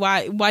 no,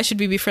 why should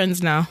we be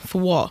friends now?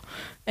 For what?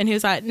 And he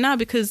was like, no,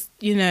 because,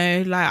 you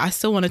know, like, I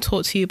still want to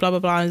talk to you, blah, blah,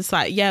 blah. And it's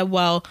like, yeah,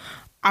 well,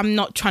 I'm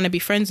not trying to be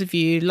friends with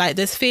you. Like,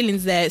 there's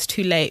feelings there. It's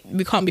too late.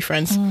 We can't be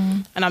friends.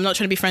 And I'm not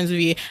trying to be friends with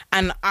you.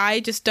 And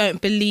I just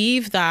don't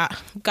believe that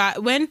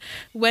when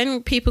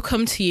people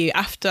come to you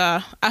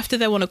after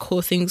they want to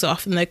call things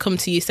off, and they come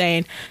to you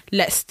saying,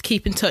 let's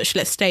keep in touch,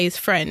 let's stay as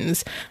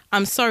friends.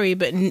 I'm sorry,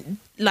 but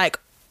like,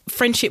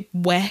 friendship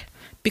where?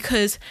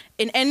 Because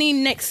in any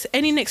next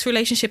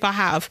relationship I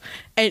have,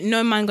 ain't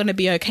no man gonna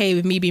be okay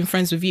with me being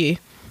friends with you.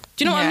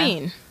 Do you know what I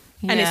mean?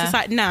 And it's just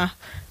like, nah.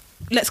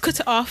 Let's cut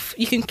it off.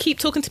 You can keep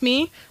talking to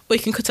me, or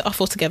you can cut it off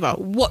altogether.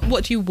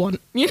 What do you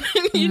want? You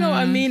know what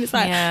I mean? It's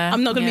like,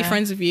 I'm not going to be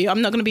friends with you.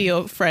 I'm not going to be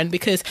your friend,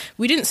 because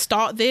we didn't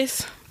start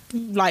this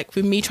like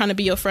with me trying to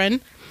be your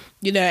friend,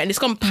 you know, and it's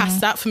gone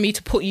past that for me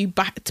to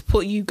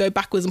go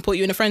backwards and put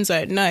you in a friend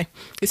zone. No,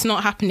 it's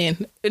not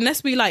happening.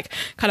 Unless we like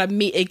kind of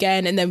meet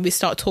again and then we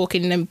start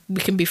talking and then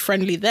we can be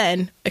friendly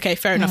then. Okay,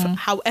 fair enough.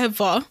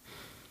 However,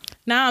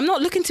 now I'm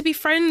not looking to be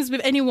friends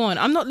with anyone.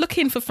 I'm not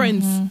looking for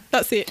friends.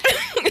 That's it.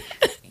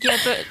 Yeah,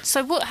 but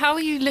so what? How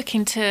are you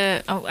looking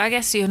to? Oh, I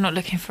guess you're not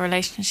looking for a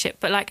relationship,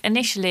 but like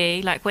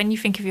initially, like when you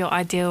think of your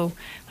ideal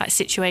like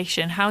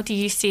situation, how do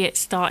you see it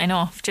starting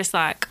off? Just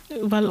like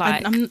Well,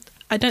 like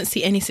I don't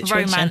see any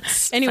situation.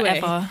 romance Anyway,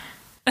 forever.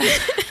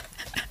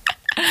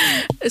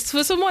 it's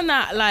for someone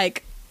that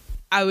like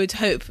I would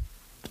hope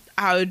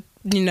I would,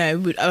 you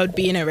know, I would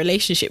be in a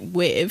relationship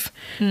with.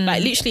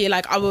 Like literally,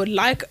 like I would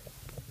like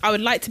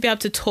to be able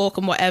to talk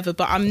and whatever,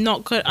 but I'm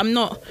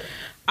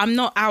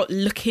not out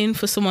looking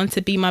for someone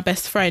to be my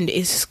best friend.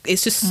 It's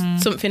just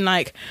something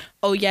like,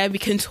 oh yeah, we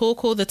can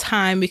talk all the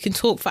time, we can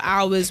talk for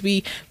hours,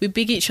 we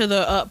big each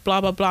other up,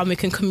 blah blah blah, and we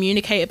can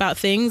communicate about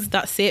things.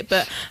 That's it.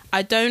 But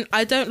I don't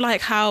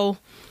like how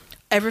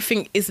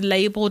everything is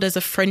labeled as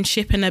a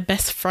friendship and a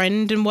best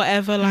friend and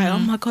whatever. Like, oh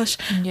my gosh,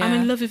 I'm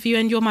in love with you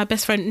and you're my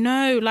best friend.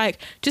 No, like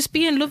just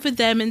be in love with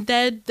them and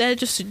they're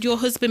just your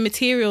husband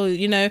material.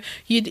 You know,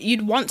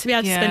 you'd want to be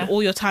able to spend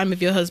all your time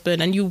with your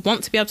husband and you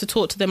want to be able to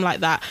talk to them like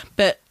that,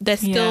 but they're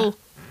still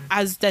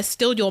they're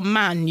still your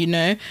man, you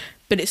know.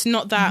 But it's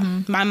not that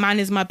my man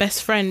is my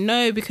best friend.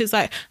 No, because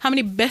like how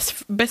many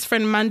best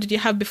friend man did you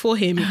have before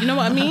him? You know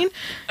what I mean?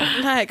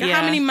 Like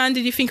how many man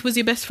did you think was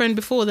your best friend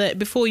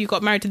before you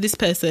got married to this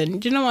person?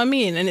 Do you know what I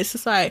mean? And it's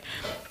just like,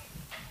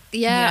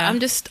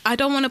 I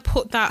don't want to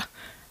put that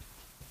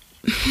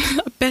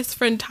best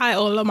friend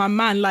title on my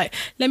man. Like,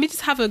 let me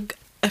just have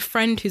a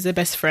friend who's a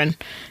best friend,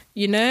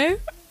 you know?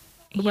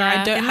 Where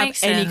I don't have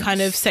any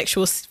kind of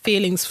sexual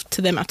feelings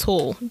to them at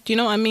all. Do you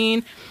know what I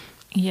mean?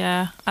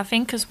 Yeah, I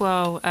think as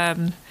well,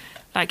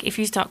 like if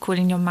you start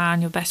calling your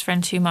man your best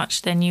friend too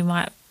much, then you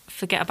might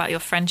forget about your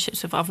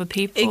friendships with other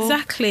people.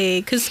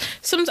 Exactly, because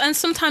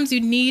sometimes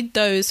you need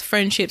those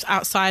friendships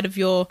outside of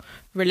your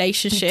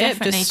relationship. You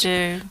definitely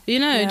do. You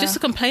know, just to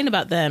complain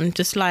about them,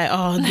 just like,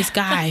 oh, this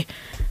guy's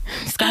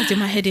doing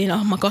my head in.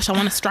 Oh my gosh, I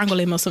want to strangle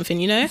him or something,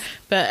 you know.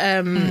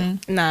 But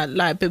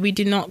but we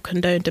do not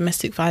condone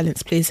domestic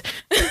violence, please.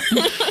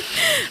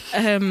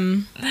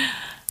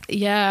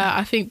 Yeah,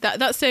 I think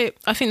that's it.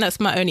 I think that's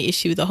my only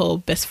issue with the whole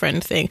best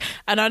friend thing.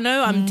 And I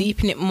know I'm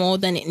deeping it more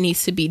than it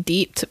needs to be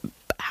deeped.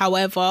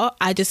 However,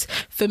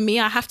 for me,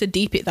 I have to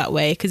deep it that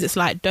way because it's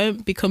like,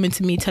 don't be coming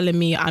to me telling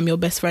me I'm your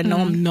best friend. No,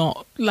 I'm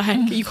not.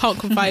 Like, you can't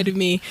confide in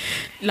me.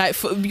 Like,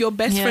 for your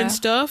best friend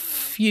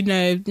stuff, you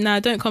know,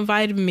 don't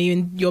confide in me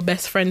in your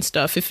best friend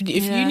stuff. If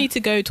you need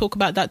to go talk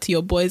about that to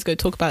your boys, go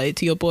talk about it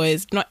to your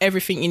boys. Not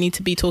everything you need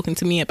to be talking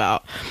to me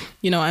about.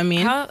 You know what I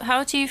mean?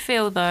 How do you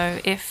feel, though,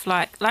 if,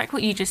 like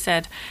what you just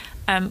said,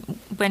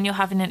 when you're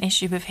having an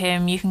issue with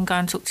him, you can go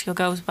and talk to your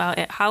girls about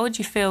it. How would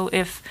you feel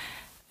if...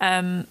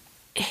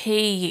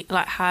 he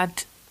like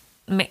had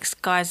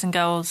mixed guys and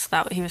girls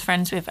that he was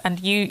friends with and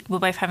you were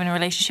both having a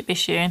relationship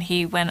issue and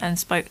he went and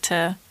spoke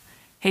to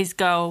his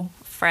girl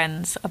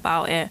friends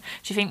about it?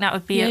 Do you think that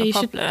would be a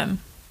problem?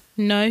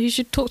 No, he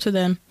should talk to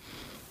them.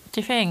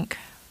 Do you think?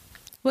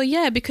 Well,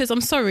 yeah, because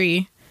I'm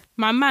sorry,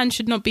 my man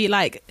should not be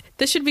like,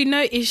 there should be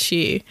no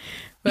issue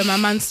where my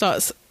man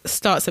starts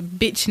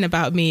bitching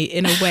about me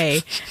in a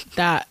way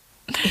that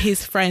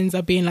his friends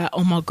are being like,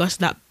 oh my gosh,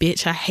 that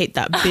bitch, I hate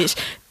that bitch.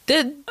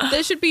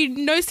 There should be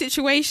no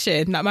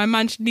situation that my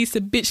man needs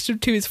to bitch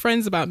to his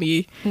friends about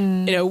me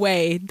in a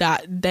way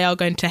that they are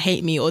going to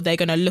hate me or they're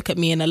going to look at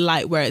me in a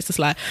light where it's just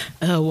like,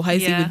 oh, why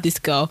is he with this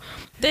girl?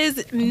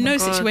 There's no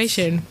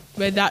situation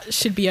where that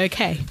should be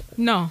okay.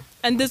 No.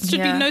 And there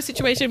should be no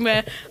situation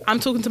where I'm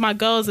talking to my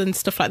girls and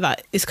stuff like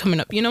that is coming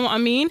up. You know what I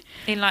mean?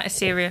 In like a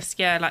serious,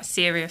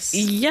 serious.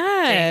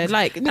 Yeah, things.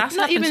 Like that's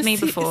not even to me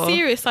before.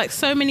 Serious. Like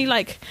so many,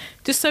 like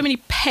just so many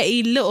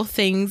petty little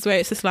things where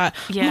it's just like,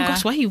 oh my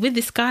gosh, why are you with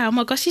this guy? Oh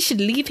my gosh, you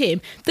should leave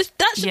him.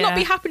 That should not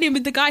be happening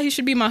with the guy who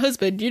should be my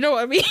husband. You know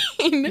what I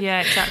mean?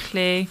 Yeah,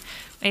 exactly.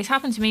 It's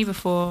happened to me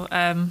before.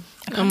 I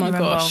can't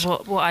remember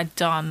what I'd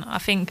done. I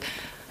think.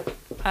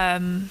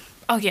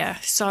 Oh yeah,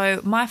 so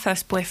my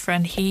first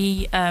boyfriend,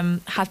 he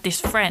had this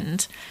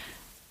friend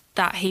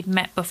that he'd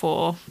met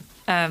before.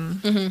 I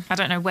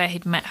don't know where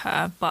he'd met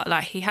her, but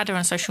like he had her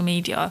on social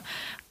media,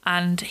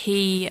 and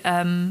he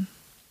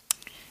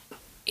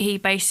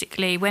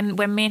basically when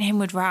me and him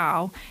would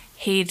row,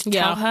 he'd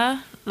tell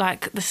her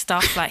like the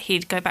stuff, like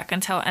he'd go back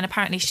and tell her, and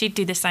apparently she'd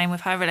do the same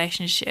with her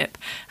relationship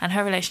and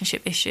her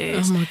relationship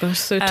issues. Oh my gosh,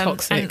 so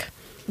toxic.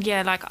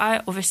 And, like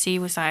I obviously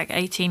was like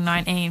 18,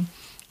 19.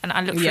 And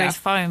I looked through his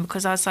phone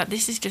because I was like,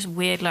 this is just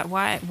weird. Like,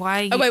 why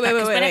are you... Oh, wait.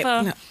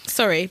 No,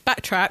 sorry,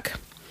 backtrack.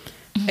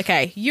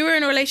 Okay, you were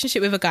in a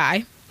relationship with a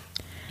guy.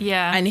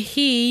 Yeah. And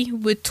he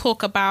would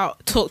talk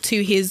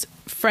to his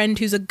friend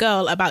who's a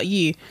girl about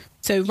you.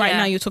 So right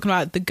now you're talking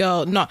about the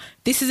girl. No,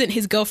 this isn't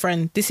his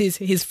girlfriend. This is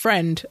his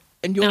friend.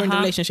 And you're in a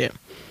relationship.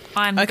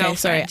 I'm the girlfriend,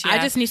 sorry. Yeah. I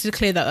just needed to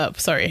clear that up.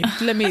 Sorry.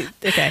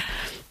 Okay.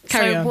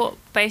 Carry on. What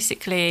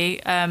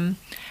basically...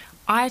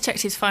 I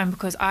checked his phone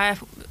because I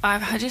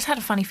just had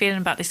a funny feeling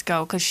about this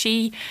girl because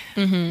she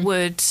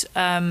would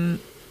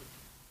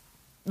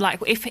like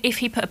if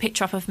he put a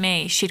picture up of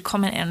me, she'd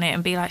comment on it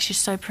and be like, she's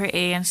so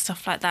pretty and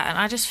stuff like that. And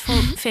I just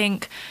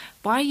think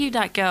why are you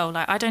that girl?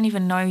 Like, I don't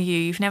even know you.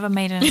 You've never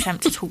made an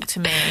attempt to talk to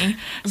me.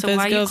 So Those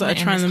why are you girls that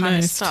are commenting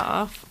trying this the kind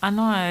of most. stuff? I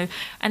know.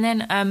 And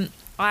then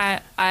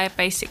I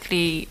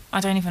basically, I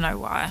don't even know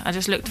why. I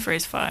just looked for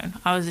his phone.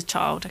 I was a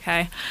child,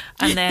 okay?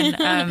 And then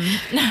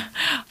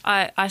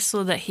I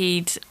saw that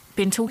he'd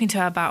been talking to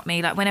her about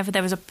me. Like, whenever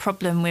there was a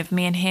problem with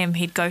me and him,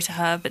 he'd go to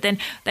her. But then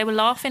they were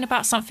laughing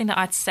about something that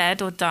I'd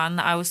said or done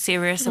that I was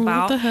serious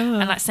about. What the hell?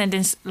 And like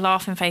sending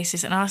laughing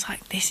faces. And I was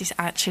like, this is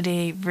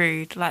actually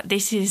rude. Like,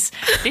 this is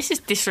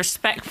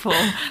disrespectful.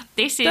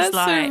 This is That's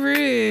like... so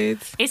rude.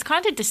 It's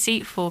kind of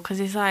deceitful because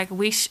it's like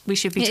we should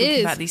be It talking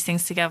is. about these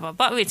things together,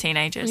 but we're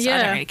teenagers, so I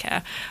Yeah. don't really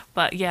care.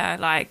 But yeah,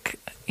 like,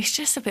 it's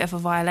just a bit of a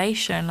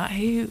violation.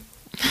 Like,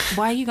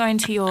 why are you going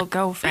to your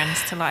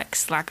girlfriends to like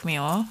slag me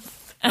off?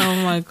 Oh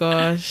my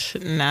gosh,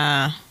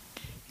 nah.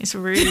 It's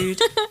rude.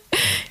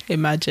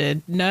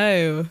 Imagine.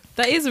 No,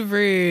 that is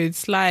rude.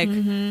 Like,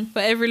 for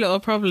every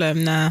little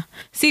problem, nah.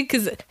 See,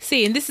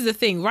 and this is the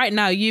thing. Right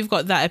now, you've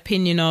got that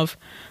opinion of,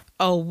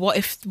 oh, what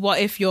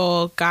if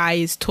your guy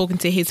is talking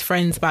to his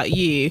friends about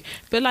you?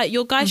 But like,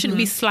 your guy shouldn't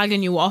be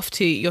slagging you off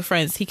to your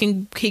friends. He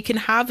can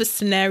have a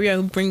scenario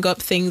and bring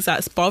up things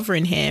that's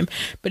bothering him,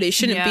 but it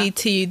shouldn't be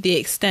to the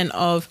extent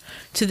of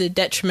to the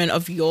detriment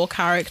of your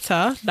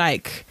character.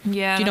 Like,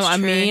 Yeah, do you know what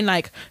that's I true. mean?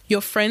 Like,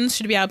 your friends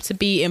should be able to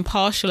be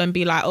impartial and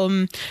be like,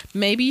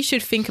 maybe you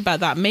should think about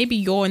that. Maybe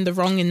you're in the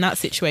wrong in that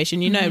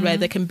situation, you know, where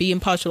they can be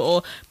impartial,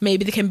 or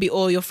maybe they can be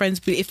all your friends,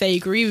 but if they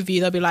agree with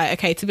you, they'll be like,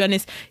 okay, to be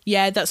honest,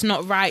 yeah, that's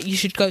not right. You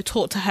should go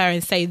talk to her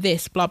and say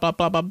this, blah, blah,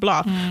 blah, blah,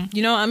 blah.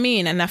 You know what I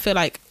mean? And I feel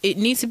like it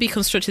needs to be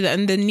constructed,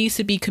 and there needs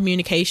to be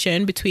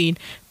communication between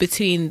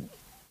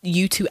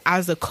you two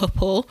as a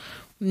couple.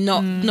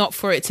 Not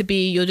for it to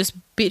be you're just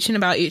bitching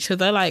about each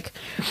other. Like,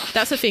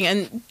 that's the thing.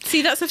 And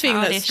see, that's the thing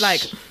that's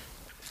like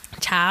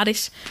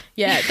childish.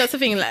 Yeah, that's the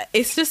thing. Like,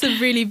 it's just a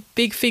really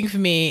big thing for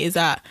me is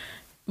that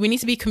we need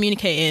to be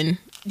communicating,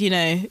 you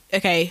know,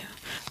 okay,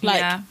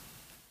 like,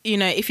 you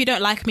know, if you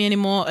don't like me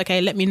anymore, okay,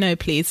 let me know,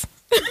 please.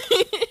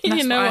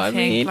 You know what I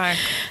mean? Like,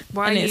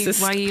 why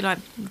are you like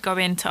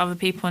going to other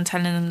people and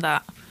telling them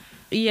that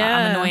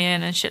I'm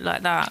annoying and shit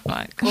like that?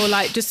 Like, or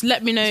like, just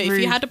let me know if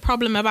you had a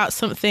problem about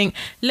something.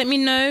 Let me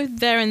know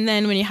there and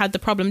then when you had the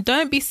problem.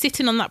 Don't be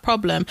sitting on that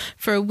problem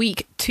for a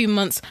week, 2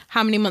 months,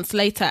 how many months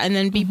later, and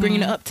then be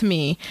bringing it up to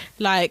me.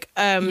 Like,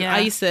 I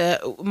used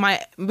to, my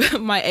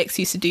ex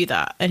used to do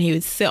that, and he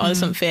would sit on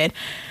something.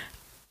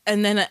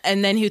 And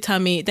then he'll tell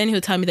me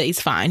that he's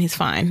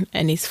fine,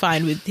 and he's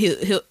fine with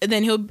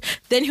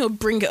he'll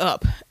bring it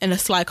up in a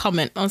sly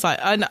comment. I was like,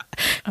 oh no,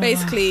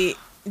 basically,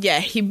 yeah,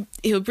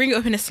 he'll bring it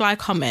up in a sly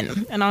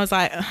comment, and I was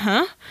like,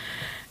 huh?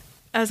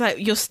 I was like,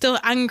 you're still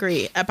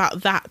angry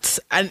about that,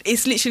 and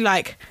it's literally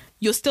like,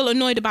 you're still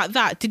annoyed about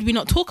that. Did we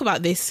not talk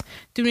about this?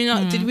 Did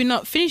we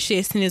not finish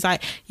this? And he's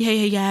like,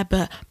 yeah,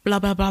 but blah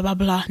blah blah blah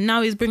blah.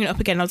 Now he's bringing it up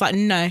again. I was like,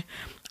 no,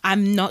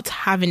 I'm not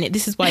having it.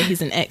 This is why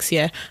he's an ex,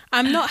 yeah.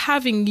 I'm not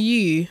having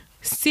you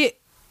sit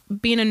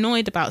being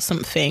annoyed about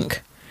something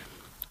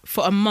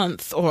for a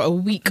month or a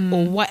week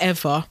or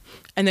whatever,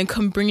 and then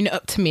come bringing it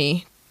up to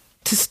me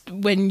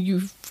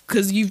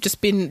because you've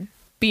just been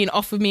being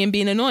off with me and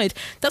being annoyed.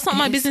 That's not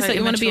my business that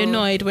you want to be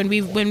annoyed when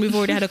we've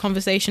already had a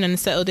conversation and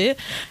settled it.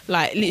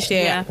 Like,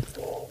 literally,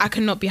 I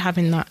cannot be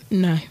having that.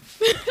 No,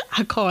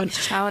 I can't.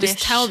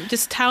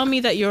 Just tell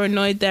me that you're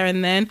annoyed there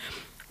and then.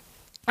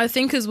 I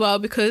think as well,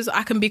 because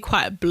I can be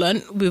quite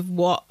blunt with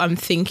what I'm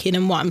thinking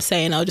and what I'm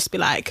saying, I'll just be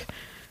like,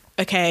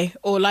 okay,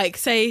 or like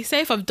say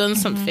if I've done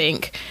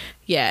something,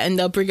 and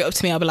they'll bring it up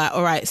to me, I'll be like,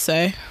 all right,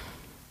 so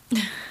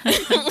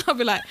I'll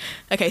be like,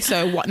 okay,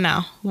 so what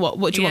now?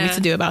 What do you want me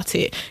to do about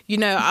it? You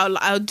know,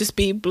 I'll just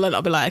be blunt.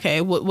 I'll be like,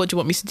 okay, what do you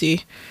want me to do?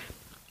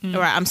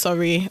 All right, I'm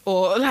sorry.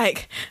 Or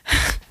like,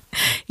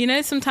 you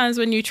know, sometimes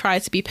when you try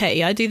to be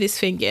petty, I do this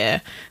thing,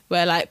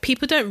 where like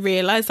people don't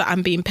realize that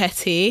I'm being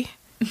petty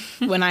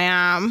when I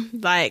am.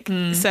 Like,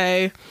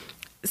 so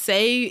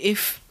say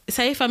if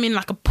I'm in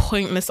like a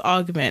pointless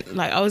argument,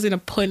 like I was in a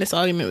pointless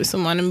argument with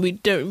someone and we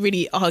don't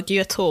really argue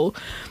at all.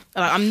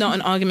 Like, I'm not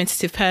an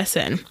argumentative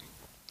person.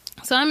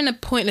 So I'm in a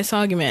pointless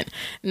argument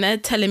and they're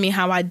telling me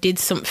how I did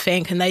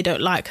something and they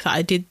don't like that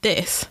I did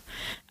this.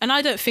 And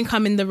I don't think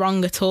I'm in the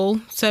wrong at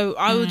all. So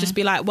I will just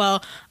be like,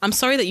 well, I'm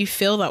sorry that you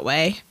feel that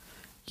way.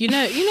 You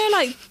know,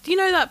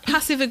 that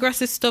passive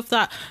aggressive stuff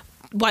that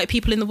white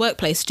people in the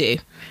workplace do.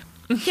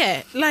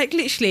 Yeah, like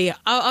literally,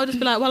 I'll just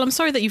be like, well, I'm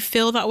sorry that you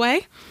feel that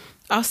way.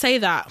 I'll say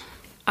that.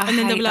 And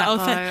then they'll be like,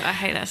 oh, I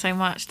hate that so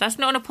much. That's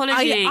not an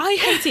apology. I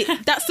hate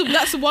it. That's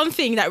the one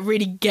thing that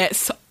really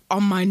gets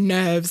on my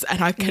nerves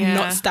and I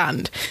cannot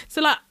stand.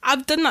 So like,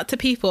 I've done that to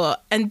people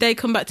and they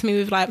come back to me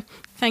with like,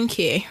 thank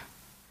you.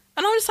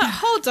 And I'm just like,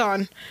 hold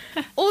on.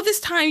 All this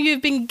time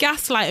you've been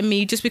gaslighting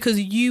me just because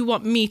you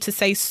want me to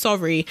say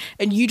sorry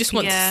and you just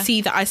want to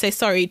see that I say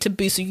sorry to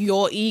boost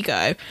your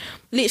ego.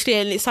 Literally,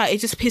 and it's like, it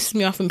just pisses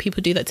me off when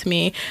people do that to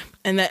me.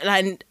 And that,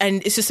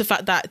 and it's just the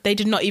fact that they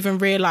did not even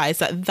realise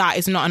that that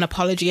is not an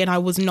apology, and I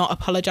was not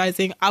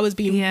apologising. I was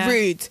being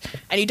rude.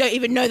 And you don't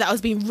even know that I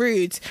was being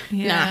rude.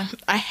 Nah,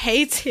 I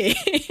hate it.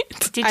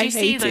 Did you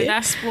see, though,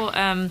 that's what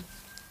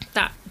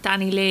that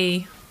Danny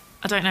Lee...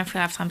 I don't know if we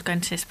have time to go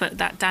into this, but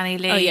that Danny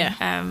Lee... Oh,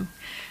 yeah.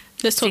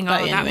 Let's talk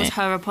about it that anyway. was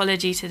her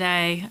apology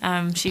today.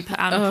 She put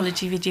out an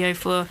apology video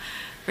for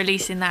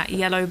releasing that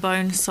Yellow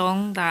Bone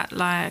song that,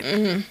 like,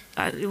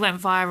 it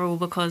went viral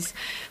because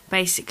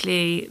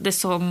basically the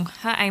song...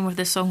 Her aim with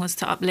the song was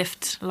to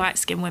uplift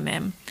light-skinned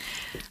women.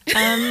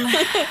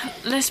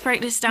 Let's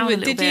break this down a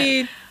little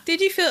bit.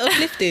 Did you feel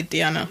uplifted,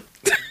 Diana?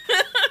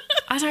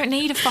 I don't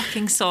need a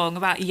fucking song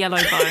about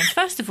yellow bones.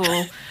 First of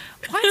all...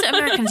 Why do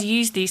Americans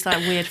use these like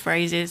weird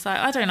phrases? Like,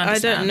 I don't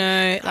understand. I don't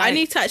know. Like, I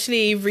need to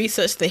actually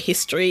research the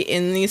history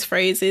in these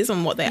phrases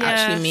and what they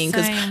actually mean,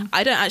 because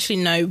I don't actually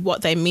know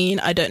what they mean.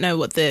 I don't know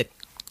what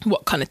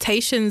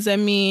connotations they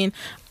mean.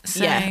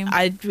 Same. Yeah,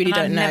 I really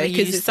don't know,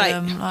 because it's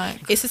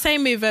like it's the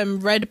same with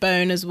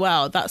Redbone as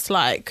well. That's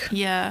like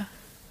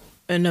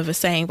another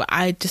saying, but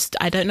I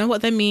don't know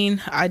what they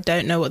mean. I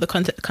don't know what the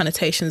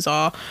connotations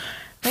are.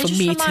 They just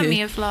remind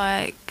me of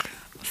like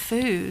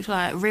food,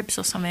 like ribs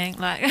or something.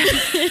 Like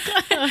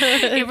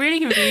it really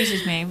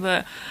confuses me.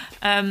 But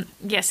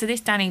so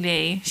this Danny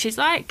Lee, she's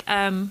like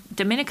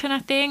Dominican, I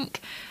think,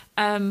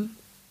 but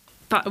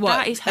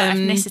that is her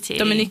ethnicity.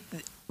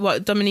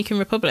 Dominican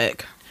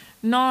Republic?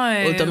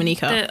 No, or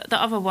Dominica,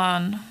 the other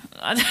one.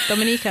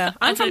 Dominica.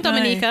 I'm from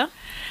Dominica.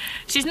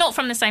 She's not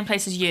from the same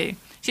place as you.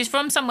 She's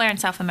from somewhere in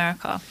South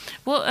America.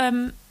 Well,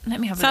 let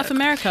me have a look. South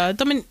America.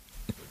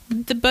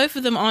 Both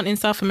of them aren't in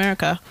South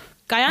America.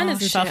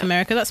 Guyana's in South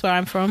America. That's where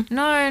I'm from.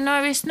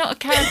 No, it's not a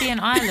Caribbean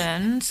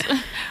island.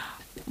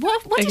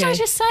 What did I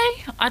just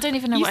say? I don't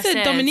even know what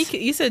I said.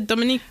 You said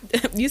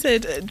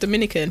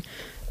Dominican.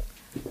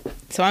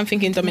 So I'm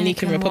thinking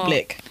Dominican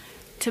Republic. What?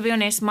 To be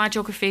honest, my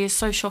geography is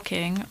so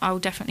shocking. I will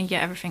definitely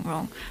get everything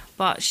wrong.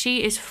 But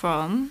she is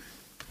from...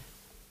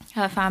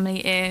 Her family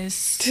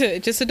is...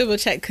 Just to double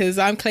check, because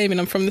I'm claiming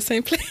I'm from the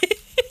same place.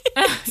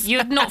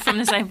 You're not from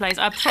the same place,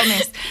 I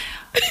promise.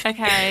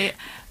 Okay.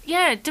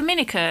 Yeah,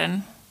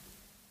 Dominican.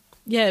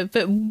 Yeah,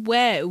 but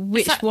where?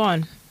 Which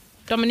one?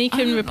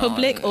 Dominican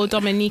Republic or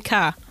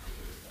Dominica?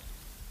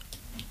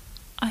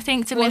 I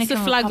think Dominican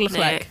Republic. What's the flag look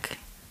like?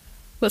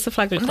 What's the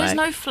flag look like? There's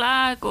no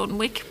flag on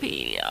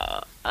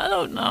Wikipedia. I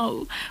don't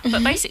know.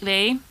 But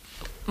basically,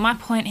 my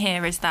point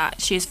here is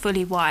that she is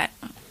fully white.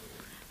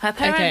 Her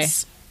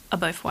parents are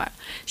both white.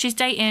 She's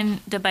dating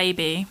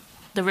DaBaby,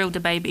 the real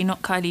DaBaby,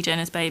 not Kylie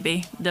Jenner's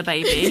baby,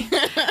 DaBaby.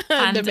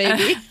 And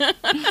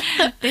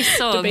DaBaby. This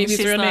song, DaBaby's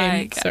she's real like,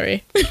 name.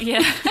 Sorry.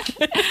 Yeah.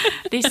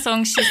 This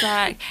song, she's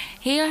like,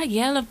 he had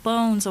yellow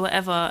bones or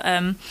whatever.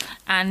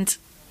 And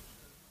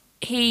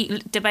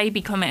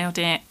DaBaby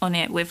commented on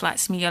it with like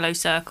some yellow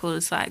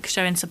circles, like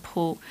showing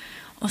support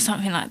or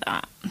something like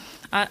that.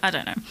 I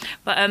don't know.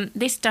 But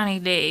this Danny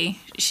Lee,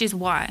 she's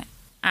white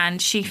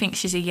and she thinks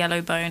she's a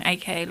yellow bone,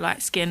 aka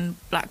light-skinned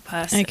black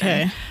person.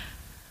 Okay.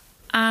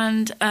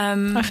 And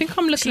I think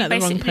I'm looking at the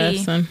wrong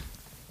person.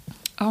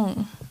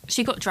 Oh,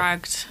 she got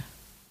dragged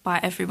by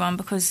everyone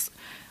because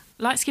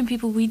light-skinned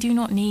people, we do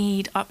not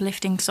need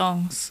uplifting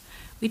songs.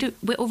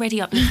 We're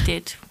already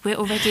uplifted. We're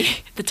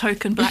already the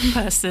token black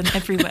person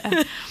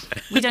everywhere.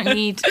 We don't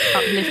need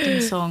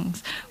uplifting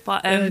songs.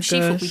 But she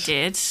thought we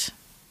did.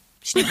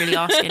 She didn't really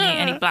ask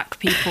any black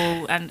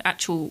people and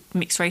actual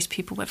mixed race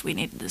people whether we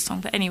needed the song.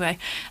 But anyway,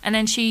 and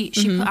then she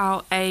put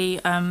out a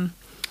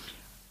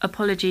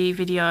apology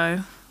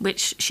video,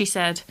 which she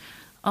said,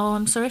 "Oh,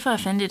 I'm sorry if I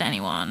offended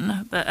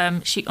anyone."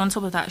 But she, on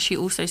top of that, she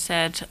also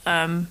said,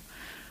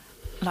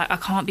 like, I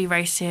can't be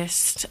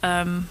racist.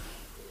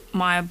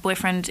 My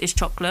boyfriend is a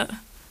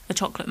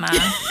chocolate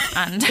man,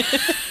 and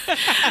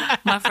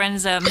my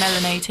friends are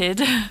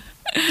melanated.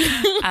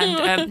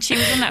 And she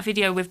was in that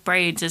video with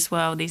braids as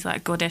well, these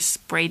like goddess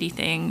braidy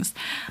things.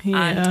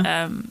 Yeah.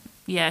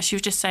 And she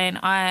was just saying,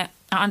 I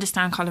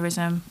understand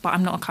colorism, but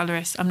I'm not a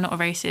colorist. I'm not a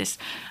racist.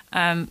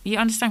 You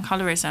understand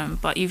colorism,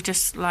 but you've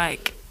just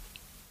like,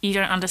 you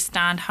don't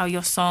understand how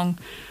your song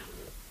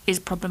is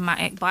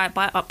problematic by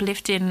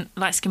uplifting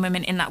light-skinned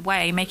women in that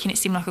way, making it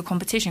seem like a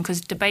competition,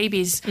 because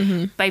DaBaby's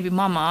baby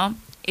mama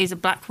is a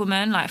black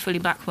woman, like a fully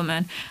black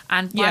woman,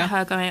 and by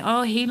her going,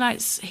 oh, he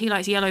likes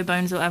yellow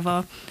bones or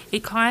whatever,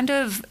 it kind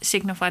of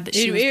signified that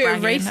she was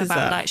bragging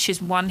about like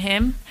she's won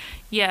him.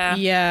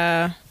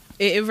 Yeah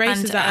it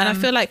erases that. And I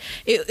feel like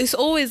it's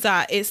always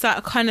that, it's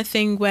that kind of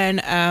thing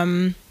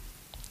when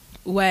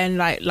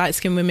like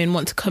light-skinned women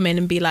want to come in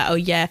and be like, oh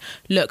yeah,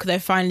 look,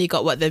 they've finally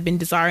got what they've been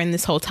desiring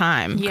this whole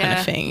time, kind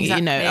of thing.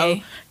 Exactly. You know,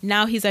 oh,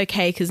 now he's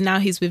okay because now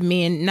he's with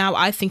me and now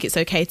I think it's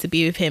okay to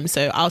be with him,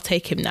 so I'll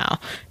take him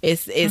now.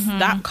 It's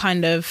that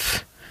kind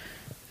of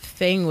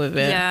thing with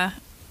it. Yeah,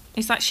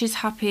 it's like she's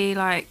happy,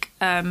 like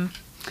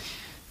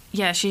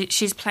yeah,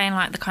 she's playing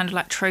like the kind of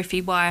like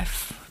trophy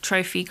wife,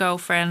 trophy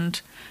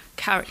girlfriend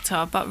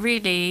character, but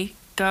really,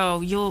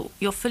 girl,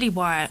 you're fully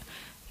white.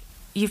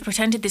 You've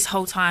pretended this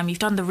whole time. You've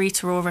done the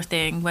Rita Ora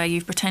thing where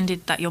you've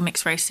pretended that you're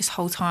mixed race this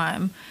whole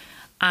time,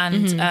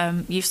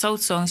 and you've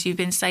sold songs. You've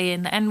been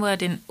saying the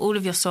N-word in all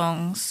of your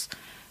songs.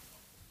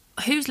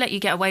 Who's let you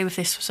get away with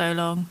this for so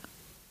long?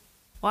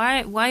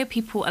 Why are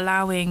people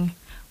allowing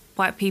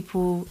white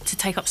people to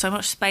take up so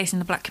much space in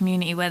the black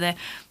community where they're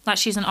like,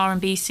 she's an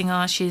R&B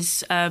singer,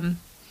 she's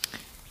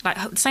like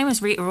same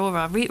as Rita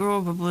Ora. Rita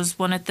Ora was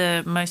one of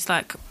the most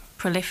like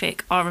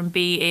prolific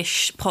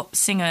R&B-ish pop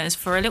singers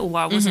for a little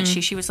while, wasn't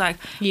she? She was like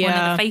one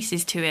of the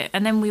faces to it,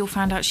 and then we all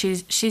found out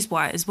she's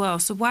white as well.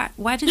 So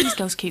why do these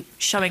girls keep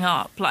showing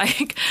up?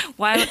 Like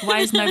why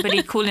is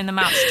nobody calling them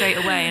out straight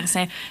away and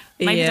saying,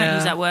 maybe don't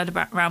use that word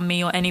around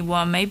me or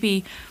anyone,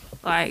 maybe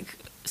like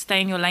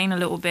stay in your lane a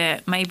little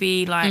bit,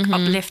 maybe like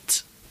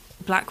uplift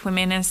black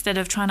women instead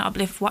of trying to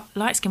uplift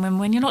light skinned women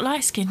when you're not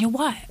light skinned, you're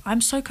white. I'm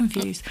so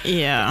confused.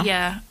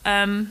 It's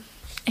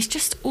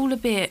just all a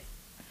bit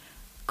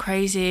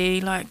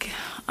crazy. Like,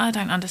 I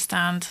don't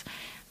understand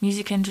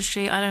music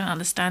industry. I don't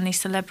understand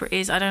these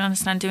celebrities. I don't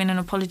understand doing an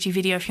apology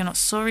video if you're not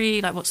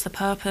sorry. Like, what's the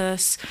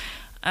purpose?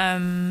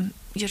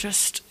 You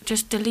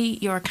just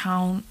delete your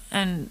account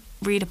and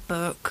read a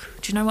book.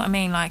 Do you know what I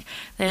mean? Like,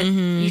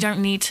 you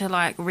don't need to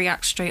like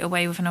react straight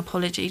away with an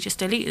apology. Just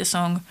delete the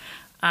song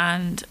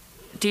and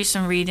do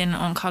some reading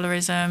on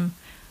colorism.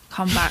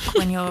 Come back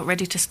when you're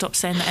ready to stop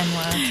saying the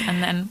N-word,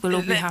 and then we'll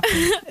all be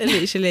happy.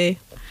 Literally.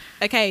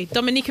 Okay,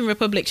 Dominican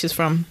Republic she's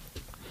from.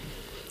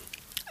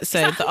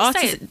 So the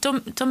artist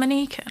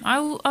Dominican. I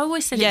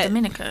always said it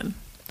Dominican.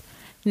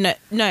 No.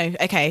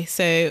 Okay,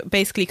 so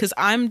basically, because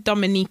I'm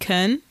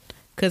Dominican,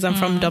 because I'm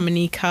from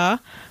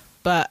Dominica,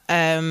 but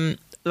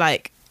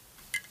like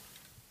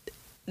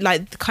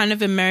the kind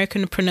of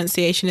American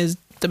pronunciation is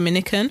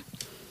Dominican.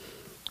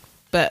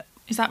 But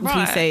is that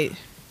right?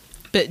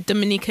 But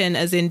Dominican,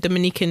 as in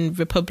Dominican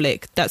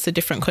Republic, that's a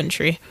different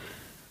country.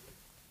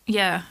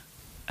 Yeah.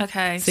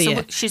 Okay.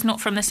 So she's not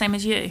from the same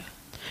as you?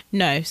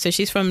 No. So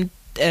she's from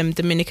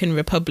Dominican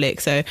Republic.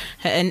 So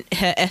her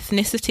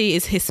ethnicity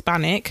is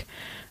Hispanic.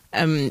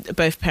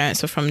 Both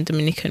parents are from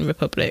Dominican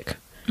Republic.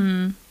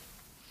 And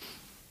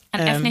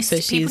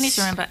ethnicity, people need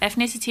to remember,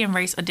 ethnicity and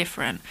race are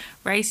different.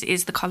 Race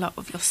is the colour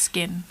of your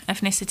skin.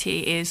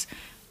 Ethnicity is,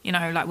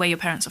 like where your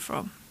parents are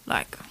from.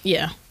 Like,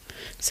 yeah.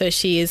 So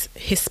she is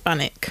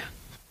Hispanic,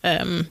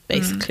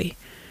 basically.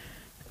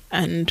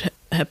 And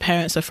her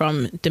parents are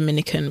from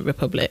Dominican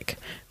Republic,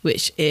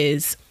 which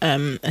is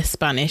a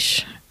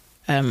Spanish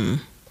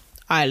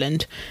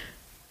island.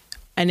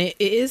 And it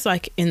is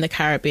like in the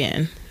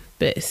Caribbean,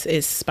 but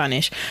it's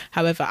Spanish.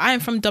 However, I am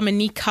from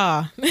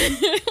Dominica.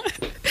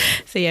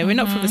 So yeah, we're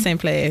not from the same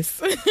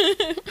place.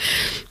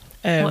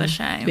 What a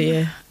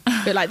shame.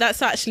 But like,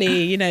 that's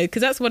actually,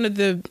 because that's one of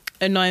the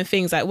annoying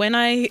things. Like when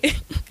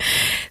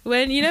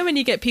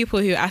you get people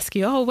who ask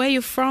you, oh, where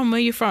you from?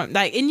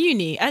 Like in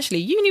uni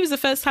was the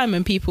first time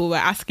when people were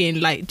asking,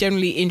 like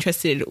generally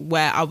interested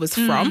where I was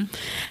from.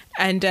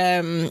 And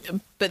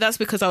but that's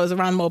because I was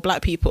around more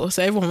black people,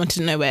 so everyone wanted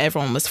to know where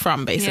everyone was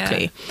from,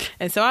 basically.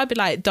 And so I'd be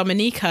like,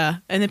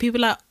 Dominica, and then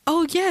people are like,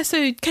 oh yeah,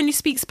 so can you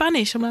speak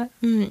Spanish? I'm like,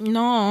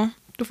 no,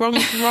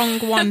 wrong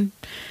one.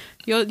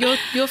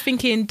 You're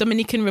thinking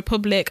Dominican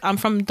Republic. I'm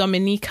from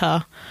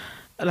Dominica,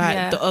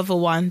 like the other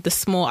one, the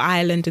small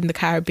island in the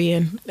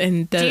Caribbean.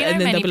 And do you know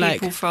and then many they'll be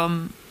people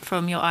like,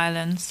 from your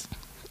islands?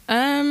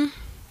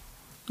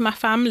 My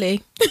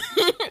family.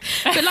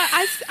 But like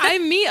I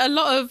meet a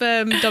lot of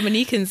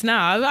Dominicans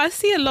now. I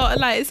see a lot,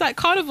 like it's like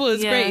carnival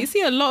is great. You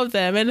see a lot of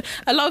them, and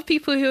a lot of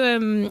people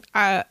who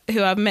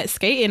I've met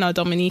skating are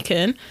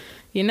Dominican.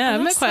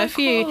 I've met quite a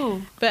few.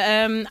 Cool. But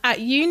at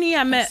uni,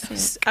 I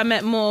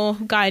met more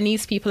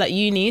Guyanese people at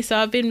uni. So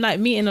I've been like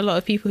meeting a lot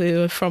of people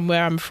who are from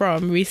where I'm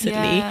from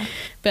recently. Yeah.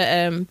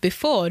 But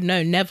before,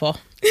 no, never.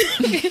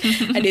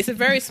 And it's a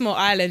very small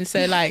island.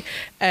 So like,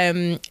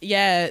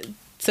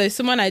 So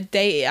someone I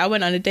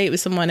went on a date with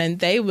someone and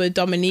they were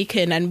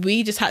Dominican, and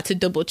we just had to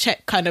double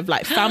check kind of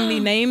like family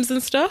names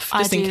and stuff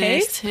just in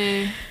case.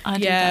 I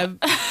do that.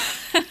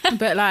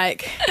 But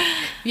like,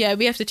 yeah,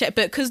 we have to check.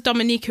 But because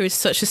Dominica is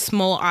such a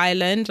small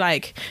island,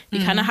 like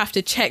you kind of have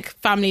to check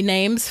family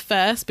names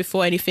first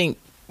before anything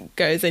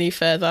goes any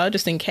further,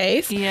 just in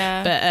case.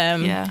 Yeah. But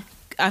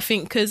I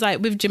think because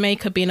like with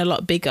Jamaica being a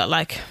lot bigger,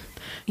 like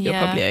you're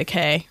probably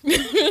okay.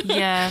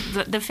 Yeah.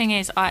 The thing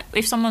is,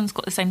 if someone's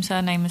got the same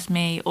surname as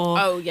me,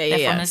 or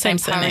they're from the same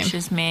parish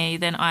as me,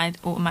 then I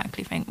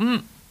automatically think,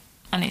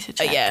 I need to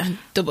check.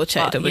 Double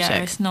check.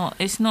 It's not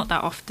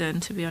that often,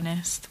 to be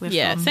honest.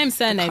 Same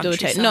surname, double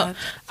check. No,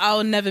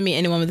 I'll never meet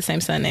anyone with the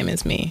same surname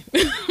as me.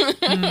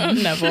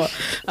 Never.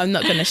 I'm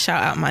not going to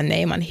shout out my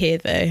name on here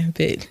though,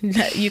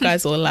 but you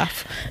guys all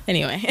laugh.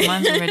 Anyway.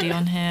 Mine's already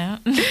on here.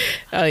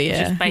 Oh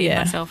yeah. Just baiting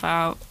myself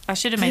out. I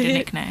should have made a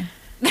nickname.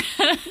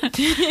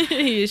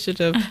 You should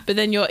have. But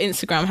then your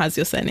Instagram has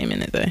your surname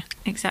in it though.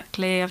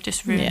 Exactly. I've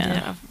just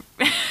ruined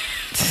it.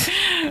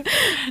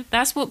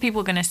 That's what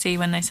people are going to see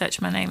when they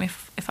search my name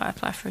if I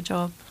apply for a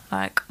job.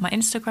 Like my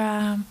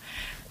Instagram,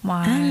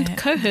 and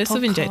co-host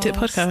of Injected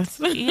Podcast.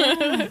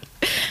 Yeah.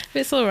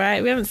 It's all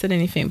right. We haven't said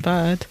anything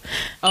bad.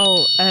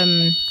 Oh,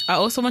 I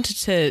also wanted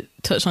to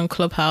touch on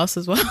Clubhouse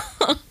as well.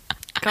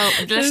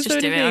 Let's just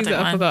do it. I don't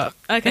mind. I forgot.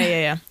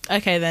 Okay, yeah.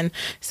 Okay, then.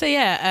 So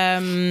yeah,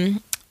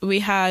 we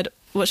had.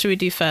 What should we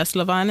do first?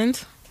 Love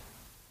Island.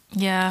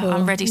 Yeah,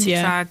 I'm ready to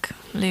drag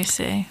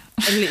Lucy.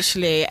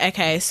 Literally.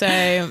 Okay,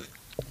 so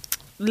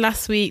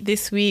last week,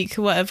 this week,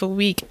 whatever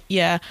week,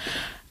 yeah.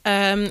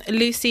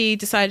 Lucy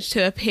decided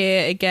to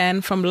appear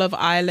again from Love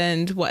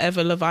Island,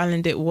 whatever Love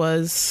Island it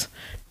was,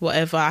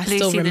 whatever. I Lucy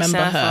still remember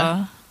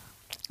her.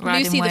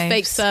 Lucy, the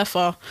fake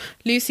surfer.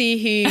 Lucy,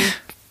 who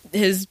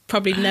has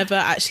probably never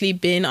actually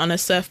been on a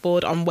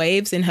surfboard on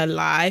waves in her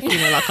life,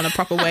 like on a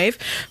proper wave.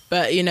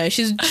 But,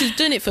 she's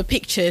done it for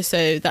pictures,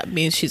 so that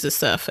means she's a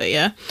surfer,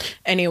 yeah?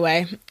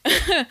 Anyway,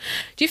 do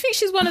you think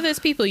she's one of those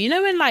people,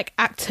 when like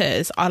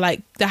actors are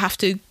like, they have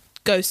to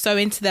go so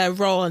into their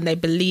role and they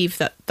believe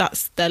that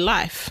that's their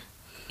life?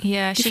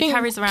 Yeah, she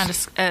carries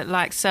around a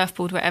like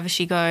surfboard wherever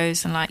she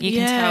goes, and like you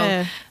can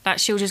tell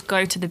that she'll just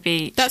go to the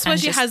beach. That's why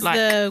she has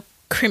the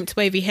crimped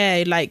wavy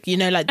hair, like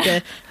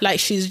like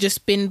she's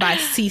just been by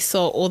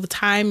seesaw all the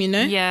time,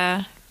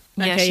 Yeah.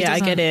 Okay, she I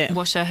get it.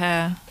 Wash her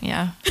hair.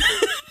 Yeah.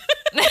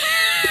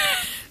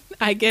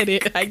 I get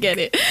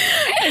it.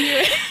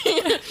 Anyway,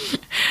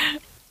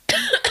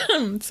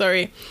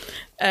 sorry.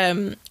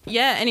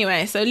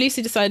 Anyway, so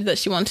Lucy decided that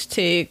she wanted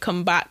to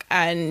come back,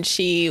 and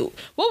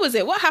what was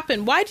it? What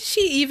happened? Why did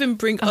she even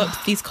bring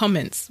up these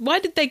comments? Why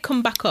did they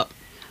come back up?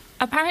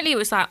 Apparently it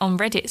was like on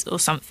Reddit or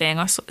something.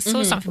 I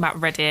saw something about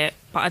Reddit,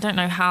 but I don't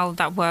know how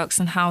that works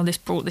and how this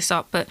brought this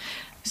up. But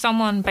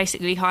someone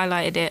basically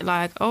highlighted it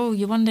like, oh,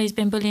 Yewande's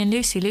been bullying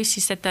Lucy. Lucy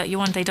said that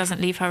Yewande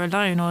doesn't leave her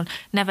alone or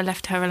never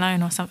left her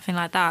alone or something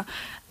like that.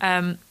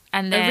 And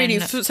then... Really?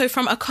 So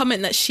from a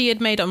comment that she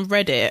had made on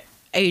Reddit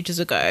ages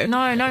ago?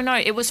 No.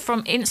 It was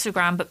from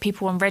Instagram, but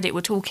people on Reddit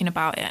were talking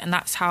about it, and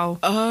that's how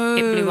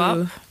it blew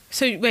up.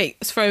 So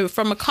wait,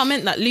 from a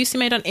comment that Lucy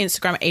made on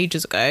Instagram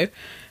ages ago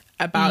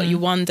about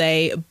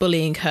Yewande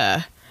bullying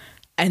her,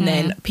 and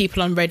then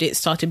people on Reddit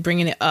started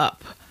bringing it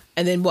up,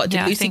 and then what,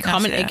 did Lucy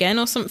comment again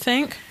or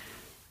something?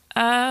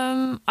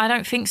 I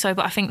don't think so,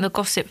 but I think the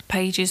gossip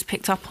pages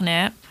picked up on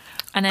it,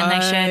 and then they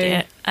shared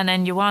it, and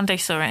then Yewande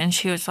saw it, and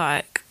she was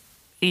like,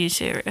 are you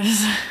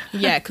serious?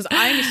 Yeah, because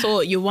I only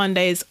saw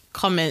Yewande's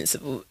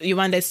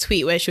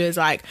tweet where she was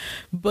like,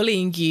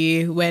 bullying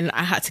you when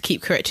I had to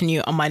keep correcting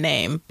you on my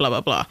name, blah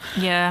blah blah.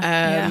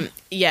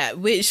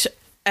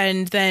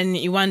 And then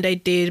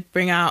Yewande did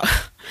bring out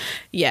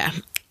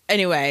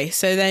anyway,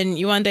 so then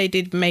Yewande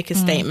did make a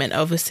statement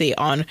obviously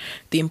on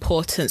the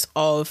importance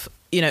of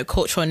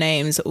cultural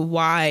names,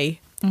 why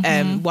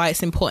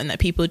it's important that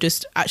people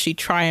just actually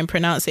try and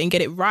pronounce it and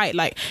get it right.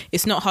 Like,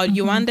 it's not hard.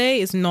 Yewande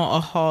is not a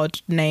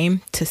hard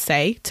name to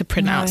say, to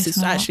pronounce. No,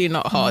 it's actually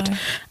not hard. No.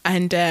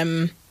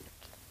 And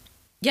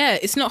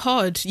it's not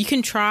hard. You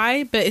can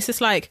try, but it's just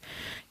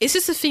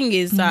the thing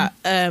is that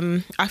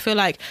I feel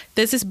like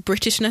there's this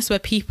Britishness where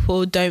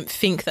people don't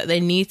think that they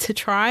need to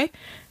try.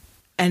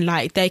 And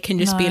like they can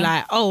just be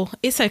like, oh,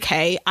 it's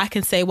okay, I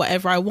can say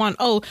whatever I want.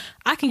 Oh,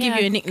 I can give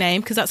you a nickname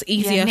because that's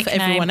easier for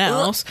everyone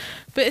else.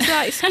 But it's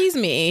like, excuse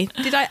me,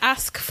 did I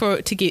ask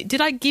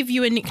did I give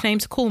you a nickname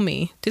to call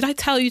me? Did I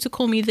tell you to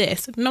call me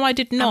this? No, I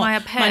did not. Am I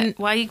a pet?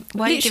 Why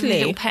are you giving me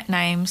little pet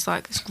names?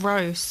 Like, it's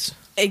gross.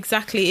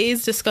 Exactly, it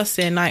is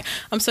disgusting. Like,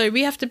 I'm sorry,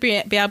 we have to be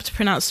able to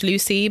pronounce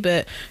Lucy,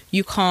 but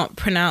you can't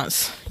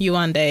pronounce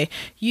Yewande.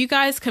 You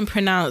guys can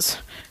pronounce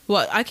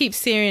what I keep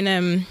seeing.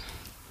 Nicole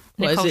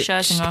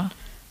Scherzinger.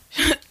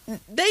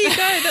 There you go.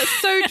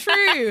 That's so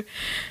true.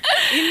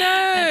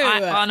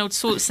 Arnold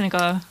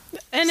Schwarzenegger.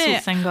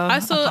 I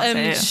saw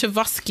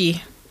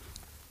Shavosky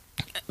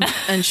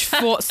and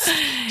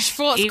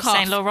Schwarzkopf. Yves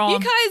Saint Laurent. You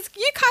guys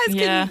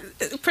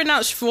can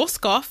pronounce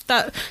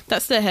Schwarzkopf.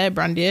 That's their hair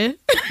brand, yeah.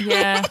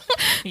 Yeah,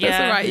 that's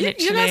all right.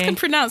 You guys can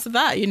pronounce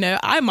that.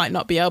 I might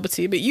not be able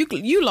to, but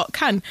you lot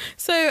can.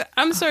 So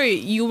I'm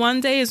sorry,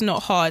 Yewande is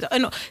not hard.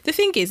 And the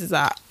thing is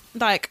that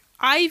like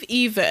I've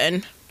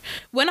even.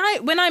 When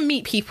I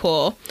meet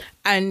people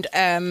and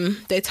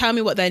they tell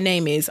me what their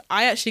name is,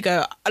 I actually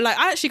go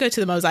to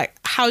them. I was like,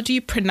 how do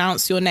you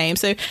pronounce your name?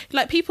 So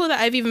like people that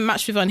I've even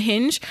matched with on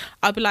Hinge,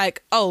 I'll be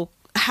like, oh,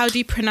 how do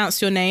you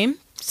pronounce your name?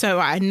 So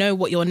I know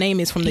what your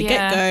name is from the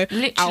get-go.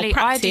 Literally, I'll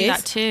practice. I do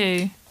that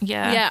too.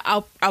 Yeah,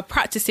 I'll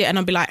practice it and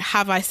I'll be like,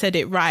 have I said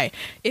it right?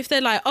 If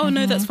they're like, oh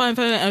no, that's fine.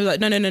 I'm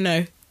like,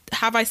 no.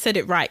 Have I said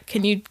it right?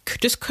 Can you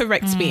just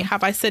correct me?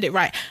 Have I said it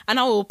right? And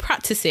I will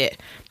practice it,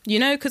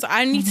 because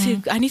I need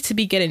to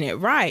be getting it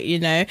right,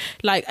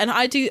 like, and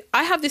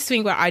I have this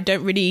thing where I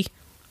don't really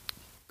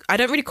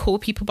call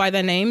people by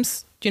their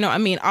names. Do you know what I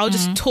mean? I'll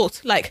just talk,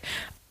 like,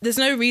 there's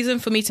no reason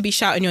for me to be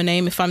shouting your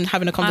name if I'm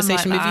having a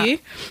conversation with you.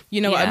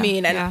 You know what I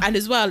mean? And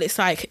as well, it's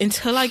like,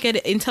 until I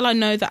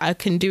know that I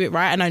can do it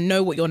right and I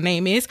know what your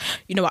name is,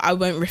 I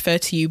won't refer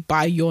to you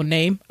by your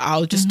name.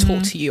 I'll just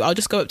talk to you. I'll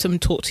just go up to them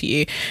and talk to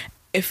you.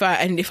 if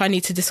I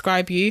need to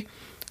describe you,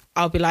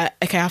 I'll be like,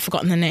 okay, I've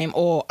forgotten the name,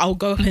 or I'll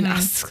go up and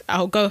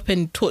I'll go up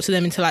and talk to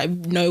them until I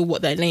know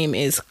what their name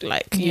is,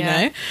 like, you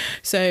know.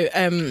 So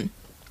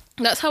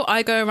that's how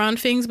I go around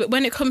things. But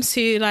when it comes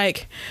to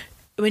like,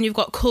 when you've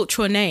got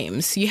cultural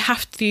names, you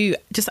have to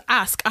just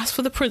ask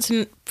for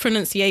the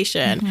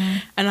pronunciation.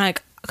 And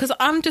like, because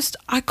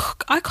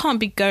I can't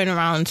be going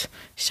around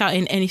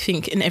shouting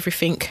anything and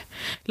everything.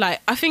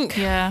 Like, I think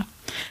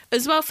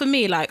as well for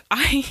me, like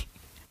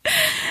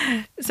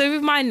so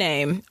with my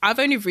name, I've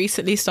only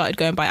recently started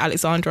going by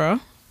Alexandra.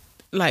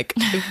 Like,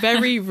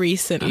 very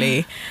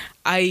recently.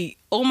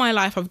 All my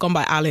life I've gone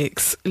by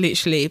Alex,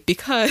 literally,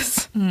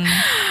 because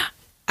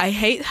I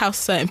hate how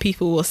certain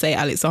people will say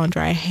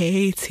Alexandra. I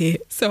hate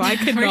it. So I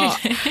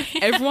cannot. Really?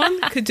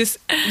 Everyone could just,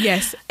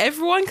 yes,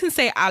 everyone can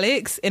say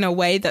Alex in a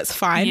way that's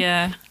fine.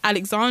 Yeah.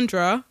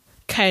 Alexandra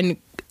can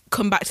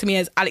come back to me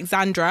as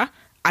Alexandra.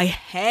 I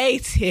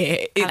hate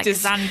it.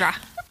 Alexandra.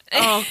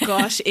 Oh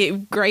gosh,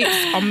 it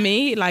grates on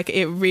me. Like,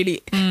 it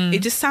really, it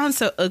just sounds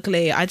so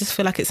ugly. I just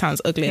feel like it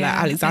sounds ugly, like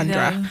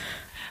Alexandra.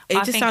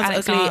 It just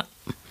sounds ugly.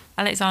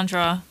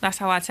 Alexandra, that's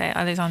how I'd say it,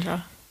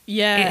 Alexandra.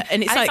 Yeah,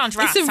 and it's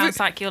Alexandra like, sounds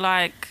like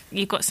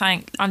you've got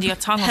something under your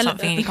tongue or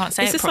something and you can't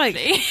say it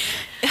properly.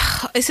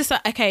 It's just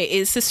like, okay,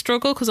 it's a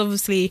struggle because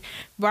obviously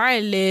where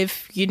I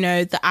live, you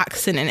know, the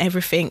accent and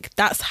everything,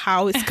 that's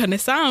how it's going to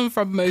sound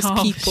from most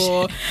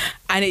people.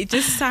 And it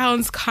just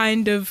sounds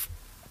kind of,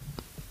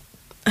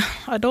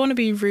 I don't want to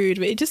be rude,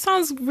 but it just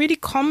sounds really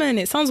common.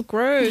 It sounds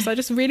gross. I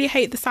just really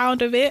hate the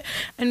sound of it.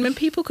 And when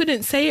people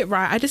couldn't say it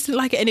right, I just didn't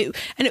like it.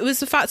 And it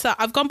was the fact that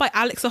I've gone by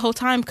Alex the whole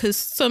time because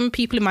some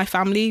people in my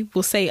family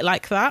will say it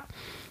like that.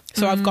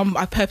 So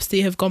I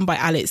purposely have gone by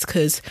Alex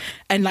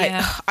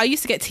I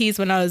used to get teased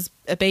when I was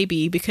a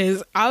baby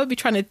because I would be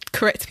trying to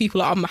correct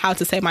people on how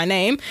to say my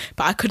name,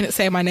 but I couldn't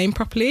say my name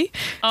properly.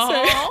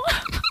 So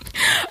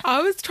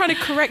I was trying to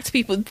correct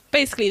people.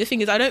 Basically, the thing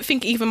is, I don't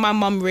think even my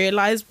mum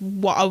realised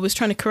what I was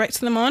trying to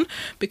correct them on,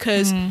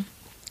 because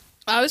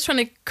I was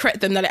trying to correct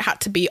them that it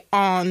had to be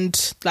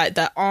and, like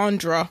the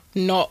Andra,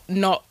 not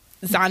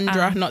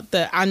Zandra, not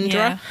the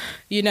Andra,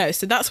 you know.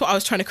 So that's what I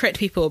was trying to correct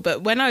people.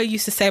 But when I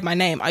used to say my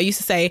name, I used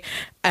to say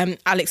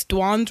Alex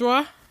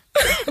Dwandra.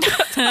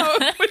 That's how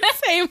I would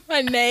say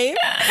my name.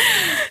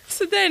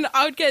 So then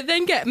I would get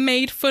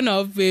made fun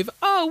of with,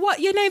 oh, what,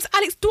 your name's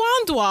Alex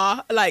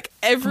Dwandwa? Like,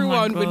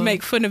 everyone would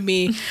make fun of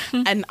me,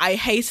 and I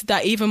hated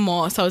that even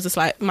more. So I was just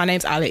like, my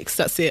name's Alex,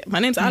 that's it, my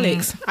name's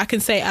Alex, I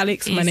can say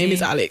Alex. Easy. My name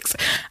is Alex.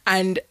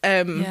 And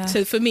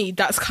so for me,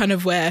 that's kind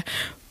of where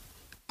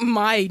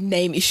my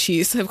name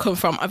issues have come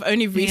from. I've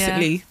only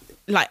recently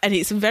and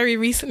it's very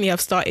recently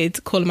I've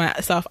started calling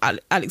myself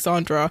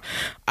Alexandra.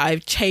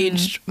 I've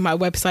changed my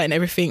website and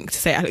everything to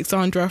say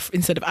Alexandra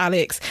instead of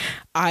Alex.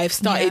 I've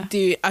started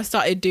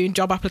doing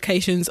job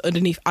applications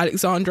underneath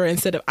Alexandra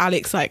instead of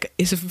Alex. Like,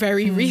 it's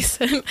very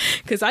recent,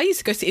 because I used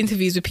to go to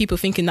interviews with people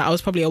thinking that I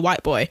was probably a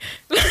white boy.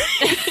 But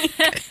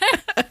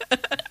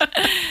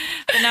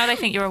now they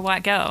think you're a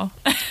white girl.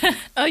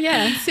 Oh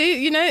yeah,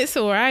 see, you know, it's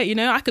all right. You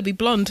know, I could be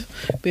blonde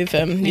with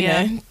you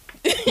know.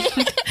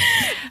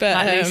 But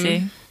like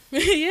Lucy.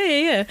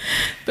 yeah.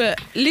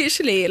 But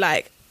literally,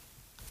 like,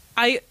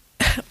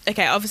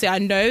 obviously I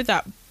know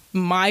that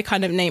my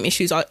kind of name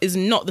issues is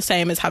not the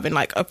same as having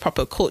like a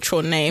proper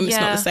cultural name. It's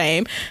not the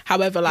same.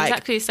 However, like,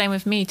 exactly the same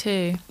with me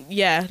too.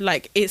 Yeah,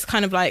 like, it's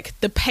kind of like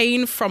the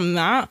pain from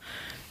that.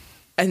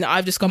 And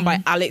I've just gone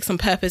by Alex on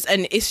purpose.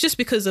 And it's just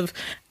because of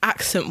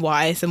accent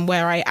wise and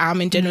where I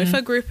am in general. If I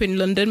grew up in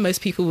London,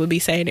 most people would be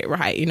saying it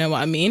right. You know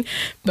what I mean?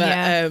 But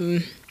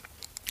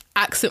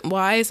accent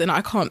wise, and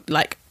I can't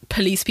like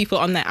police people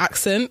on their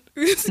accent,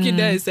 you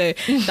know? So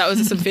that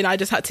was something I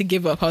just had to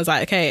give up. I was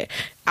like, okay,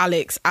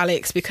 Alex,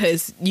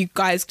 because you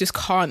guys just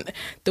can't,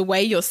 the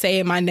way you're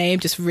saying my name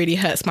just really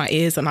hurts my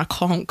ears, and I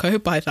can't go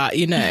by that,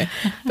 you know?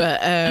 But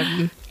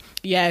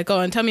yeah, go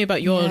on, tell me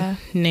about your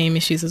name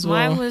issues as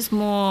well.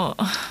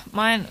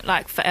 Mine,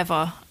 like,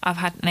 forever I've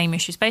had name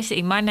issues.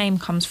 Basically, my name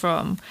comes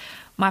from,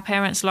 my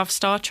parents love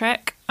Star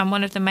Trek, and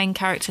one of the main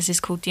characters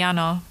is called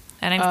Deanna.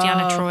 Her name's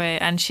Deanna Troy,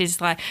 and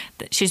she's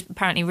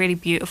apparently really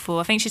beautiful.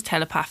 I think she's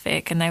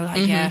telepathic, and they were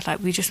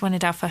like, we just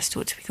wanted our first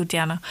daughter to be called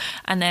Deanna.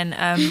 And then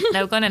they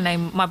were going to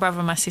name my brother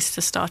and my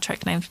sister Star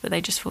Trek names, but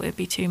they just thought it'd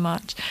be too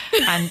much.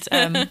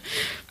 And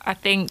I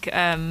think,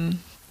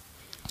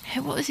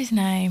 what was his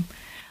name?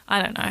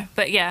 I don't know.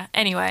 But yeah,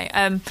 anyway,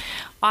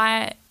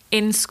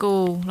 in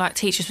school, like,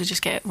 teachers would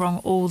just get it wrong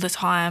all the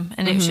time,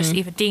 and it was just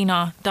either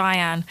Dina,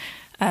 Diane,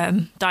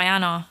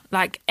 Diana,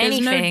 like,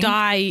 anything. There's no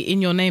Di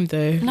in your name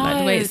though. No, like,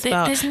 the way it's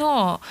spelled. There's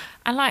not.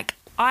 And like,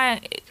 I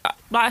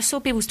saw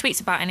people's tweets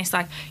about it, and it's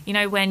like, you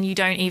know, when you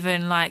don't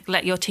even like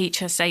let your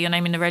teacher say your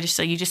name in the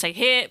register, you just say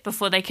here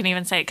before they can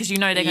even say it, because you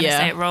know they're going to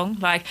say it wrong.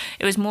 Like,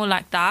 it was more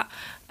like that.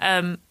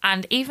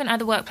 And even at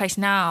the workplace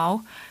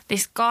now,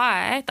 this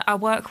guy that I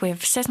work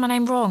with says my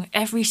name wrong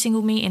every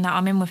single meeting that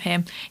I'm in with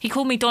him. He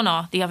called me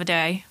Donna the other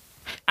day.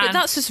 But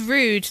that's just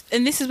rude.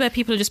 And this is where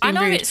people are just being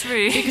rude. I know it's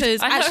rude.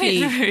 Because I know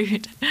actually, it's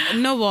rude.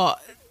 You know what?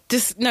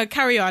 Just no,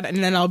 carry on,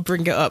 and then I'll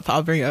bring it up.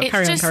 Carry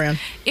on.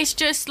 It's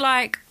just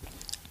like,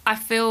 I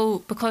feel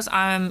because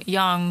I'm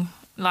young,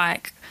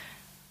 like,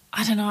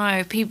 I don't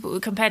know, people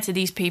compared to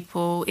these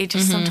people, it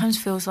just sometimes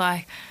feels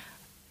like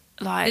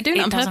they're doing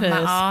it on doesn't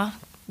purpose. Matter.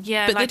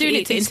 Yeah, but like they're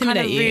doing it to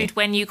intimidate kind of rude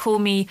when you call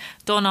me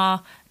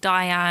Donna,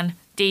 Diane,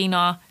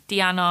 Dina,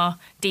 Deanna,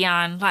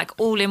 Deanne, like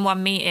all in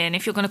one meeting.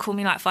 If you're going to call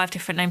me like 5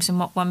 different names in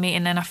one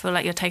meeting, then I feel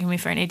like you're taking me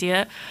for an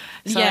idiot.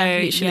 So,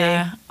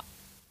 literally.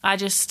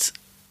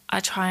 I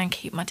try and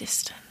keep my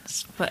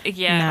distance. But like,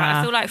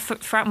 I feel like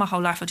throughout my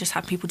whole life I've just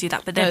had people do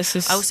that. But then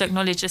I also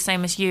acknowledge, the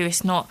same as you,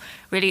 it's not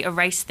really a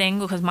race thing,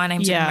 because my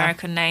name's an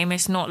American name.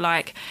 It's not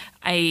like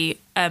an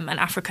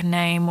African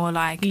name or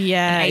like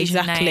an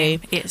Asian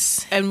name.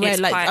 It's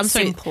quite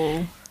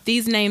simple.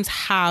 These names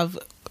have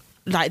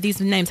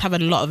a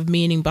lot of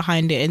meaning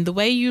behind it, and the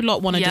way you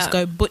lot want to just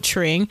go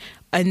butchering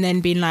and then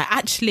being like,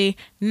 actually,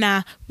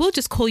 nah, we'll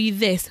just call you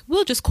this.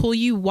 We'll just call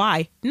you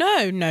Y. No.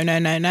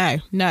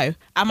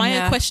 Am I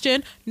a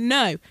question?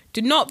 No.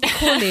 Do not be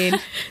calling,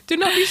 do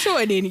not be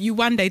shortening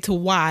Yewande to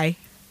Y.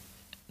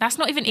 That's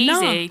not even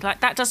easy. No.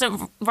 Like, that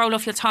doesn't roll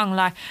off your tongue.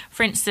 Like,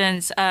 for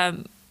instance,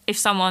 if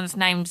someone's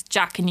name's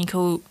Jack and you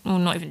call, well,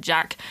 not even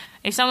Jack.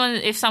 If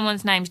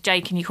someone's name's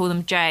Jake and you call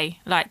them Jay,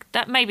 like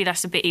that, maybe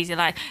that's a bit easy.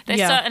 Like, there's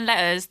certain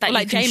letters that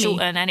you can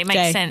shorten and it makes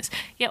Jay. sense.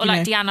 Yeah, or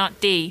like Deanna,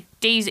 D.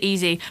 D's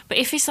easy. But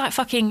if it's like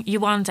fucking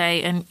Yewande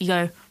and you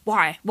go,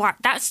 why?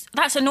 That's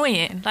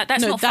annoying. Like,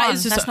 that's not fun.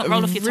 That's not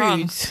roll off your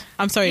tongue.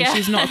 I'm sorry,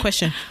 she's not a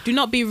question. Do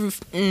not be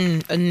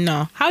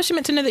no. How is she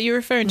meant to know that you're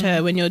referring to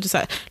her when you're just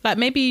like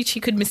maybe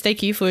she could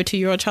mistake you for a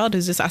 2-year-old child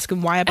who's just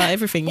asking why about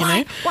everything, you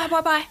know?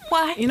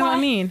 Why? You know what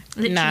I mean?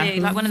 Literally,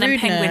 like one of them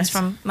penguins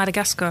from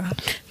Madagascar.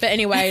 But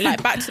anyway,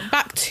 like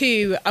back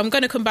to I'm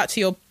going to come back to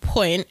your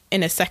point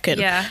in a second.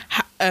 Yeah.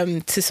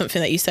 To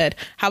something that you said.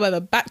 However,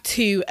 back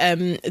to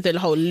the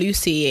whole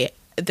Lucy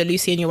and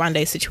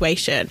Yewande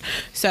situation.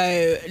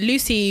 So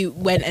Lucy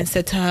went and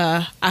said to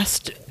her,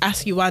 asked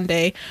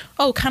Yewande,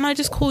 oh, can I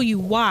just call you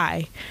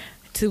Y?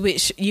 To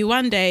which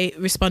Yewande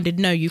responded,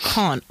 no, you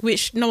can't.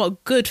 Which,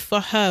 good for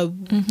her.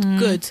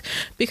 Good.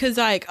 Because,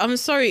 like, I'm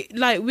sorry,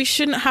 like, we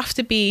shouldn't have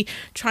to be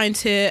trying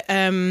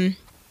to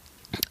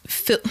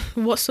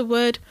what's the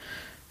word?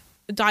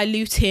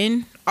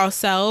 Diluting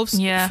ourselves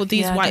for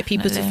these white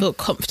people to feel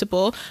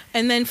comfortable,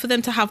 and then for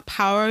them to have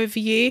power over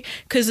you.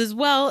 Because as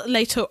well,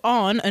 later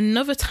on,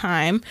 another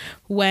time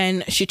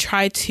when she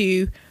tried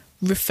to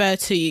refer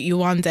to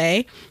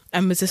Yewande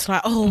and was just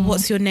like, oh,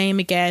 what's your name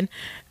again?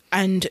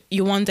 And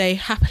Yewande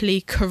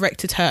happily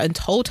corrected her and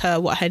told her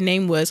what her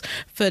name was,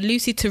 for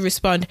Lucy to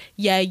respond,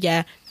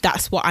 yeah,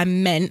 that's what I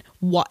meant,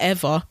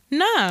 whatever.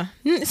 Nah,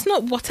 it's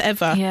not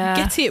whatever. Yeah.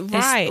 Get it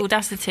right. It's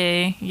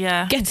audacity.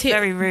 Yeah.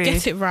 Very rude.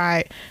 Get it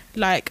right.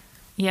 Like,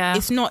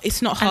 it's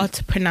not hard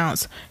to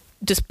pronounce.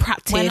 Just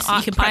practice.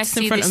 You can practice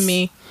in front of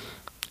me.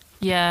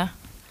 Yeah.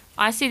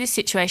 I see this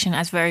situation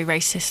as very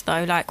racist,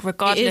 though. Like,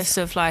 regardless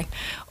of like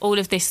all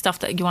of this stuff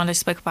that Yewande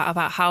spoke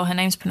about how her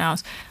name's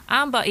pronounced,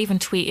 Amber even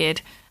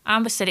tweeted.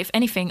 Amber said, if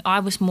anything, I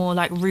was more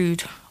like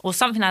rude or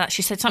something like that.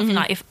 She said something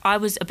like, if I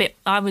was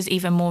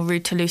even more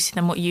rude to Lucy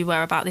than what you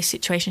were about this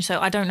situation. So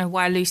I don't know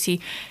why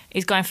Lucy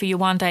is going for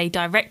Yewande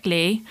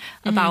directly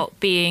about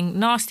being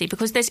nasty,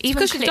 because there's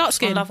even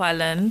clips on Love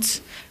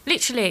Island.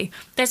 Literally,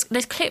 there's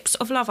clips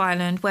of Love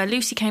Island where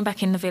Lucy came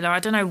back in the villa. I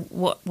don't know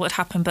what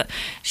happened, but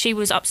she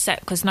was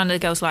upset because none of the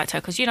girls liked her,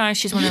 because, you know,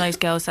 she's one of those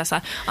girls that's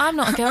like, I'm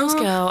not a girl's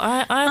girl.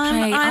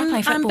 I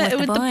play football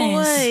with the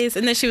boys.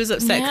 And then she was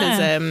upset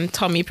because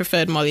Tommy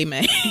preferred Molly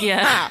May.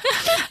 Yeah.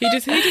 he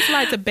just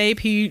liked a babe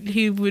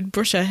who would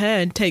brush her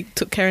hair and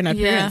took care of her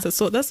appearance.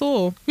 That's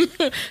all.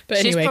 But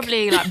anyway. She's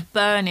probably like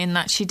burning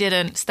that she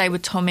didn't stay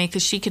with Tommy,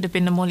 because she could have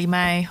been the Molly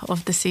May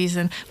of the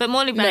season. But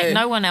Molly May,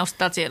 no one else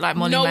does it like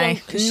Molly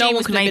May. No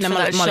one could have been a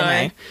Molly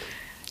May.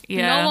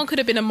 Yeah. No one could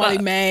have been a Molly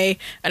May.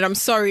 And I'm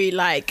sorry,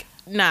 like,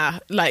 nah,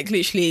 like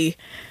literally,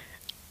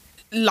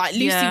 like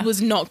Lucy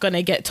was not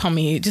gonna get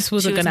Tommy. It just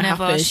wasn't gonna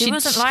happen. She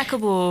wasn't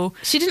likable.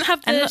 She didn't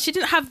have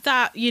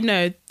that, you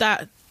know,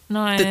 that.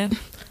 No.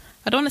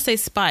 I don't want to say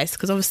spice,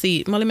 because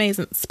obviously Molly May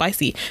isn't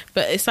spicy,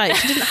 but it's like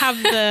she didn't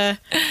have the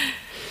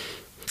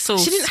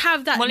sauce. She didn't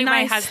have that. Molly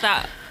May has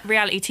that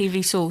reality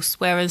TV sauce,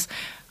 whereas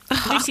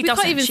Lucy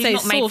doesn't. Can't even She's say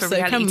not made sauce, for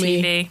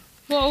reality TV.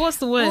 Well, what's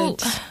the word? Well,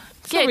 it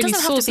really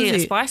doesn't have to be a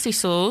spicy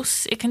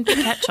sauce. It can be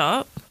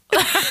ketchup.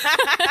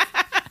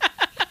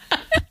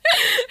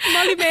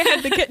 Molly May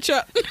had the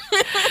ketchup.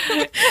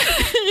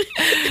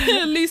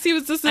 Lucy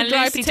was just a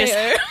dry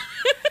potato.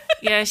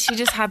 She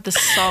just had the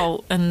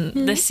salt and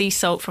the sea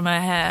salt from her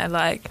hair.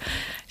 Like,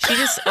 she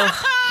just...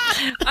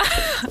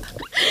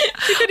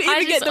 she couldn't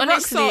even get the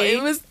rock salt.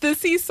 It was the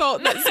sea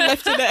salt that's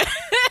left in it.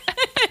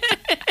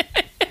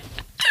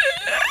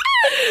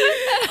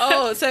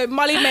 So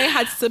Molly May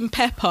had some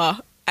pepper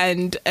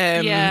and...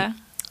 and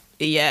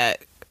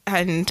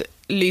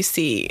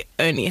Lucy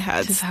only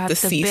had the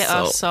sea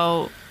bitter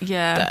salt.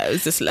 Yeah. That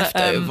was just left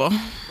over.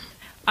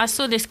 I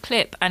saw this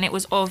clip and it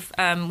was of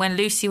when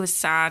Lucy was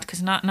sad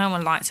because no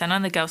one liked her,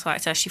 none of the girls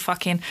liked her. She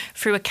fucking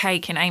threw a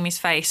cake in Amy's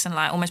face and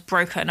like almost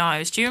broke her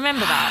nose. Do you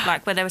remember that?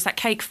 Like where there was that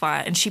cake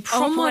fight and she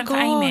proper went for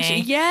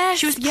Amy. Yes,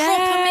 she was proper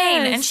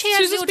mean, and she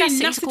has the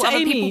audacity to call other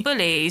people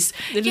bullies.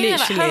 Yeah,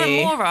 like her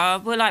and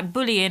Maura were like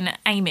bullying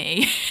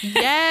Amy.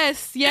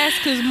 Yes,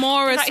 because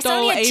Maura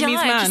stole Amy's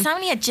man. It's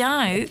only a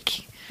joke.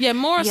 Yeah,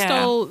 Maura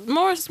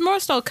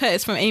stole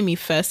Curtis from Amy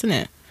first, isn't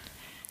it?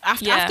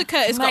 After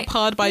Curtis got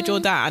parred by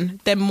Jordan,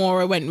 then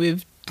Maura went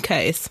with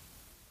Curtis.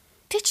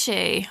 Did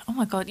she? Oh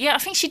my God. Yeah, I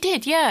think she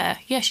did. Yeah,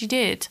 she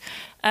did.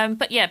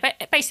 But yeah,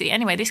 basically,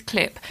 anyway, this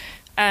clip,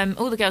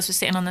 all the girls were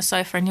sitting on the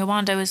sofa and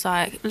Yewande was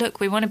like, look,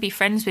 we want to be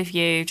friends with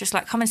you. Just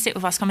like, come and sit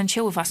with us, come and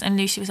chill with us. And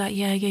Lucy was like,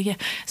 yeah.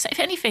 So if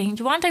anything,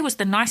 Yewande was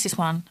the nicest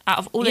one out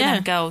of all of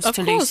them girls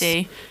to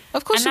Lucy.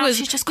 Of course, and she was.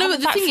 She's just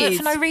coming back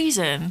for no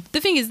reason. The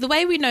thing is, the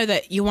way we know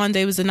that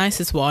Yewande was the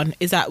nicest one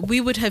is that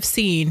we would have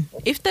seen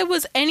if there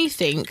was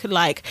anything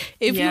like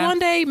if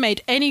Yewande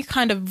made any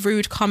kind of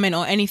rude comment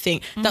or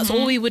anything. That's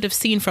all we would have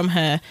seen from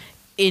her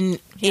in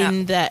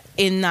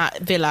that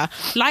villa.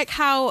 Like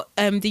how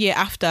the year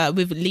after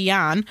with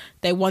Leanne,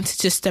 they wanted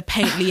just to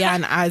paint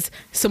Leanne as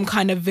some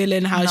kind of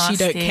villain, how she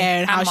don't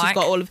care and how she's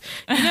got all of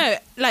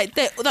like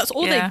that's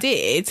all they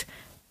did.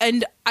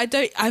 And I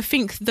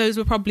think those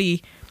were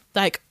probably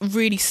like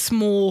really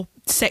small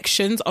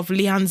sections of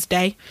Leanne's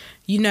day,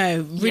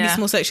 really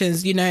small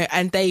sections,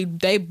 and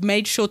they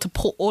made sure to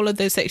put all of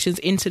those sections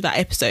into that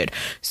episode.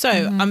 So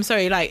I'm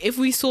sorry, like if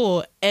we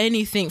saw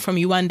anything from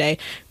Yewande,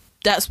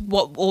 that's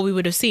all we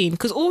would have seen,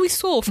 because all we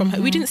saw from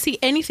her, we didn't see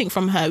anything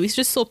from her. We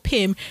just saw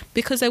Pim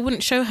because they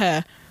wouldn't show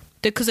her,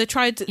 because they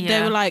tried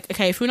they were like,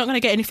 okay, if we're not going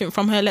to get anything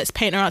from her, let's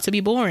paint her out to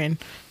be boring.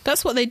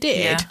 That's what they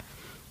did.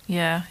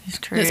 Yeah, it's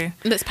true.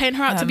 Let's paint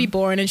her out to be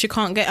boring and she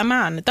can't get a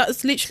man.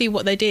 That's literally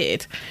what they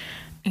did.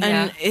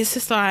 And it's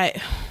just like,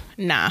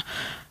 nah,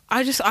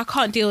 I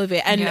can't deal with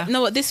it. And you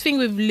know what, this thing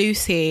with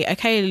Lucy,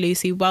 okay,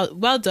 Lucy,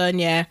 well done,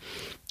 yeah.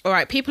 All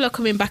right, people are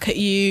coming back at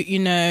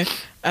you,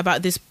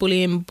 about this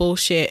bullying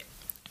bullshit.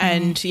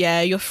 And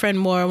your friend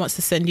Maura wants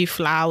to send you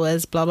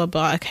flowers, blah, blah,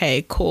 blah.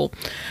 Okay, cool.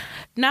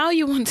 Now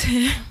you want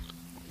to...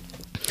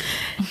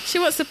 She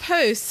wants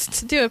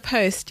to do a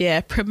post,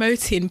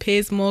 promoting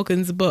Piers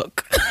Morgan's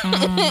book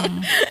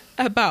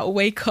about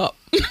Wake Up.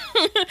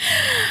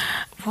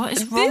 What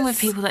is wrong with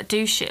people that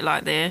do shit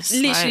like this?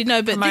 Literally,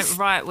 like, but promote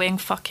right-wing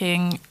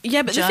fucking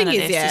but the thing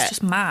is, it's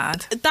just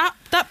mad.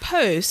 That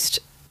post,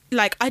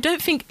 like, I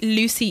don't think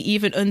Lucy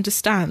even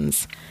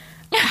understands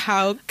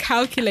how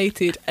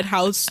calculated and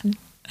how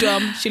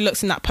dumb she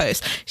looks in that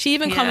post. She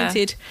even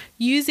commented,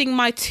 using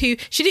my two...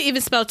 She didn't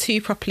even spell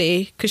two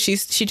properly, because she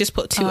just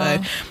put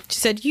 2-0. She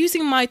said,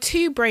 using my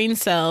 2 brain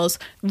cells,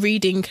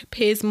 reading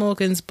Piers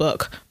Morgan's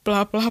book,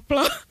 blah, blah,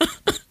 blah.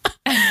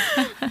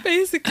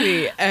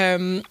 Basically,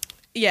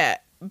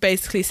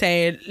 basically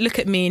saying, look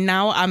at me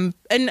now, and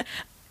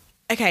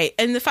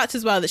the fact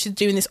as well that she's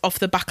doing this off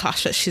the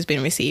backlash that she's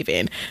been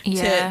receiving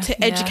to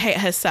educate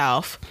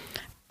herself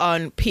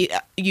on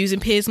using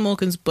Piers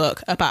Morgan's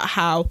book about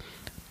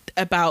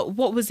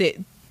what was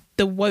it,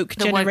 the woke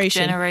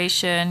generation.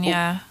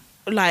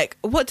 Like,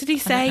 what did he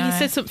say? He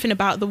said something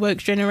about the woke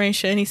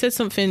generation. He said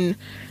something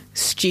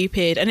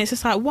stupid, and it's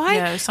just like, why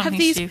have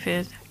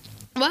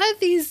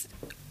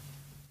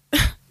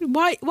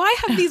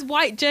these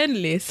white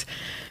journalists,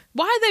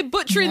 why are they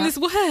butchering this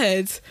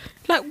word?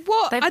 Like,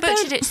 what? They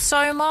butchered it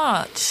so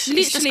much.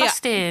 Literally, it's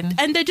disgusting.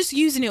 And they're just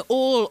using it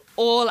all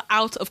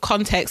out of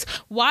context.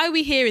 Why are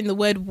we hearing the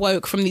word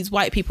woke from these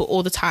white people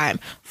all the time?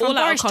 From all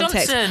Boris out of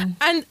context. Johnson.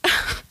 And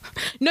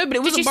no, but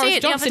it wasn't Boris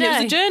Johnson, it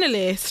was a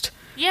journalist.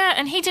 Yeah,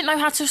 and he didn't know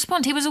how to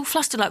respond. He was all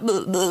flustered, like...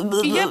 Blah, blah,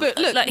 blah, yeah, but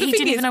look, like, he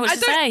didn't even know what to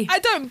say. I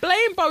don't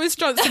blame Boris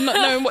Johnson not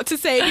knowing what to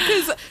say,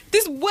 because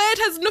this word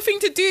has nothing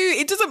to do...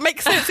 It doesn't make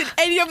sense in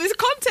any of this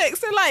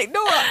context. So, like,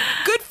 no,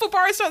 good for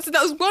Boris Johnson.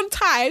 That was one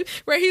time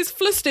where he's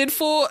flustered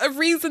for a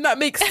reason that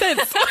makes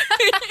sense. Why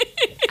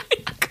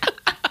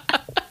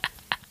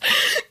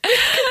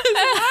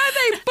are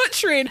they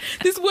butchering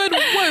this word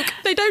woke?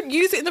 They don't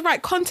use it in the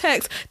right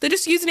context. They're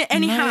just using it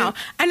anyhow. No.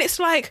 And it's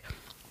like...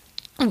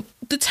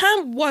 The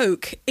term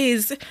woke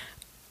is...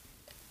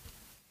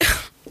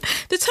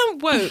 the term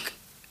woke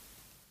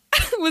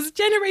was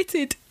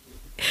generated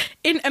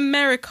in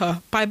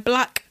America by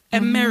black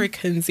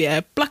Americans,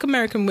 black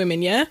American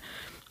women,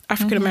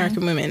 African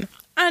American women.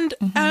 And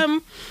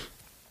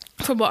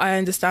from what I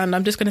understand,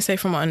 I'm just going to say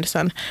from what I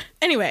understand.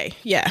 Anyway,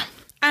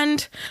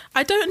 and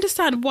I don't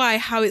understand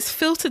how it's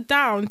filtered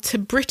down to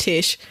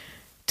British,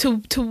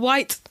 to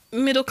white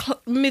middle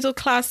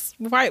class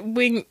right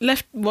winged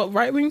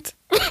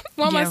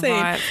what am I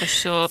saying? Right, for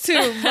sure.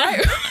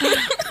 To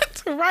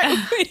right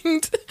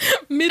winged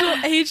middle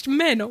aged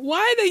men. Why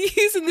are they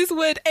using this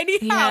word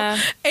anyhow?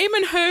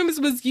 Eamon Holmes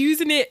was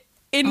using it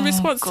in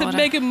response to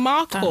Meghan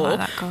Markle. Don't like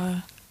that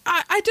guy.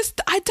 I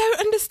don't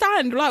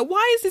understand. Like,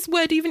 why is this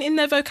word even in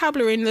their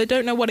vocabulary and they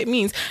don't know what it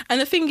means?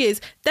 And the thing is,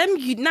 they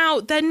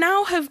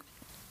now have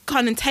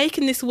gone and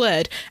taken this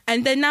word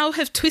and they now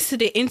have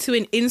twisted it into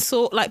an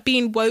insult, like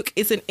being woke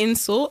is an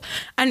insult.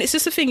 And it's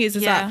just the thing is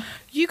that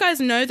you guys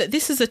know that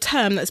this is a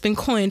term that's been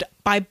coined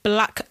by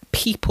black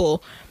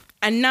people,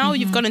 and now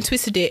you've gone and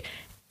twisted it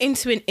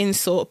into an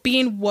insult.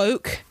 Being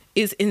woke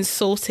is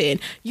insulting.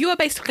 You are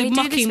basically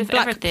mocking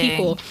black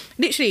people.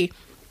 Literally,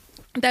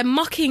 they're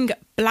mocking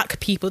black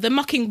people. They're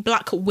mocking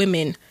black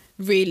women,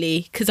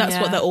 really, because that's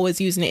what they're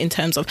always using it in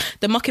terms of.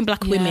 They're mocking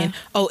black women.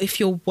 Oh, if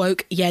you're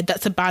woke,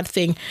 that's a bad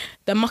thing.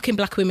 They're mocking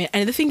black women.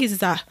 And the thing is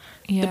that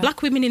the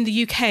black women in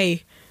the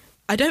UK,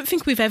 I don't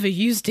think we've ever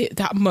used it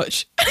that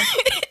much.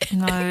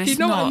 No, it's you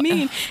know not. what I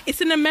mean?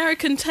 It's an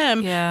American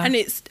term,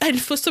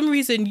 and for some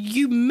reason,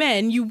 you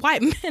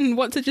white men,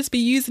 want to just be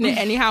using it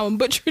anyhow and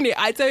butchering it.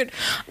 I don't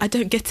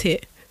get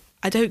it.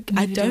 I don't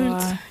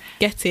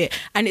get it.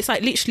 And it's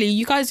like literally,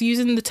 you guys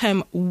using the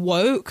term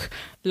woke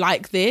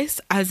like this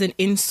as an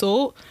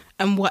insult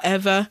and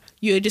whatever.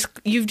 You've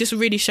just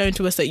really shown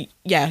to us that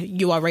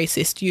you are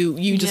racist.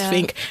 You just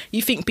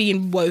think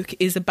being woke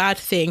is a bad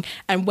thing.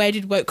 And where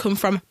did woke come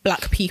from?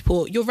 Black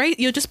people.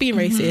 You're just being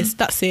racist.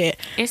 That's it.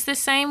 It's the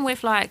same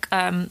with like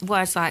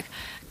words like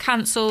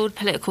cancelled,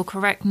 political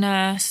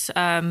correctness,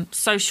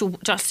 social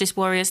justice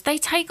warriors. They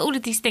take all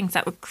of these things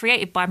that were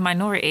created by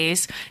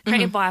minorities,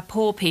 created by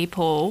poor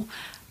people,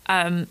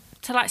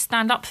 to like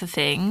stand up for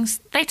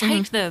things. They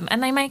take them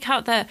and they make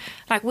out that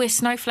like we're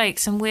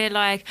snowflakes and we're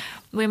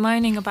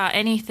moaning about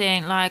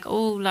anything, like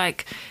you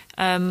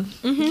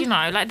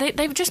know, like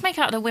they just make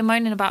out that we're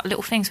moaning about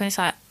little things when it's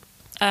like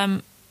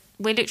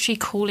we're literally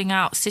calling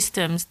out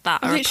systems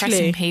that are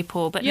oppressing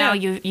people. But now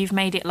you've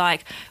made it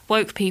like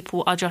woke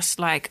people are just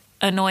like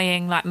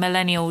annoying like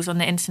millennials on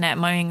the internet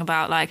moaning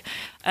about like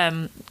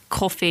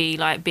coffee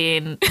like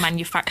being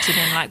manufactured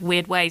in like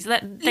weird ways.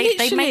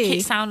 They make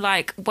it sound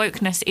like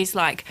wokeness is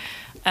like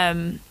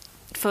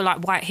for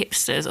like white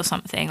hipsters or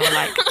something, or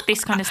like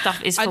this kind of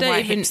stuff is for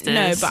white hipsters.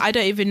 No, but I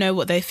don't even know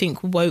what they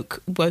think woke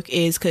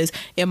is, because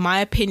in my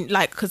opinion,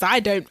 like, because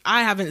I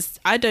haven't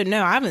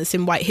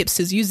seen white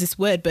hipsters use this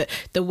word, but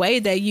the way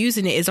they're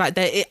using it is like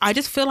I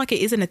just feel like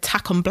it is an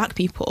attack on black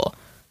people.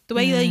 The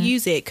way they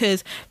use it,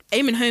 because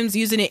Eamon Holmes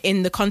using it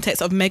in the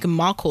context of Meghan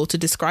Markle to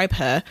describe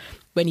her,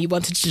 when he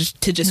wanted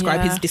to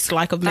describe his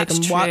dislike of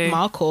Meghan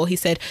Markle, he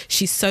said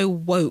she's so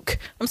woke.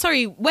 I'm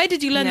sorry, where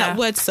did you learn that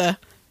word, sir?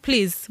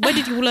 Please, where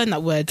did you learn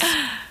that word?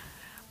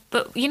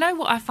 But you know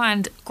what I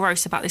find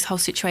gross about this whole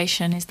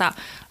situation is that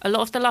a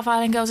lot of the Love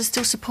Island girls are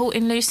still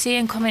supporting Lucy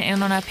and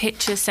commenting on her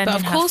pictures,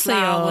 sending her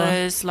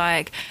flowers,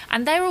 like,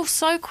 and they're all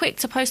so quick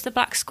to post the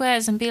black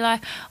squares and be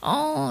like,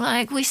 "Oh,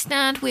 like we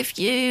stand with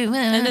you,"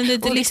 and then they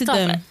deleted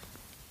them.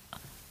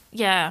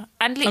 Yeah,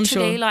 and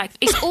literally, like,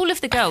 it's all of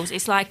the girls.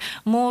 It's like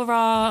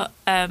Maura,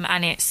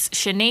 and it's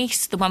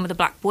Shanice, the one with the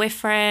black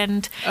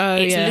boyfriend. Oh,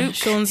 it's Luke,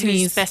 Sean's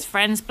whose best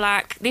friend's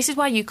black. This is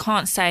why you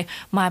can't say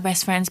my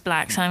best friend's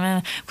black,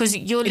 Simon, because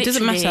you're literally, it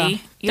doesn't matter.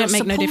 You're Don't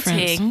make no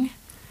difference. supporting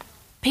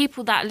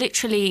people that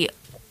literally,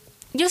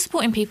 you're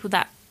supporting people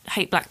that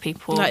hate black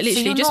people. Like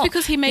literally, just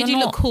because he made you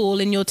look cool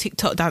in your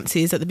TikTok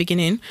dances at the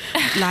beginning,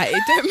 like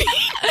it don't mean.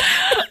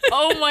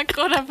 Oh my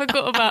god, I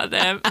forgot about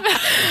them.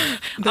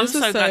 Those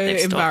are so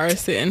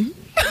embarrassing.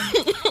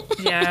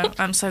 Yeah,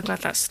 I'm so glad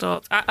that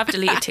stopped. I've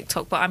deleted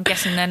TikTok, but I'm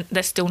guessing then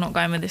they're still not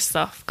going with this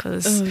stuff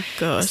because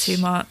it's too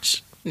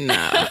much.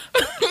 No.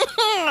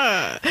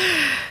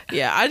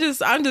 Yeah,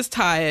 I'm just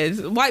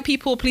tired. White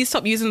people, please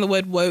stop using the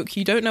word woke.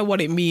 You don't know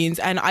what it means,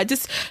 and I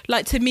just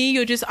like, to me,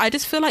 I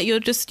just feel like you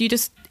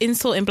just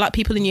insulting black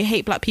people and you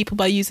hate black people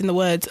by using the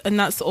words, and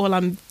that's all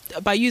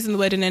by using the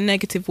word in a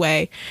negative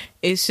way.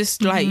 It's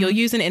just like you're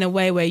using it in a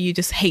way where you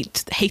just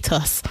hate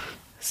us.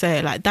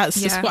 So like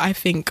that's just what I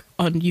think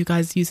on you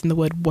guys using the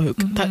word woke.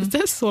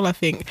 That's all I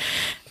think.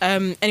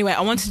 Anyway,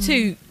 I wanted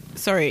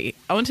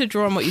to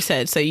draw on what you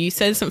said. So you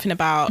said something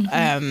about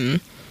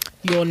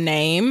your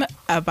name,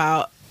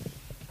 about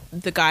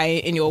the guy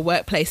in your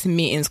workplace and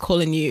meetings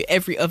calling you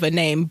every other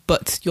name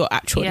but your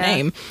actual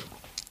name.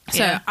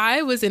 So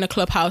I was in a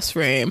clubhouse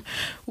room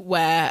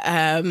where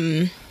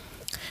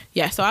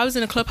so I was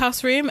in a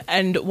clubhouse room,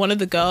 and one of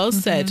the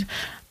girls said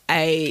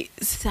I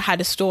had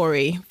a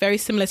story very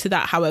similar to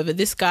that. However,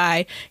 this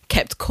guy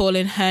kept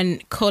calling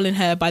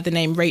her by the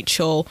name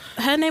Rachel.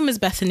 Her name was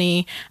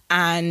Bethany,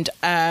 and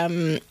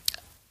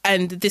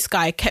this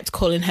guy kept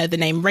calling her the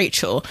name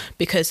Rachel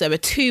because there were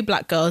two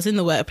black girls in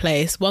the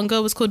workplace. One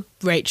girl was called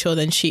Rachel,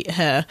 then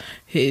her,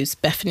 who's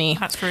Bethany.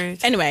 That's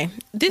rude. Anyway,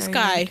 this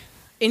guy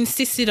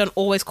insisted on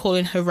always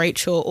calling her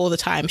Rachel all the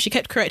time. She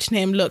kept correcting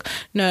him. Look,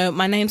 no,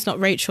 my name's not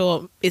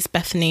Rachel. It's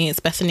Bethany,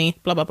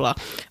 blah, blah, blah.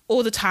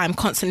 All the time,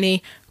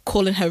 constantly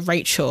calling her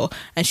Rachel.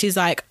 And she's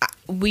like,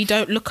 we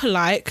don't look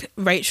alike.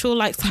 Rachel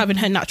likes having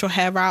her natural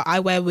hair out. I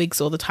wear wigs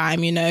all the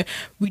time, you know.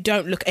 We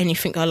don't look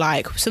anything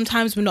alike.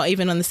 Sometimes we're not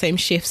even on the same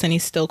shifts and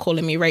he's still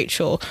calling me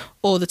Rachel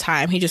all the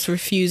time. He just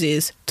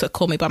refuses to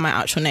call me by my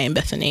actual name,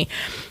 Bethany.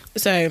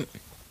 So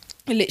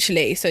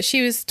Literally. So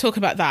she was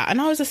talking about that,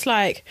 and I was just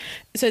like,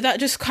 so that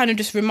just kind of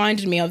just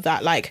reminded me of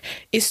that. Like,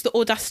 it's the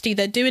audacity.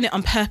 They're doing it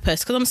on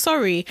purpose. Because I'm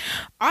sorry,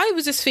 I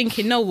was just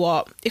thinking, know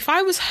what? If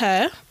I was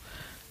her,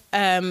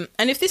 and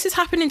if this is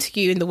happening to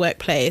you in the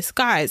workplace,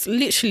 guys,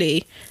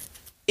 literally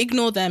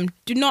ignore them.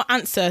 Do not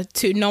answer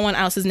to no one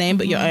else's name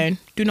but your own.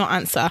 Do not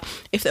answer.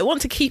 If they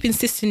want to keep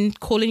insisting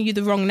calling you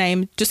the wrong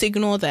name, just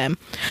ignore them.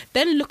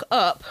 Then look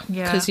up,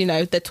 because you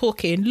know they're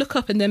talking. Look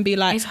up and then be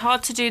like, it's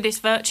hard to do this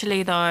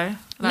virtually though.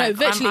 Like, no,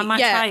 virtually, I might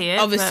try it,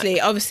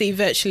 obviously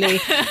virtually,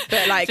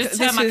 but like, just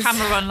turn my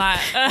camera on, like,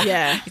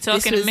 yeah, you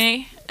talking to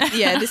me?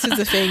 Yeah, this is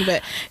the thing,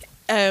 but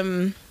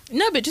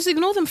no, but just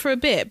ignore them for a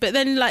bit. But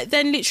then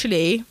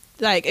literally,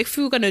 like, if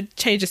we were gonna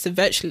change this to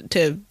virtual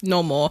to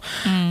normal,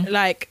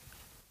 like,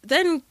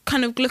 then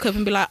kind of look up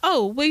and be like,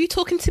 oh, were you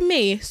talking to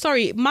me?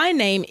 Sorry, my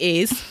name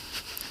is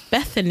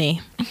Bethany.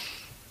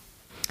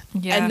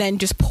 Yeah. And then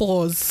just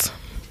pause.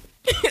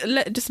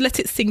 just let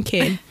it sink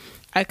in.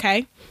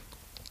 Okay?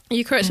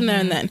 You correct them there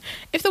and then.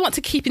 If they want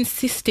to keep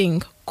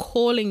insisting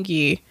calling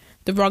you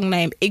the wrong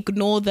name,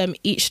 ignore them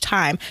each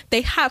time.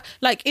 They have,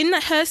 like, in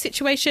her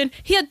situation,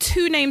 he had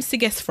 2 names to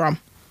guess from.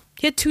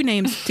 To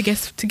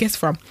guess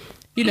from.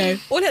 You know,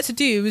 all he had to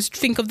do was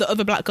think of the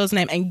other black girl's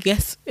name and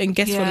guess from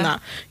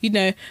that. You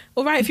know,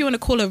 all right, if you want to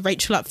call her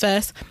Rachel at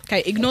first,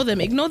 okay, ignore them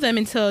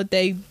until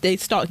they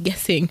start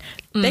guessing.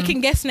 They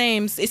can guess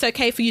names. It's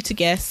okay for you to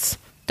guess.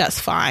 That's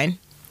fine.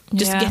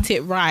 Just get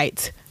it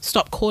right.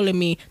 Stop calling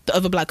me the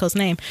other black girl's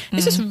name.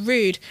 It's just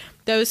rude.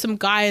 There was some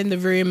guy in the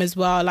room as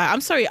well. Like,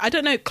 I'm sorry, I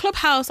don't know,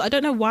 Clubhouse, I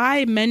don't know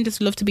why men just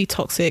love to be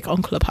toxic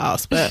on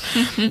Clubhouse, but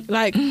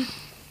like,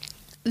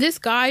 this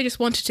guy just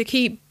wanted to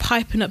keep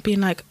piping up,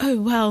 being like, oh,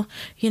 well,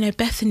 you know,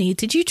 Bethany,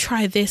 did you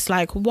try this?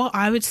 Like, what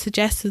I would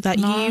suggest is that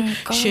you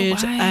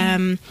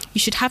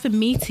should have a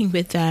meeting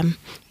with them,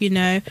 you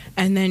know,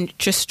 and then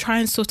just try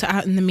and sort it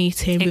out in the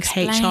meeting with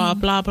HR,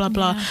 blah, blah,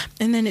 blah. Yeah.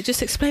 And then it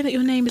just explain that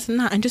your name isn't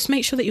that, and just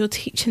make sure that you're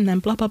teaching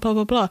them, blah, blah, blah,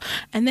 blah, blah.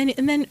 And then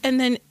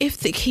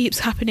if it keeps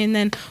happening,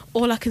 then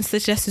all I can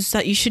suggest is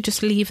that you should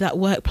just leave that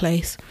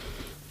workplace.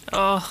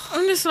 Oh,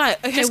 I'm just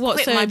like, okay, just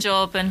quit my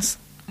job and...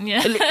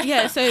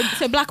 Yeah.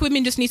 So black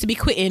women just need to be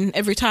quitting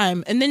every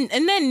time, and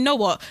then know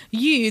what,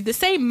 the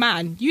same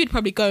man, you'd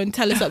probably go and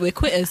tell us that we're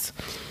quitters.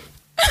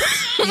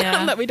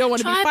 That we don't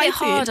want to be fighting.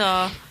 Try a bit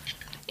harder.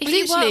 If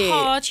you work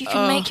hard, you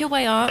can make your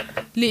way up.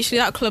 Literally,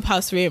 that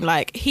Clubhouse room,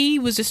 like, he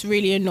was just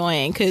really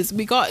annoying, because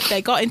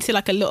they got into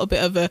like a little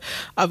bit of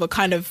a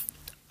kind of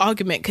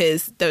argument,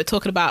 because they were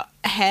talking about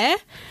hair,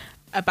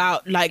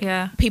 about like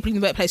people in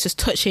the workplace just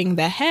touching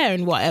their hair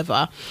and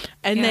whatever,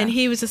 and then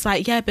he was just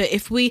like, yeah, but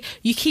if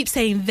you keep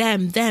saying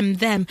them,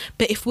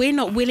 but if we're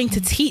not willing to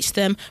teach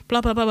them,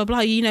 blah blah blah blah blah,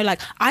 you know, like,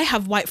 I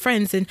have white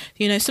friends, and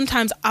you know,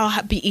 sometimes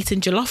I'll be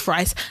eating jollof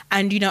rice,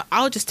 and you know,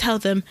 I'll just tell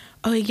them,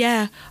 oh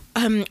yeah,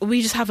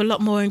 we just have a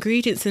lot more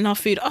ingredients in our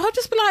food. I'll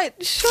just be like,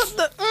 shut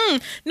the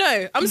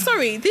no, I'm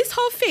sorry, this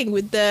whole thing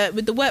with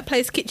the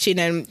workplace kitchen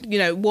and, you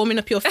know, warming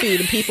up your food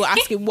and people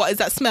asking what is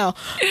that smell,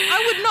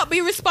 I would not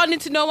be responding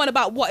to no one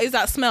about what is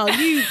that smell.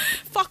 You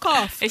fuck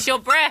off. It's your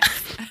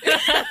breath.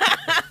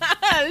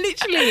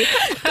 Literally,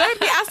 don't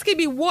be asking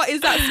me what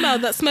is that smell.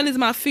 That smell is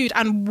my food,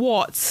 and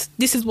what,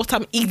 this is what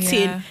I'm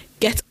eating.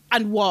 Get,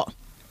 and what,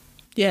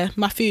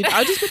 my food.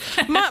 I'll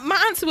just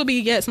my answer will be,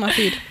 it's my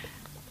food.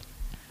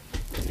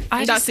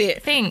 That's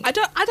it. I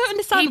don't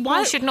understand people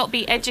why should not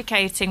be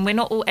educating. We're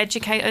not all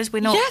educators.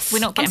 We're not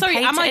getting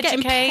paid am to I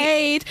educate. Getting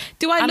paid?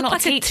 Do I look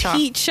like a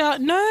teacher?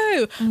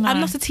 No,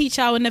 I'm not a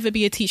teacher. I will never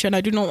be a teacher, and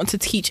I do not want to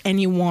teach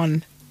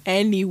anyone.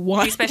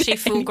 Especially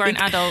full-grown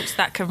adults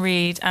that can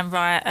read and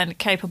write and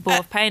capable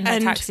of paying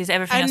their taxes,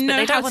 everything else, but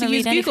they don't want to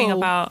read anything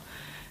about.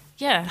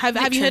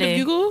 Have you heard of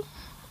Google?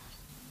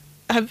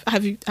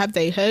 Have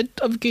they heard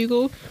of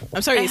Google?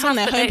 I'm sorry, it's on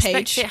their homepage. They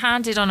expect it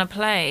handed on a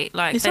plate.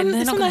 Like, they're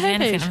not going to do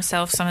anything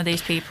themselves, some of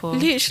these people.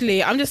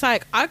 Literally, I'm just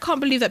like, I can't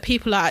believe that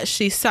people are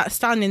actually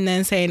standing there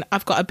and saying,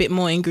 I've got a bit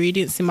more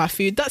ingredients in my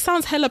food. That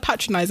sounds hella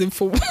patronising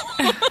for and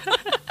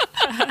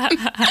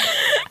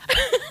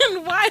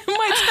why am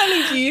I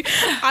telling you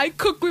I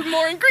cook with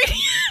more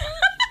ingredients?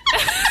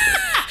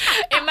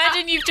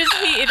 Imagine you've just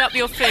heated up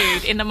your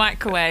food in the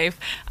microwave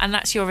and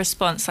that's your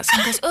response. Like,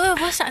 someone goes, oh,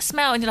 what's that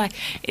smell? And you're like,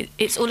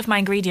 it's all of my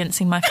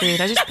ingredients in my food.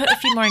 I just put a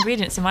few more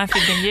ingredients in my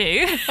food than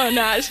you. Oh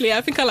no, actually,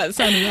 I think I like the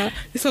sound of that.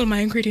 It's all my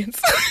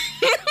ingredients.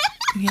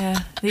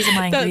 Yeah, these are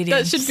my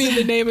ingredients. That should be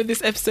the name of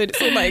this episode.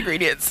 It's all my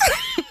ingredients.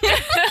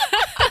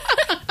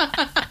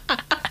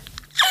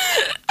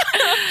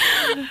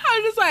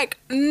 I'm just like,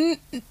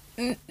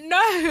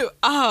 no.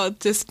 Oh,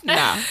 just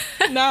nah.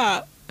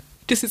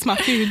 Just, it's my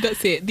food.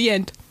 That's it. The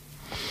end.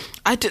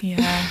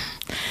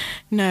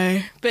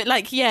 No, but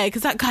like,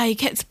 because that guy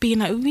kept being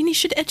like, we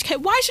should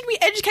educate. Why should we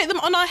educate them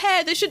on our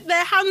hair?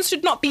 Their hands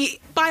should not be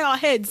by our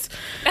heads.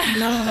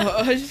 No,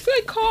 I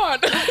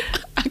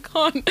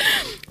can't.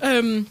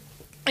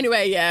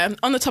 Anyway,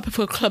 on the topic of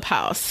a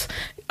Clubhouse,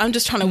 I'm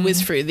just trying to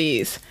whiz through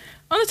these.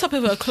 On the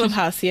topic of a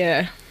Clubhouse,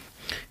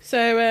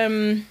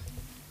 So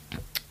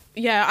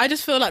Yeah, I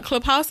just feel like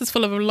Clubhouse is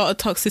full of a lot of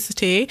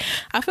toxicity.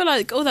 I feel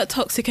like all that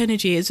toxic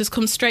energy has just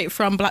come straight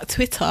from Black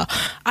Twitter.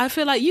 I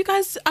feel like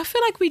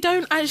we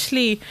don't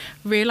actually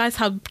realise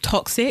how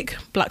toxic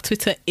Black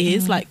Twitter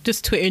is, like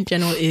just Twitter in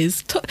general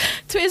is. Twitter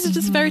is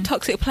just a very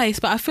toxic place,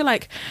 but I feel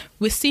like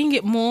we're seeing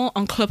it more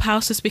on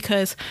Clubhouse just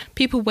because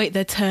people wait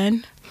their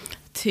turn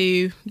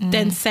to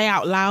then say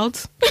out loud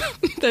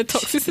their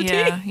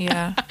toxicity.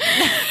 Yeah.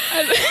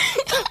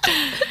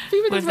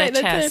 People with just wait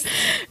their their chest.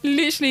 turn,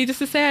 literally just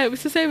to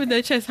say with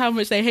their chest how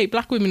much they hate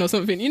Black women or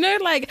something, you know,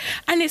 like,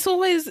 and it's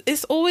always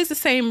the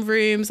same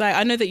rooms. Like,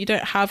 I know that you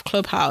don't have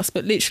Clubhouse,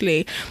 but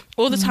literally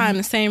all the time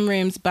the same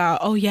rooms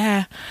about,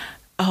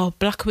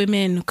 Black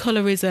women,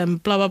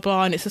 colorism, blah blah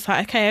blah, and it's just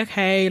like,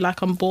 okay,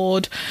 like, I'm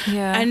bored.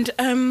 And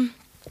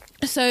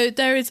so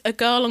there is a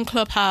girl on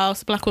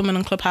Clubhouse, a Black woman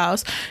on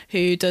Clubhouse,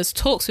 who does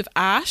talks with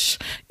Ash,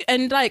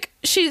 and like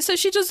she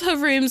does her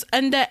rooms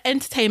and they're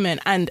entertainment,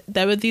 and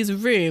there were these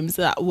rooms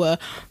that were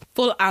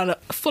full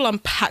on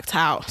packed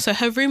out. So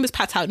her room was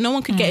packed out, no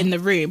one could get in the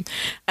room,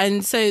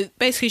 and so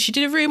basically she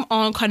did a room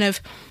on kind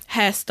of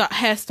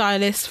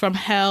hairstylists from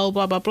hell,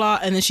 blah blah blah,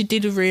 and then she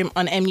did a room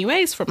on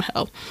MUAs from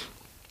hell,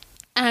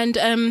 and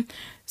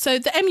so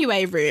the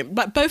MUA room,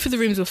 like, both of the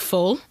rooms were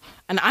full.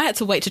 And I had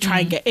to wait to try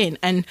and get in.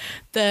 And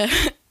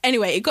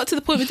anyway, it got to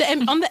the point with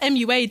on the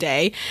MUA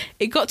day,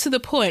 it got to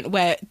the point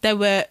where there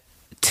were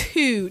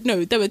two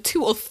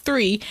or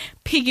three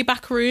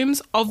piggyback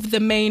rooms of the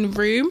main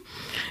room.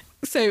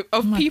 So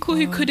people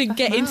who couldn't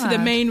get into the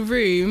main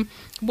room,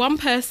 one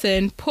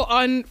person put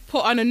on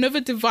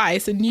another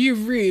device, a new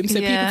room,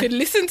 so people could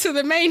listen to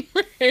the main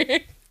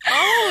room.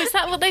 Oh, is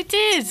that what they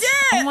did? Yeah,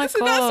 oh my so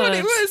God. That's what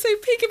it was. So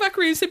piggyback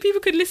room, so people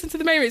could listen to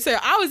the main room. So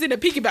I was in a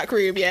piggyback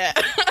room, yeah.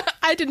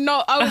 I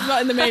was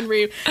not in the main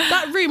room.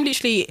 That room,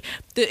 literally,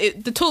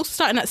 the talks were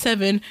starting at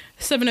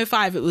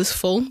 7:05. It was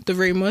full. The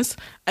room was,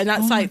 and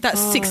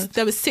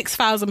there was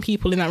 6,000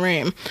 people in that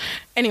room.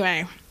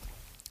 Anyway,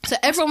 so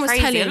everyone was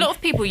telling. A lot of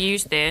people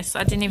use this.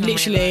 I didn't even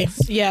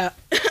realise. Yeah.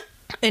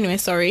 Anyway,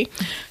 sorry.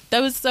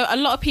 There was a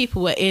lot of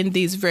people were in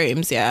these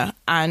rooms, yeah,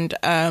 and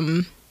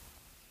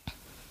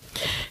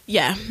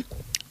yeah,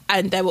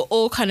 and they were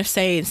all kind of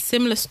saying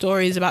similar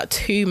stories about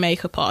two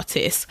makeup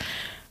artists.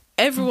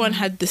 Everyone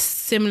had this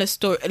similar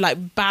story,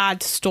 like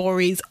bad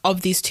stories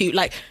of these two.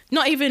 Like,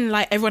 not even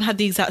like everyone had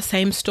the exact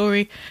same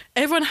story.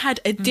 Everyone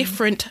had a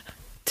different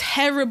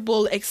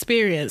terrible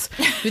experience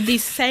with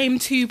these same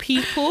two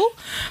people.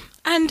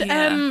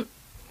 And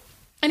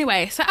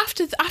anyway, so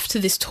after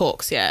this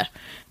talks, yeah,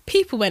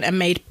 people went and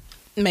made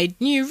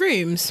new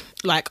rooms,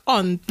 like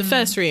on the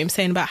first room,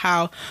 saying about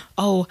how,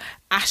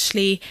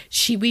 Ashley,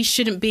 we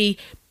shouldn't be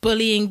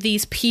bullying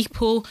these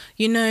people,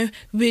 you know,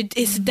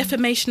 it's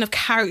defamation of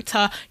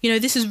character, you know,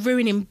 this is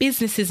ruining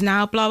businesses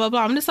now, blah blah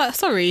blah. I'm just like,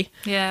 sorry.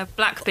 Yeah,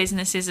 Black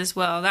businesses as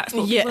well. That's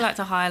what people like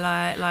to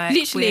highlight. Like,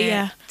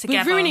 literally,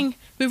 together.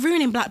 We're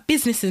ruining Black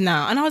businesses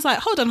now. And I was like,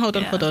 hold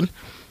on.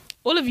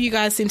 All of you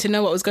guys seem to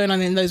know what was going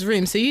on in those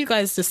rooms, so you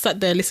guys just sat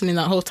there listening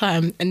that whole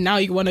time, and now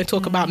you want to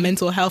talk about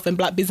mental health and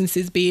Black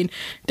businesses being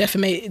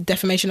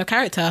defamation of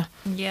character.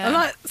 Yeah, I'm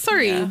like,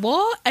 sorry,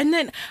 what? And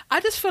then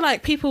I just feel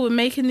like people were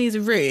making these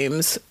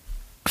rooms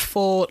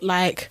for,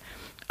 like,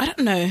 I don't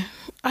know.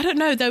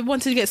 They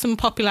wanted to get some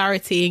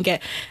popularity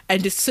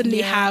and just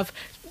suddenly have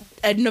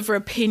another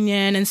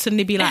opinion and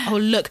suddenly be like, oh,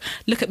 look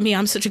at me,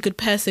 I'm such a good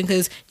person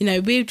because, you know,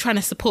 we're trying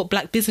to support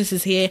Black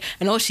businesses here,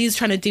 and all she's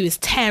trying to do is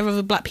tear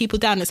other Black people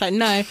down. It's like,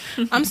 no,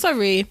 I'm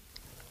sorry.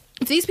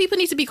 These people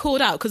need to be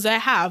called out because they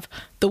have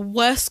the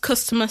worst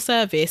customer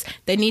service.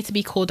 They need to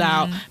be called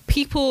out.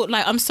 People,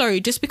 like, I'm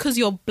sorry, just because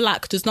you're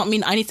Black does not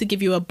mean I need to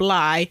give you a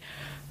blie,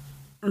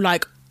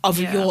 like, of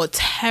your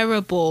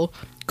terrible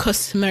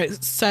customer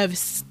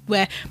service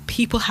where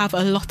people have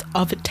a lot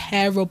of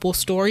terrible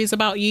stories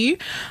about you.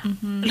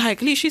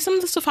 Like, literally, some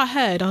of the stuff I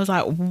heard, I was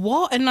like,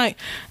 what? And like,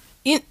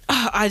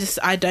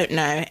 I don't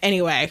know.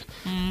 Anyway.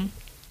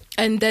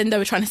 And then they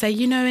were trying to say,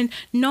 you know, and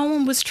no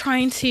one was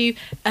trying to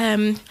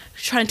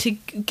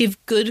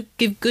give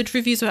good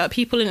reviews about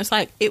people, and it's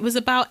like, it was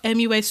about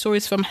MUA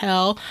stories from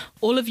hell.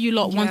 All of you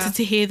lot wanted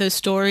to hear those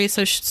stories,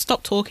 so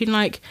stop talking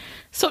like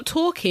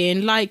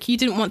you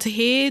didn't want to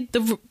hear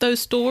those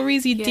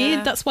stories. You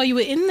did. That's why you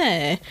were in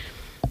there.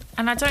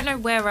 And I don't know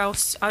where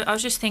else. I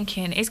was just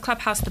thinking, is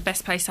Clubhouse the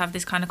best place to have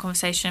this kind of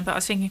conversation? But I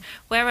was thinking,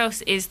 where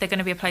else is there going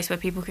to be a place where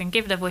people can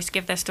give their voice,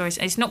 give their stories?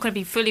 It's not going to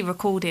be fully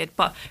recorded,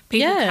 but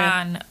people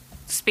can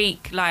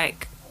speak,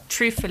 like,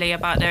 truthfully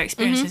about their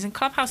experiences. And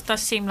Clubhouse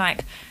does seem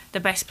like the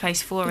best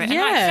place for it. And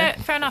like,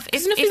 fair enough.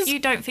 If you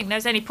don't think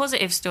there's any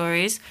positive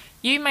stories,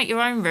 you make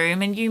your own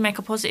room and you make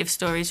a positive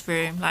stories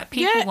room. Like,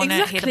 people want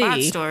to hear the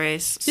bad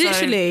stories.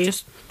 Literally. So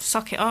just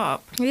suck it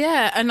up.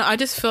 Yeah, and I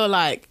just feel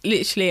like,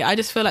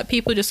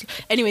 people just...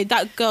 Anyway,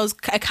 that girl's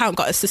account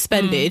got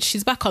suspended.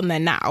 She's back on there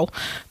now.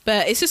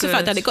 But it's just the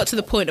fact that it got to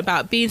the point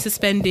about being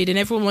suspended and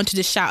everyone wanted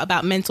to shout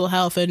about mental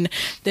health, and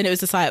then it was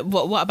just like,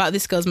 what about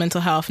this girl's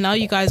mental health? Now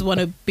you guys want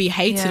to be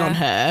hating on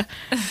her.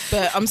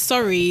 But I'm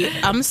sorry.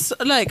 And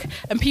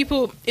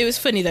people... It was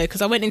funny, though,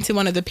 because I went into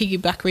one of the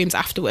piggyback rooms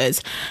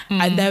afterwards,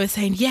 and they were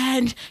saying, yeah,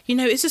 and, you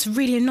know, it's just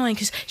really annoying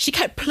because she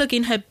kept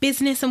plugging her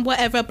business and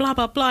whatever, blah,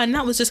 blah, blah, and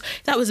that was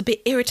a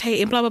bit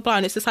irritating, blah, blah, blah.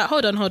 And it's just like,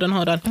 hold on.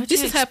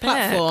 This is her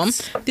platform.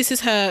 This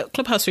is her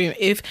Clubhouse room.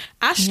 If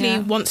Ashley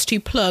wants to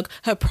plug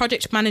her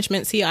project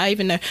management, see, I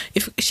even know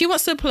if she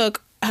wants to plug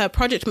her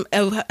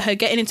her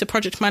getting into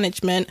project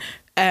management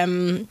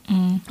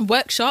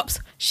workshops,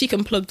 she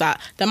can plug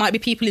that. There might be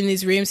people in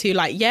these rooms who are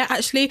like, yeah,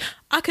 actually,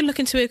 I can look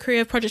into a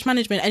career of project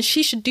management, and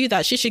she should do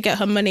that. She should get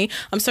her money.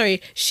 I'm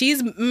sorry,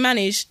 she's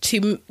managed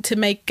to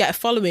get a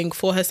following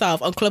for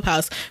herself on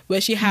Clubhouse,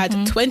 where she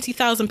had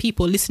 20,000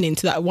 people listening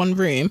to that one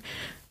room,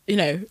 you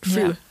know,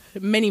 through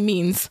many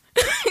means.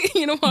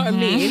 You know what I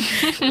mean?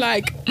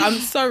 Like, I'm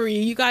sorry,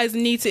 you guys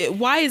need to...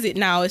 Why is it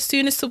now, as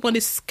soon as someone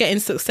is getting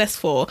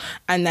successful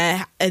and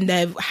they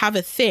have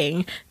a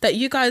thing, that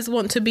you guys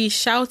want to be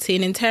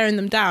shouting and tearing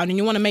them down, and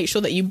you want to make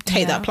sure that you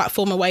take that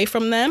platform away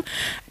from them?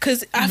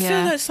 Because I feel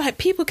that it's like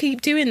people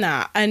keep doing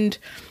that. And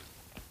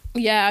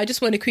yeah, I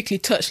just want to quickly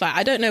touch, like,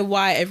 I don't know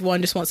why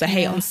everyone just wants to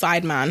hate on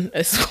Sideman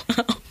as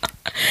well.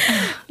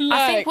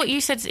 I think what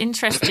you said is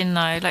interesting,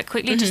 though, like,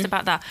 quickly just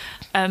about that,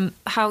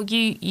 how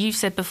you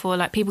said before,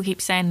 like, people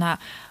keep saying that,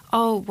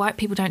 oh, white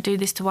people don't do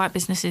this to white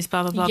businesses,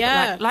 blah, blah, blah.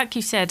 Yeah. But like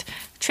you said,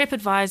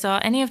 TripAdvisor,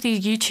 any of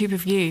these YouTube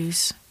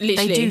reviews,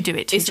 literally, they do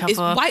it to each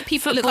other. White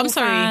people, football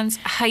fans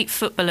hate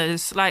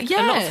footballers. Like, a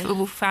lot of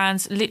football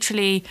fans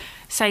literally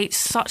say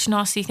such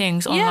nasty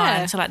things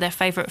online to, like, their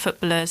favourite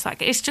footballers.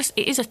 Like, it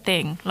is a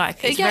thing.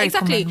 Like, it's very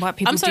common. White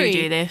people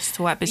do this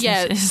to white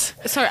businesses.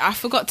 Yeah. Sorry, I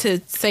forgot to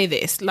say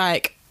this.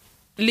 Like,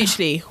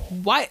 literally,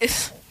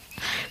 white...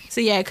 So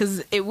yeah,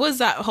 because it was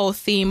that whole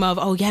theme of,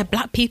 oh yeah,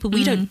 black people,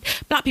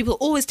 black people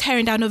always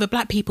tearing down over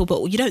black people,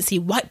 but you don't see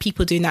white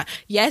people doing that.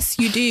 Yes,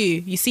 you do.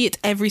 You see it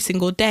every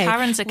single day.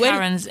 Karens are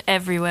Karens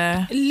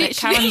everywhere. Literally. Like,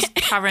 Karens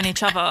Karen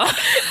each other.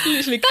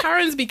 Literally,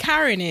 Karens be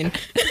Karening.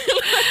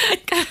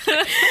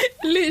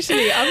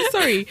 Literally, I'm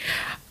sorry.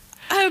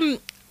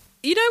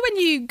 You know when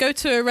you go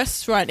to a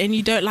restaurant and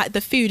you don't like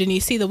the food and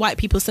you see the white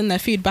people send their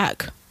food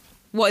back?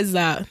 What is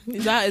that?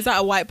 Is that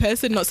a white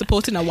person not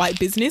supporting a white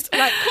business?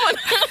 Like, come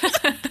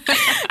on.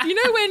 You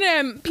know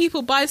when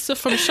people buy stuff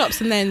from shops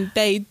and then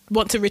they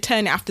want to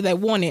return it after they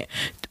worn it?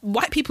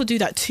 White people do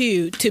that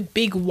too, to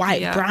big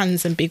white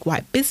brands and big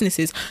white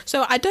businesses.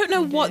 So I don't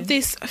know what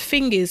this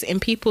thing is in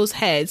people's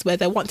heads where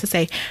they want to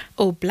say,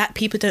 oh, black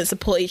people don't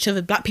support each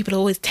other. Black people are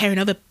always tearing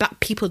other black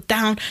people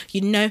down,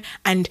 you know,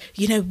 and,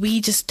 you know,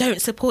 we just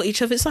don't support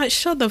each other. It's like,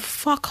 shut the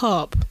fuck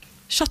up.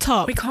 Shut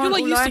up. We can't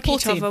all like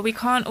each other. We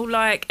can't all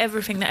like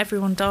everything that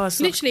everyone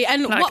does. Literally.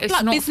 And like, what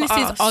black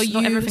businesses are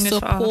you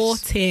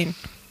supporting?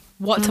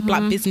 What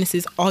black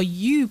businesses are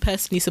you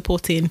personally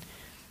supporting?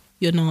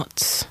 You're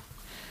not.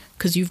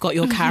 Because you've got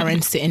your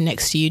Karen sitting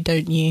next to you,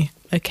 don't you?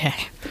 Okay.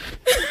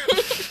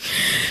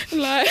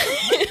 Like,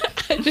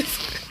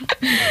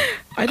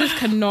 I just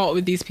cannot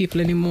with these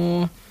people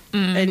anymore.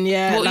 And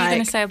yeah, what were you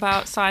going to say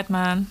about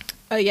Sideman?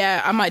 Oh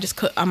yeah, I might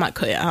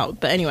cut it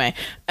out. But anyway,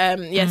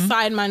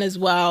 Sideman as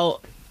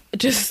well.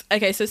 So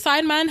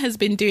Sideman has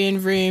been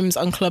doing rooms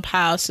on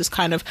Clubhouse, just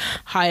kind of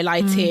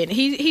highlighting.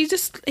 He's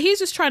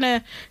just trying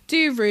to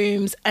do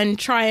rooms and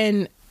try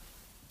and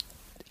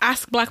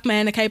ask black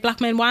men, okay,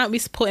 black men, why aren't we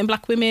supporting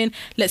black women?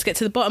 Let's get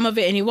to the bottom of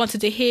it. And he wanted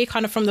to hear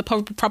kind of from the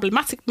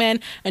problematic men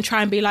and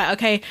try and be like,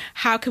 okay,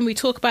 how can we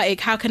talk about it?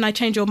 How can I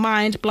change your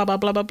mind? Blah blah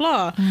blah blah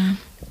blah.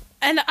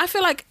 And I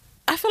feel like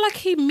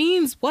he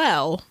means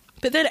well.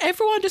 But then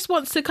everyone just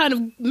wants to kind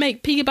of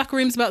make piggyback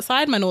rooms about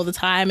Sideman all the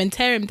time and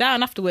tear him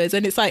down afterwards.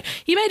 And it's like,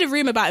 he made a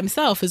room about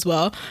himself as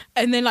well.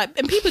 And then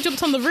and people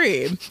jumped on the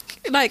room.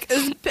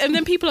 And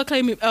then people are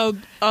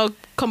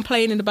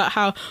complaining about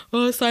how,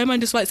 Sideman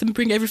just likes to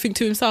bring everything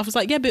to himself. It's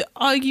like, yeah, but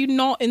are you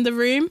not in the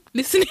room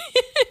listening?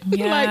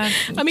 Yeah.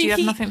 Do you have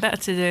nothing better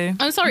to do?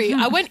 I'm sorry.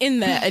 I went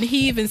in there and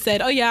he even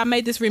said, oh yeah, I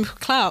made this room for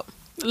clout.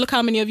 Look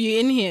how many of you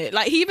in here.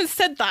 Like, he even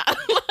said that.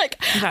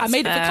 I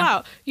made it for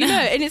clout, you know.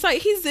 And it's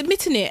like, he's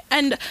admitting it.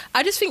 And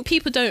I just think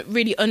people don't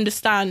really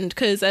understand,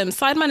 because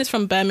Sideman is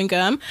from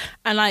Birmingham,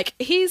 and like,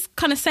 he's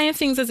kind of saying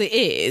things as it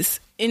is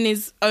in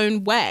his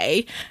own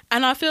way.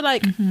 And I feel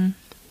like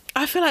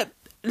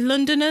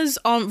Londoners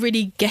aren't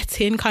really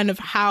getting kind of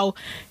how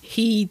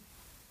he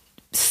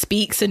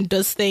speaks and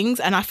does things.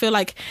 And I feel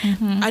like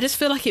I just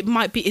feel like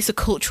it's a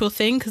cultural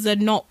thing, because they're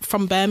not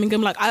from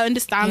Birmingham. Like, I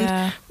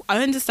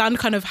understand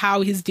kind of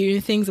how he's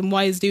doing things and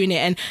why he's doing it.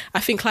 And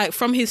I think, like,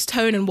 from his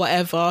tone and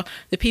whatever,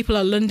 the people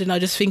of London are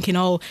just thinking,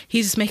 oh,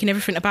 he's just making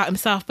everything about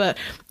himself. But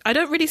I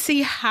don't really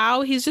see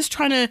how. He's just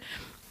trying to...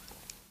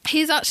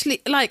 He's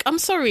actually... Like, I'm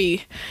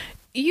sorry.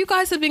 you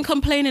guys have been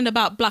complaining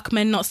about black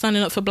men not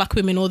standing up for black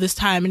women all this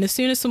time, and as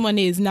soon as someone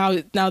is,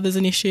 now there's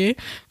an issue.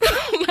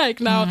 Like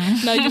now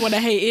you want to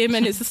hate him,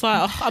 and it's just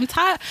like,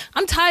 oh,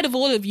 I'm tired of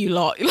all of you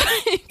lot.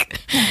 Like,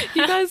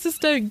 you guys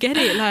just don't get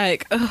it.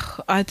 Like,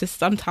 I'm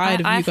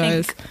tired of you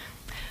guys.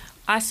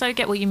 I so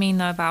get what you mean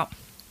though about,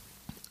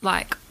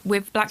 like,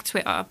 with Black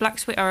Twitter,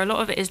 a lot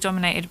of it is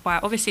dominated by,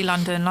 obviously,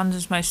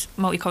 London's most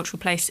multicultural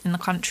place in the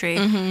country.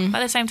 But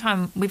at the same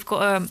time, we've got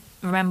to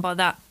remember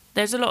that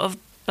there's a lot of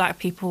black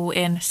people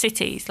in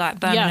cities like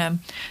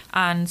Birmingham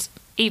and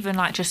even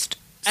like just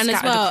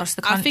scattered across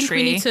the country. I think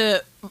we need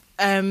to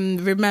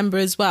remember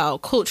as well,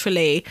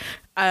 culturally,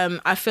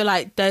 I feel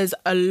like there's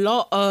a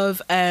lot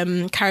of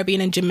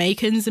Caribbean and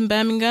Jamaicans in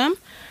Birmingham.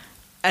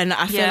 And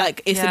I feel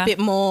like it's a bit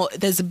more,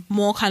 there's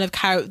more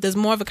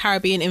of a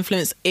Caribbean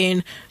influence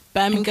in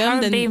Birmingham.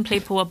 And Caribbean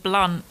people are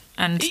blunt,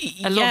 and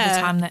a lot of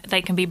the time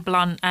they can be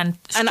blunt and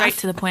straight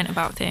to the point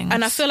about things.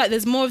 And I feel like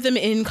there's more of them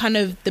in kind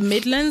of the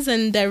Midlands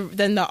than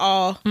there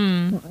are.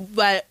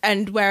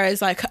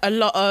 Whereas like a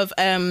lot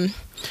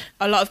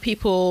of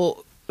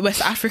people,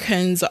 West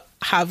Africans,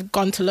 have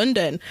gone to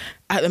London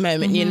at the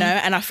moment, you know,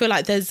 and I feel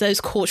like there's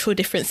those cultural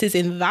differences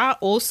in that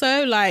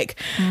also. Like,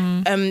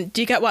 do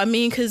you get what I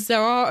mean? Because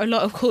there are a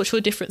lot of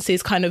cultural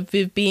differences kind of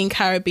with being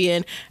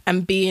Caribbean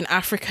and being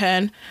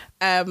African.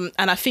 And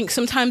I think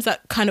sometimes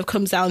that kind of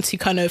comes down to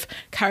kind of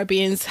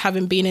Caribbeans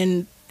having been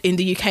in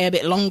the UK a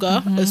bit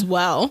longer as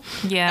well.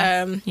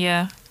 Yeah.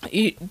 Do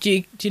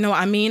you know what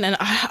I mean? And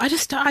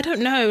I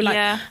don't know.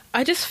 Like,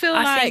 I just feel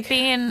like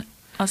being...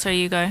 Oh, sorry,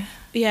 you go.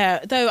 Yeah,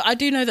 though I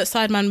do know that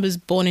Sideman was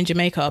born in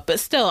Jamaica, but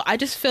still, I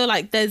just feel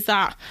like there's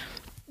that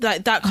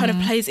kind of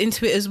plays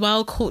into it as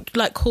well,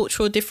 like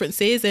cultural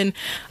differences, and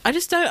I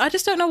just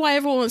don't know why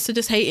everyone wants to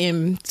just hate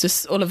him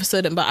just all of a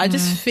sudden. But I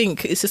just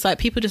think it's just like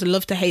people just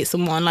love to hate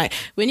someone. Like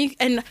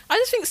and I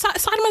just think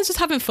Sideman's just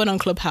having fun on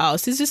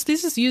Clubhouse. He's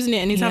just using it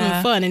and he's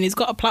having fun and he's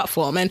got a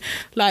platform, and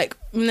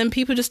then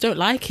people just don't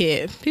like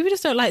it. People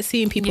just don't like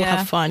seeing people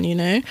have fun, you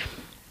know.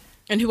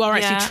 And who are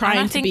actually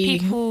trying to be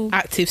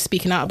active,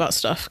 speaking out about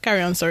stuff. Carry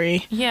on,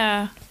 sorry.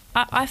 Yeah.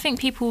 I think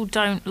people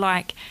don't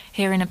like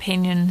hearing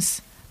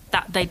opinions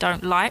that they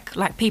don't like.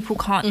 Like, people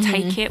can't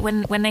take it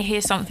when they hear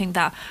something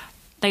that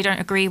they don't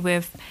agree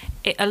with.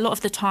 A lot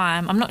of the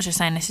time, I'm not just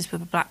saying this is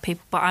with black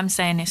people, but I'm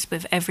saying this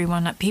with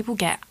everyone. Like, people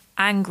get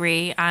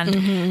angry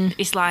and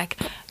it's like,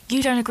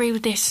 you don't agree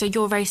with this, so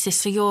you're racist,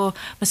 so you're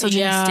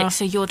misogynistic,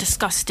 so you're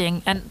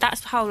disgusting. And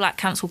that's how, like,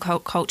 cancel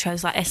culture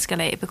has, like,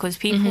 escalated, because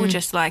people are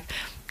just, like,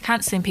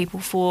 cancelling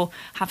people for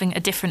having a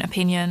different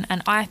opinion.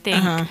 And I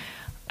think,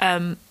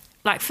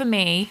 like, for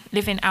me,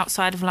 living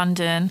outside of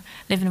London,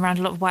 living around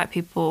a lot of white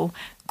people,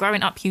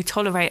 growing up, you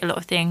tolerate a lot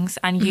of things,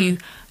 and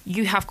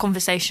you have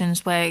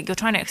conversations where you're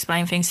trying to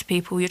explain things to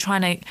people, you're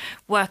trying to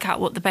work out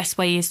what the best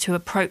way is to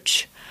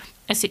approach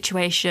a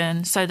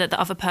situation so that the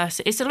other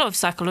person... It's a lot of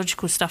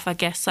psychological stuff, I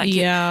guess. Like,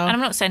 and I'm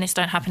not saying this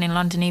don't happen in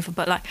London either,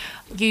 but, like,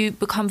 you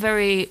become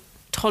very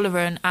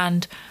tolerant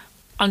and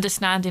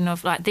understanding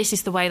of, like, this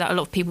is the way that a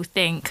lot of people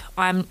think.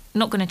 I'm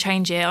not going to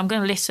change it. I'm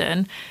going to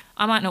listen.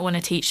 I might not want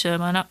to teach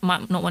them.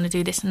 Might not want to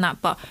do this and that,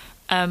 but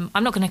I'm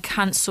not going to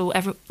cancel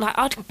like,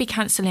 I'd be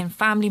cancelling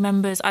family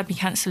members. I'd be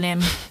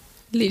cancelling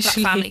like,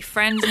 family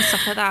friends and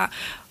stuff like that.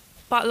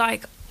 But,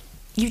 like,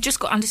 you've just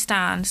got to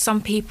understand,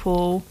 some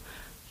people,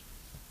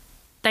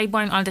 they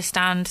won't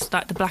understand,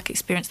 like, the black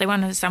experience. They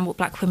won't understand what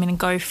black women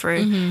go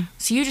through.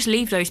 So you just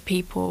leave those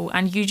people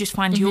and you just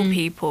find your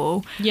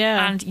people.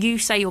 Yeah. And you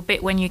say your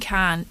bit when you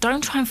can.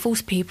 Don't try and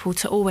force people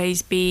to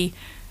always be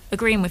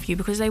agreeing with you,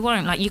 because they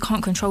won't. Like, you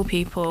can't control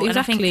people.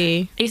 Exactly.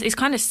 And I think it's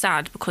kind of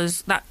sad,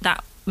 because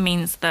that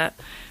means that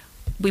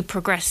we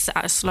progress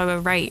at a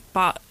slower rate.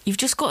 But you've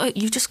just got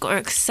to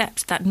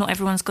accept that not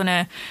everyone's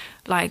gonna,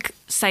 like,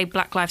 say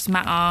Black Lives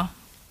Matter.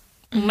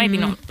 Maybe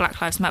not Black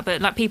Lives Matter,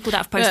 but, like, people that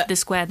have posted the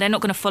square, they're not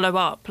going to follow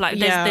up. Like,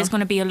 there's going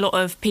to be a lot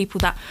of people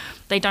that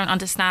they don't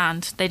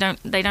understand. They don't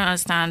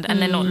understand,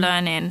 and they're not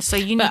learning. So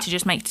you need to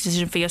just make a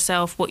decision for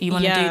yourself what you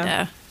want to do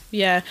there.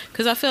 Yeah,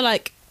 because I feel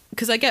like,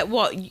 because I get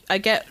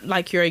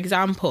like your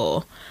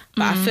example,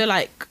 but I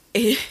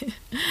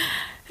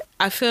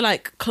feel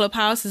like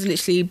Clubhouse is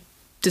literally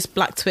just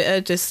Black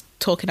Twitter just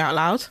talking out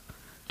loud.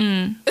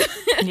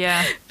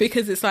 Yeah,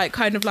 because it's like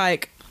kind of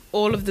like,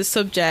 all of the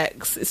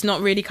subjects, it's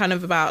not really kind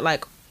of about,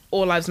 like,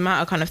 all lives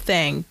matter kind of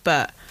thing,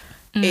 but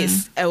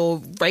it's or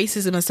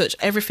racism and such.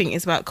 Everything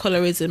is about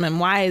colorism, and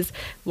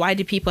why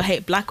do people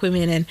hate black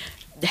women and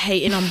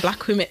hating on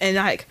black women, and,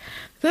 like,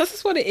 that's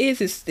just what it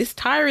is. It's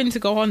tiring to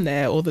go on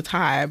there all the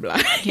time.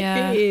 Like,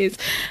 it is.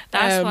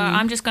 That's why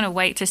I'm just going to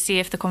wait to see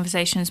if the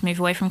conversations move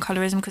away from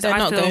colorism, because they're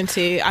not going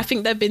to. I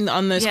think they've been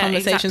on those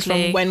conversations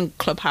from when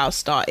Clubhouse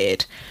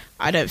started.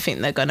 I don't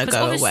think they're going to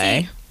go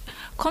away.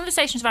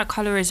 Conversations about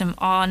colorism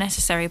are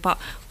necessary, but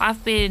I'm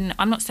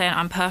not saying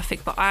I'm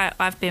perfect, but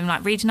I've been,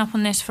 like, reading up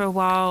on this for a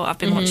while. I've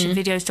been watching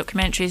videos,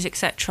 documentaries,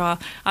 etc.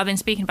 I've been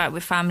speaking about it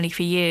with family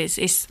for years.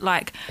 It's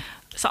like,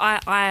 So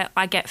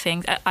I get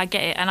things. I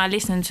get it. And I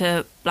listen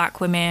to black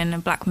women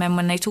and black men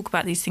when they talk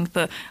about these things.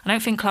 But I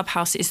don't think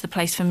Clubhouse is the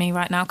place for me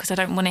right now, because I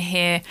don't want to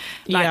hear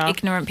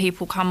ignorant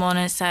people come on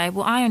and say,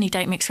 well, I only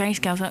date mixed race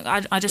girls.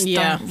 I just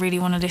don't really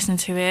want to listen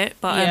to it.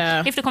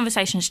 But if the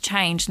conversation's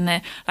changed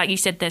and like you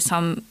said, there's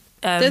some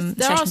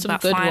sessions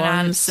about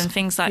finance and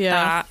things like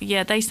that.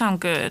 Yeah, they sound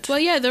good. Well,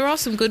 yeah, there are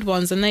some good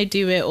ones and they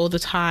do it all the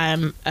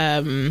time.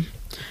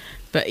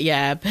 But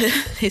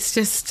it's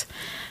just,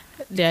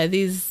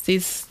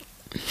 these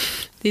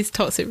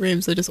toxic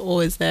rooms are just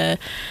always there,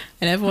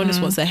 and everyone just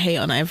wants to hate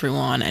on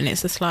everyone, and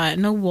it's just like,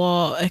 know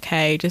what?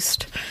 Okay,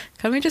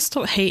 can we just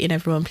stop hating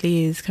everyone,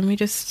 please? Can we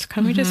just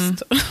chill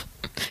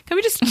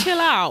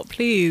out,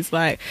 please?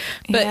 Like,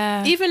 but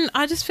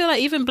I just feel like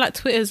even Black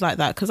Twitter's like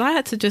that, because I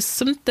had to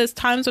there's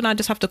times when I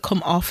just have to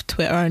come off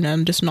Twitter and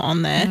I'm just not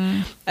on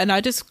there, and I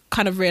just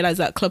kind of realised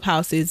that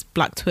Clubhouse is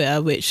Black Twitter,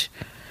 which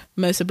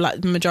the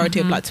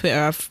majority of Black Twitter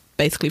are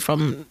basically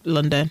from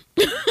London.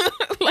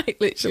 Like,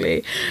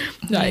 literally,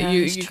 like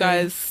you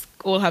guys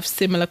all have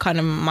similar kind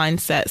of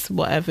mindsets,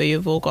 whatever.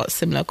 You've all got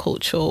similar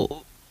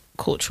cultural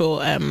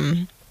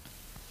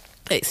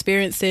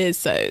experiences,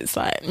 so it's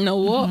like, you know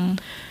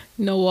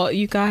what,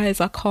 you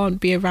guys, I can't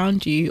be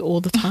around you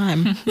all the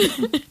time.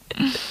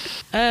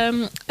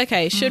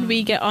 Okay, should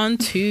we get on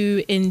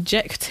to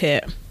Inject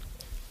It?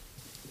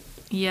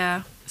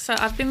 Yeah, so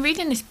I've been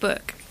reading this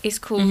book. It's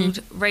called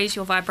Raise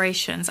Your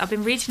Vibrations. I've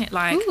been reading it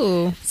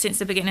since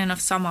the beginning of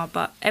summer,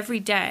 but every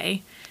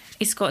day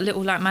it's got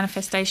little like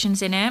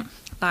manifestations in it.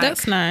 Like,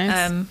 that's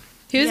nice.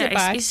 Who is it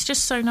by? It's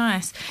just so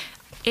nice.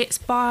 It's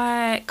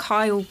by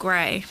Kyle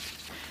Gray.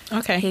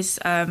 Okay. He's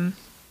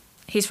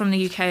from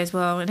the UK as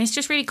well, and it's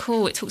just really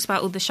cool. It talks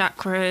about all the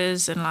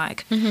chakras and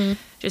like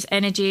just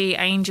energy,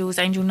 angels,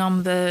 angel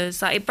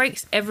numbers. Like, it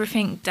breaks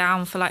everything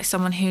down for like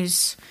someone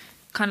who's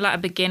kind of like a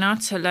beginner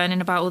to learning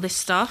about all this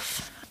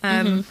stuff.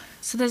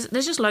 So there's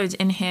just loads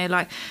in here.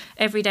 Like,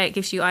 every day it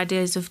gives you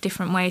ideas of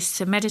different ways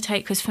to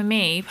meditate. Because for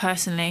me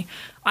personally,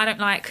 I don't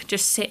like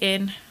just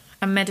sitting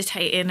and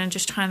meditating and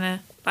just trying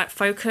to like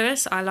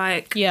focus. I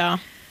like, I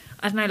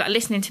don't know, like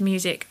listening to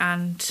music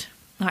and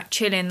like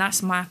chilling.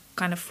 That's my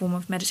kind of form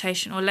of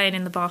meditation. Or laying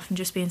in the bath and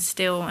just being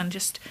still and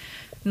just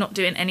not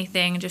doing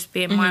anything and just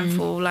being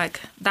mindful.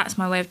 Like, that's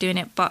my way of doing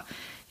it. But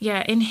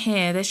yeah, in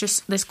here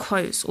there's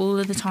quotes all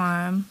of the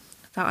time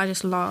that I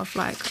just love.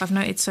 Like, I've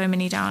noted so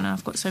many down and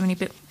I've got so many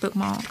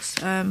bookmarks.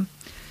 Let me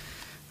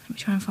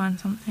try and find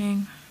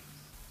something.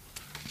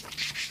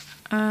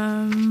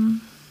 I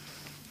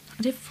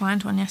did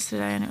find one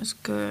yesterday and it was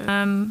good.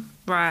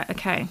 Right,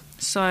 okay.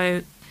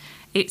 So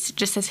it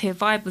just says here,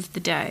 vibe of the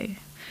day.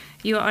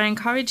 You are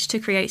encouraged to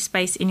create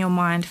space in your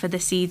mind for the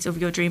seeds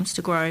of your dreams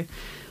to grow.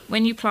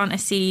 When you plant a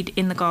seed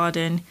in the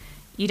garden,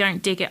 you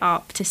don't dig it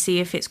up to see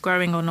if it's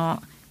growing or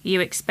not. You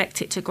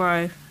expect it to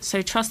grow.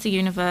 So trust the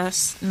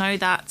universe. Know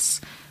that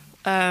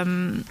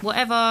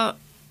whatever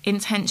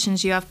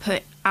intentions you have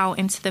put out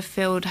into the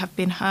field have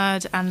been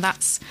heard, and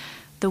that's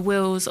the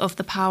wheels of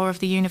the power of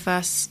the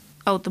universe.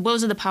 Oh, the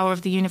wheels of the power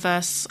of the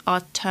universe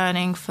are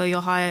turning for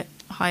your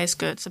highest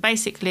good. So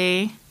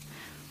basically,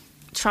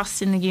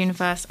 trust in the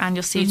universe and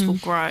your seeds will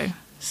grow.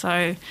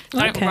 So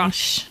don't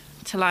rush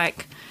to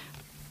like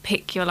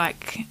pick your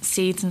like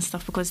seeds and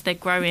stuff, because they're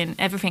growing.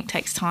 Everything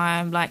takes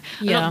time. Like,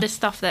 a lot of this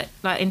stuff that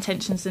like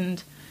intentions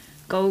and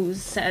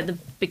goals set at the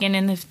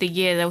beginning of the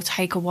year, they'll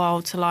take a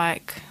while to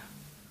like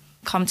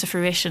come to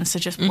fruition. So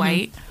just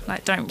wait.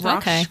 Like, don't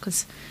rush,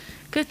 because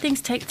good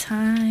things take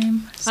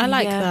time. So, I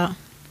like that.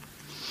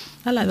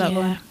 I like that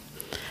one.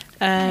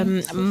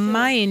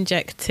 My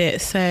Inject It.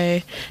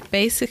 So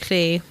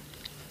basically,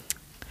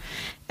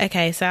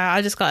 okay, so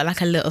I just got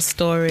like a little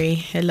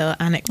story, a little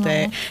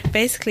anecdote.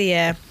 Basically,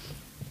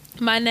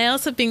 my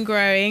nails have been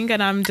growing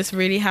and I'm just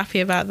really happy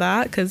about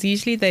that, because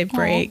usually they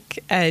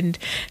break. And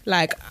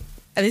like,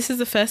 this is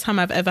the first time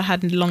I've ever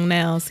had long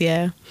nails.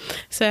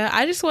 So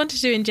I just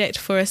wanted to inject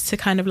for us to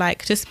kind of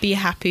like just be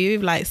happy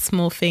with like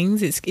small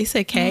things. It's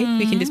okay.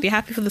 We can just be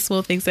happy for the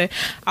small things. So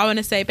I want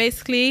to say,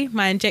 basically,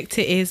 my Inject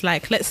It is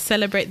like, let's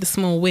celebrate the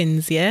small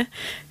wins.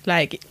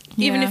 Like,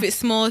 even if it's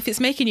small, if it's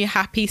making you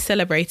happy,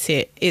 celebrate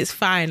it. It's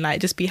fine. Like,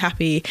 just be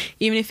happy.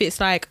 Even if it's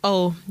like,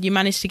 oh, you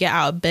managed to get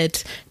out of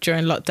bed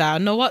during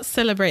lockdown. Know what?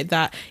 Celebrate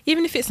that.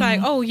 Even if it's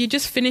like, oh, you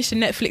just finished a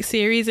Netflix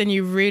series and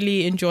you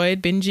really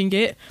enjoyed binging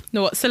it.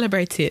 Know what?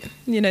 Celebrate it.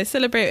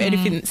 Celebrate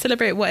anything.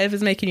 Celebrate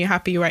whatever's making you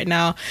happy right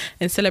now,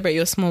 and celebrate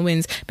your small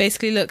wins.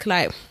 Basically, look,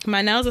 like,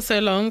 my nails are so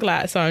long.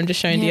 Like, so I'm just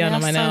showing Deanna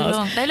my nails.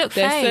 Long. They look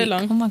fake. So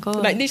long. Oh my god.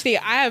 Like, literally,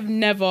 I've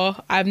never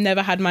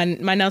had my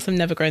nails have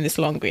never grown this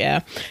long.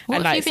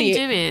 What have you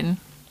been doing?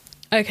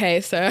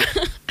 Okay, so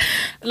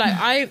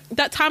like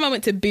that time I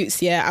went to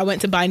Boots, I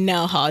went to buy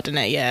nail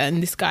hardener,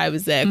 and this guy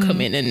was there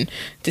coming and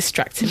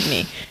distracting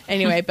me.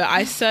 Anyway, but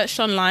I searched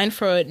online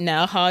for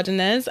nail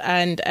hardeners,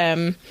 and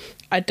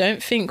I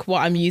don't think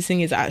what I'm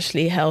using is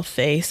actually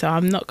healthy, so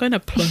I'm not going to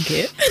plug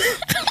it.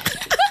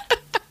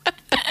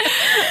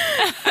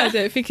 I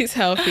don't think it's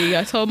healthy.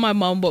 I told my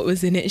mum what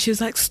was in it and she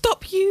was like,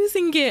 stop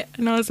using it.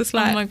 And I was just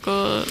like, oh my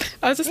God.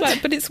 I was just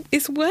like, but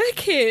it's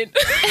working.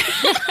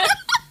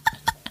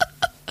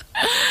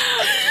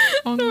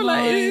 Oh no. no.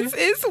 Like,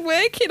 it's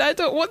working. I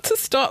don't want to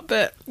stop,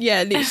 but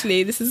yeah,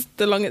 literally, this is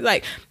the longest.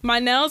 Like, my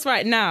nails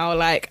right now,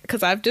 like,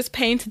 because I've just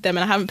painted them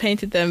and I haven't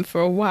painted them for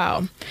a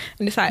while,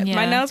 and it's like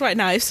my nails right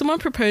now. If someone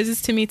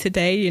proposes to me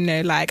today, you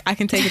know, like, I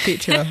can take a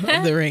picture of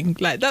the ring.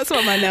 Like, that's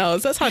what my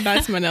nails. That's how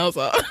nice my nails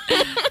are.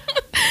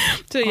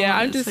 So yeah,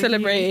 I'm just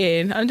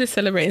celebrating. Cute. I'm just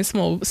celebrating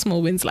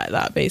small wins like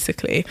that,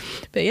 basically.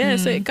 But yeah,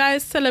 so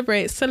guys,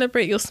 celebrate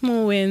your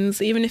small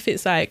wins, even if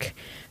it's like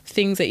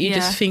things that you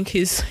just think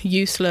is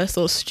useless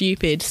or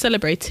stupid.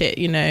 Celebrate it.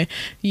 You know,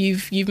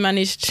 you've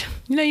managed.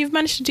 You know, you've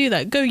managed to do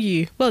that. Go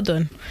you. Well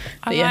done.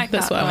 But yeah,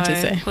 that's what I want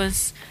to say.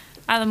 Because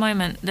at the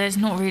moment, there's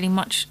not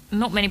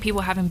many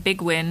people having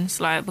big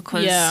wins, like,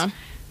 because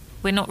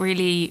we're not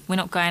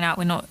going out.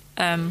 We're not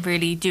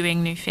really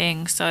doing new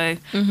things. So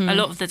a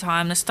lot of the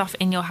time, the stuff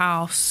in your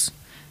house,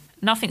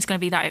 nothing's going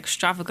to be that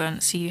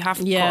extravagant. So you have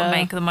got to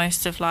make the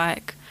most of,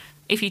 like,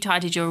 if you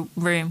tidied your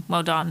room,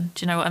 well done.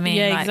 Do you know what I mean?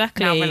 Yeah, like,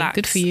 exactly. Now relax.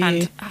 Good for you.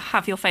 And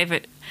have your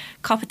favourite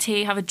cup of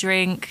tea, have a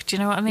drink. Do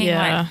you know what I mean?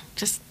 Yeah. Like,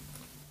 just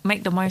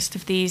make the most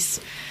of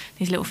these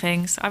little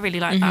things. I really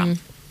like that.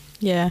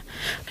 Yeah.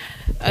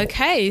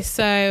 Okay,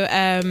 so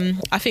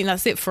I think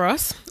that's it for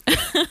us.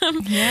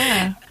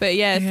 Yeah. But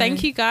yeah,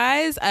 thank you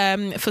guys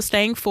for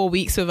staying 4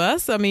 weeks with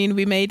us. I mean,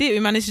 we made it. We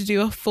managed to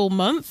do a full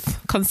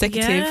month,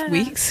 consecutive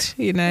weeks,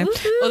 you know.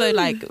 Woo-hoo. Although,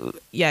 like,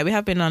 yeah, we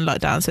have been on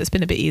lockdown, so it's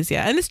been a bit easier.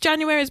 And this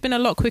January has been a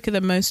lot quicker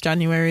than most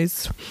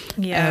Januaries.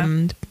 Yeah.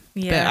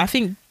 But I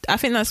think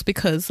that's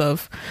because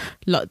of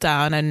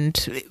lockdown,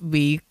 and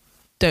we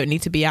don't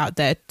need to be out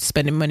there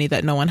spending money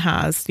that no one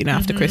has, you know,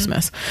 after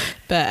Christmas.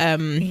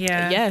 But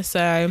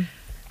so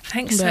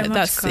thanks so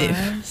much,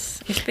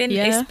 guys. It's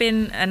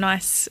been a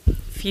nice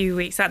few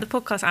weeks. Like, the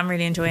podcast, I'm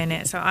really enjoying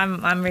it, so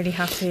I'm really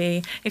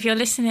happy. If you're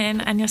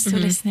listening and you're still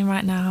listening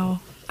right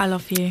now, I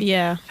love you.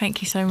 Yeah,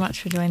 thank you so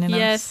much for joining us.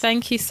 Yes,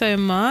 thank you so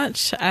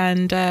much.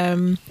 And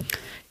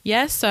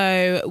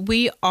so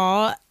we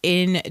are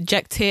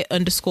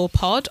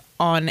injectit_pod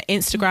on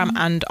Instagram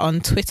and on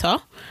Twitter.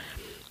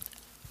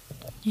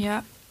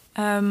 Yeah.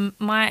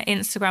 My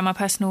Instagram, my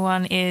personal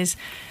one, is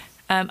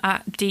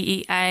at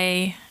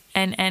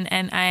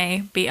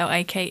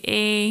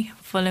DEANNNABLAKE.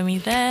 Follow me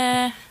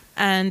there.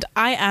 And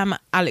I am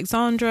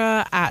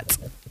Alexandra at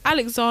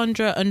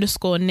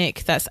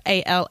Alexandra_Nick. That's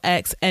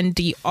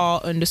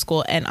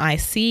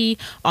ALXNDR_NIC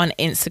on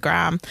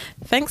Instagram.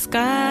 Thanks,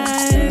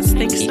 guys.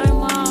 Thank you so much.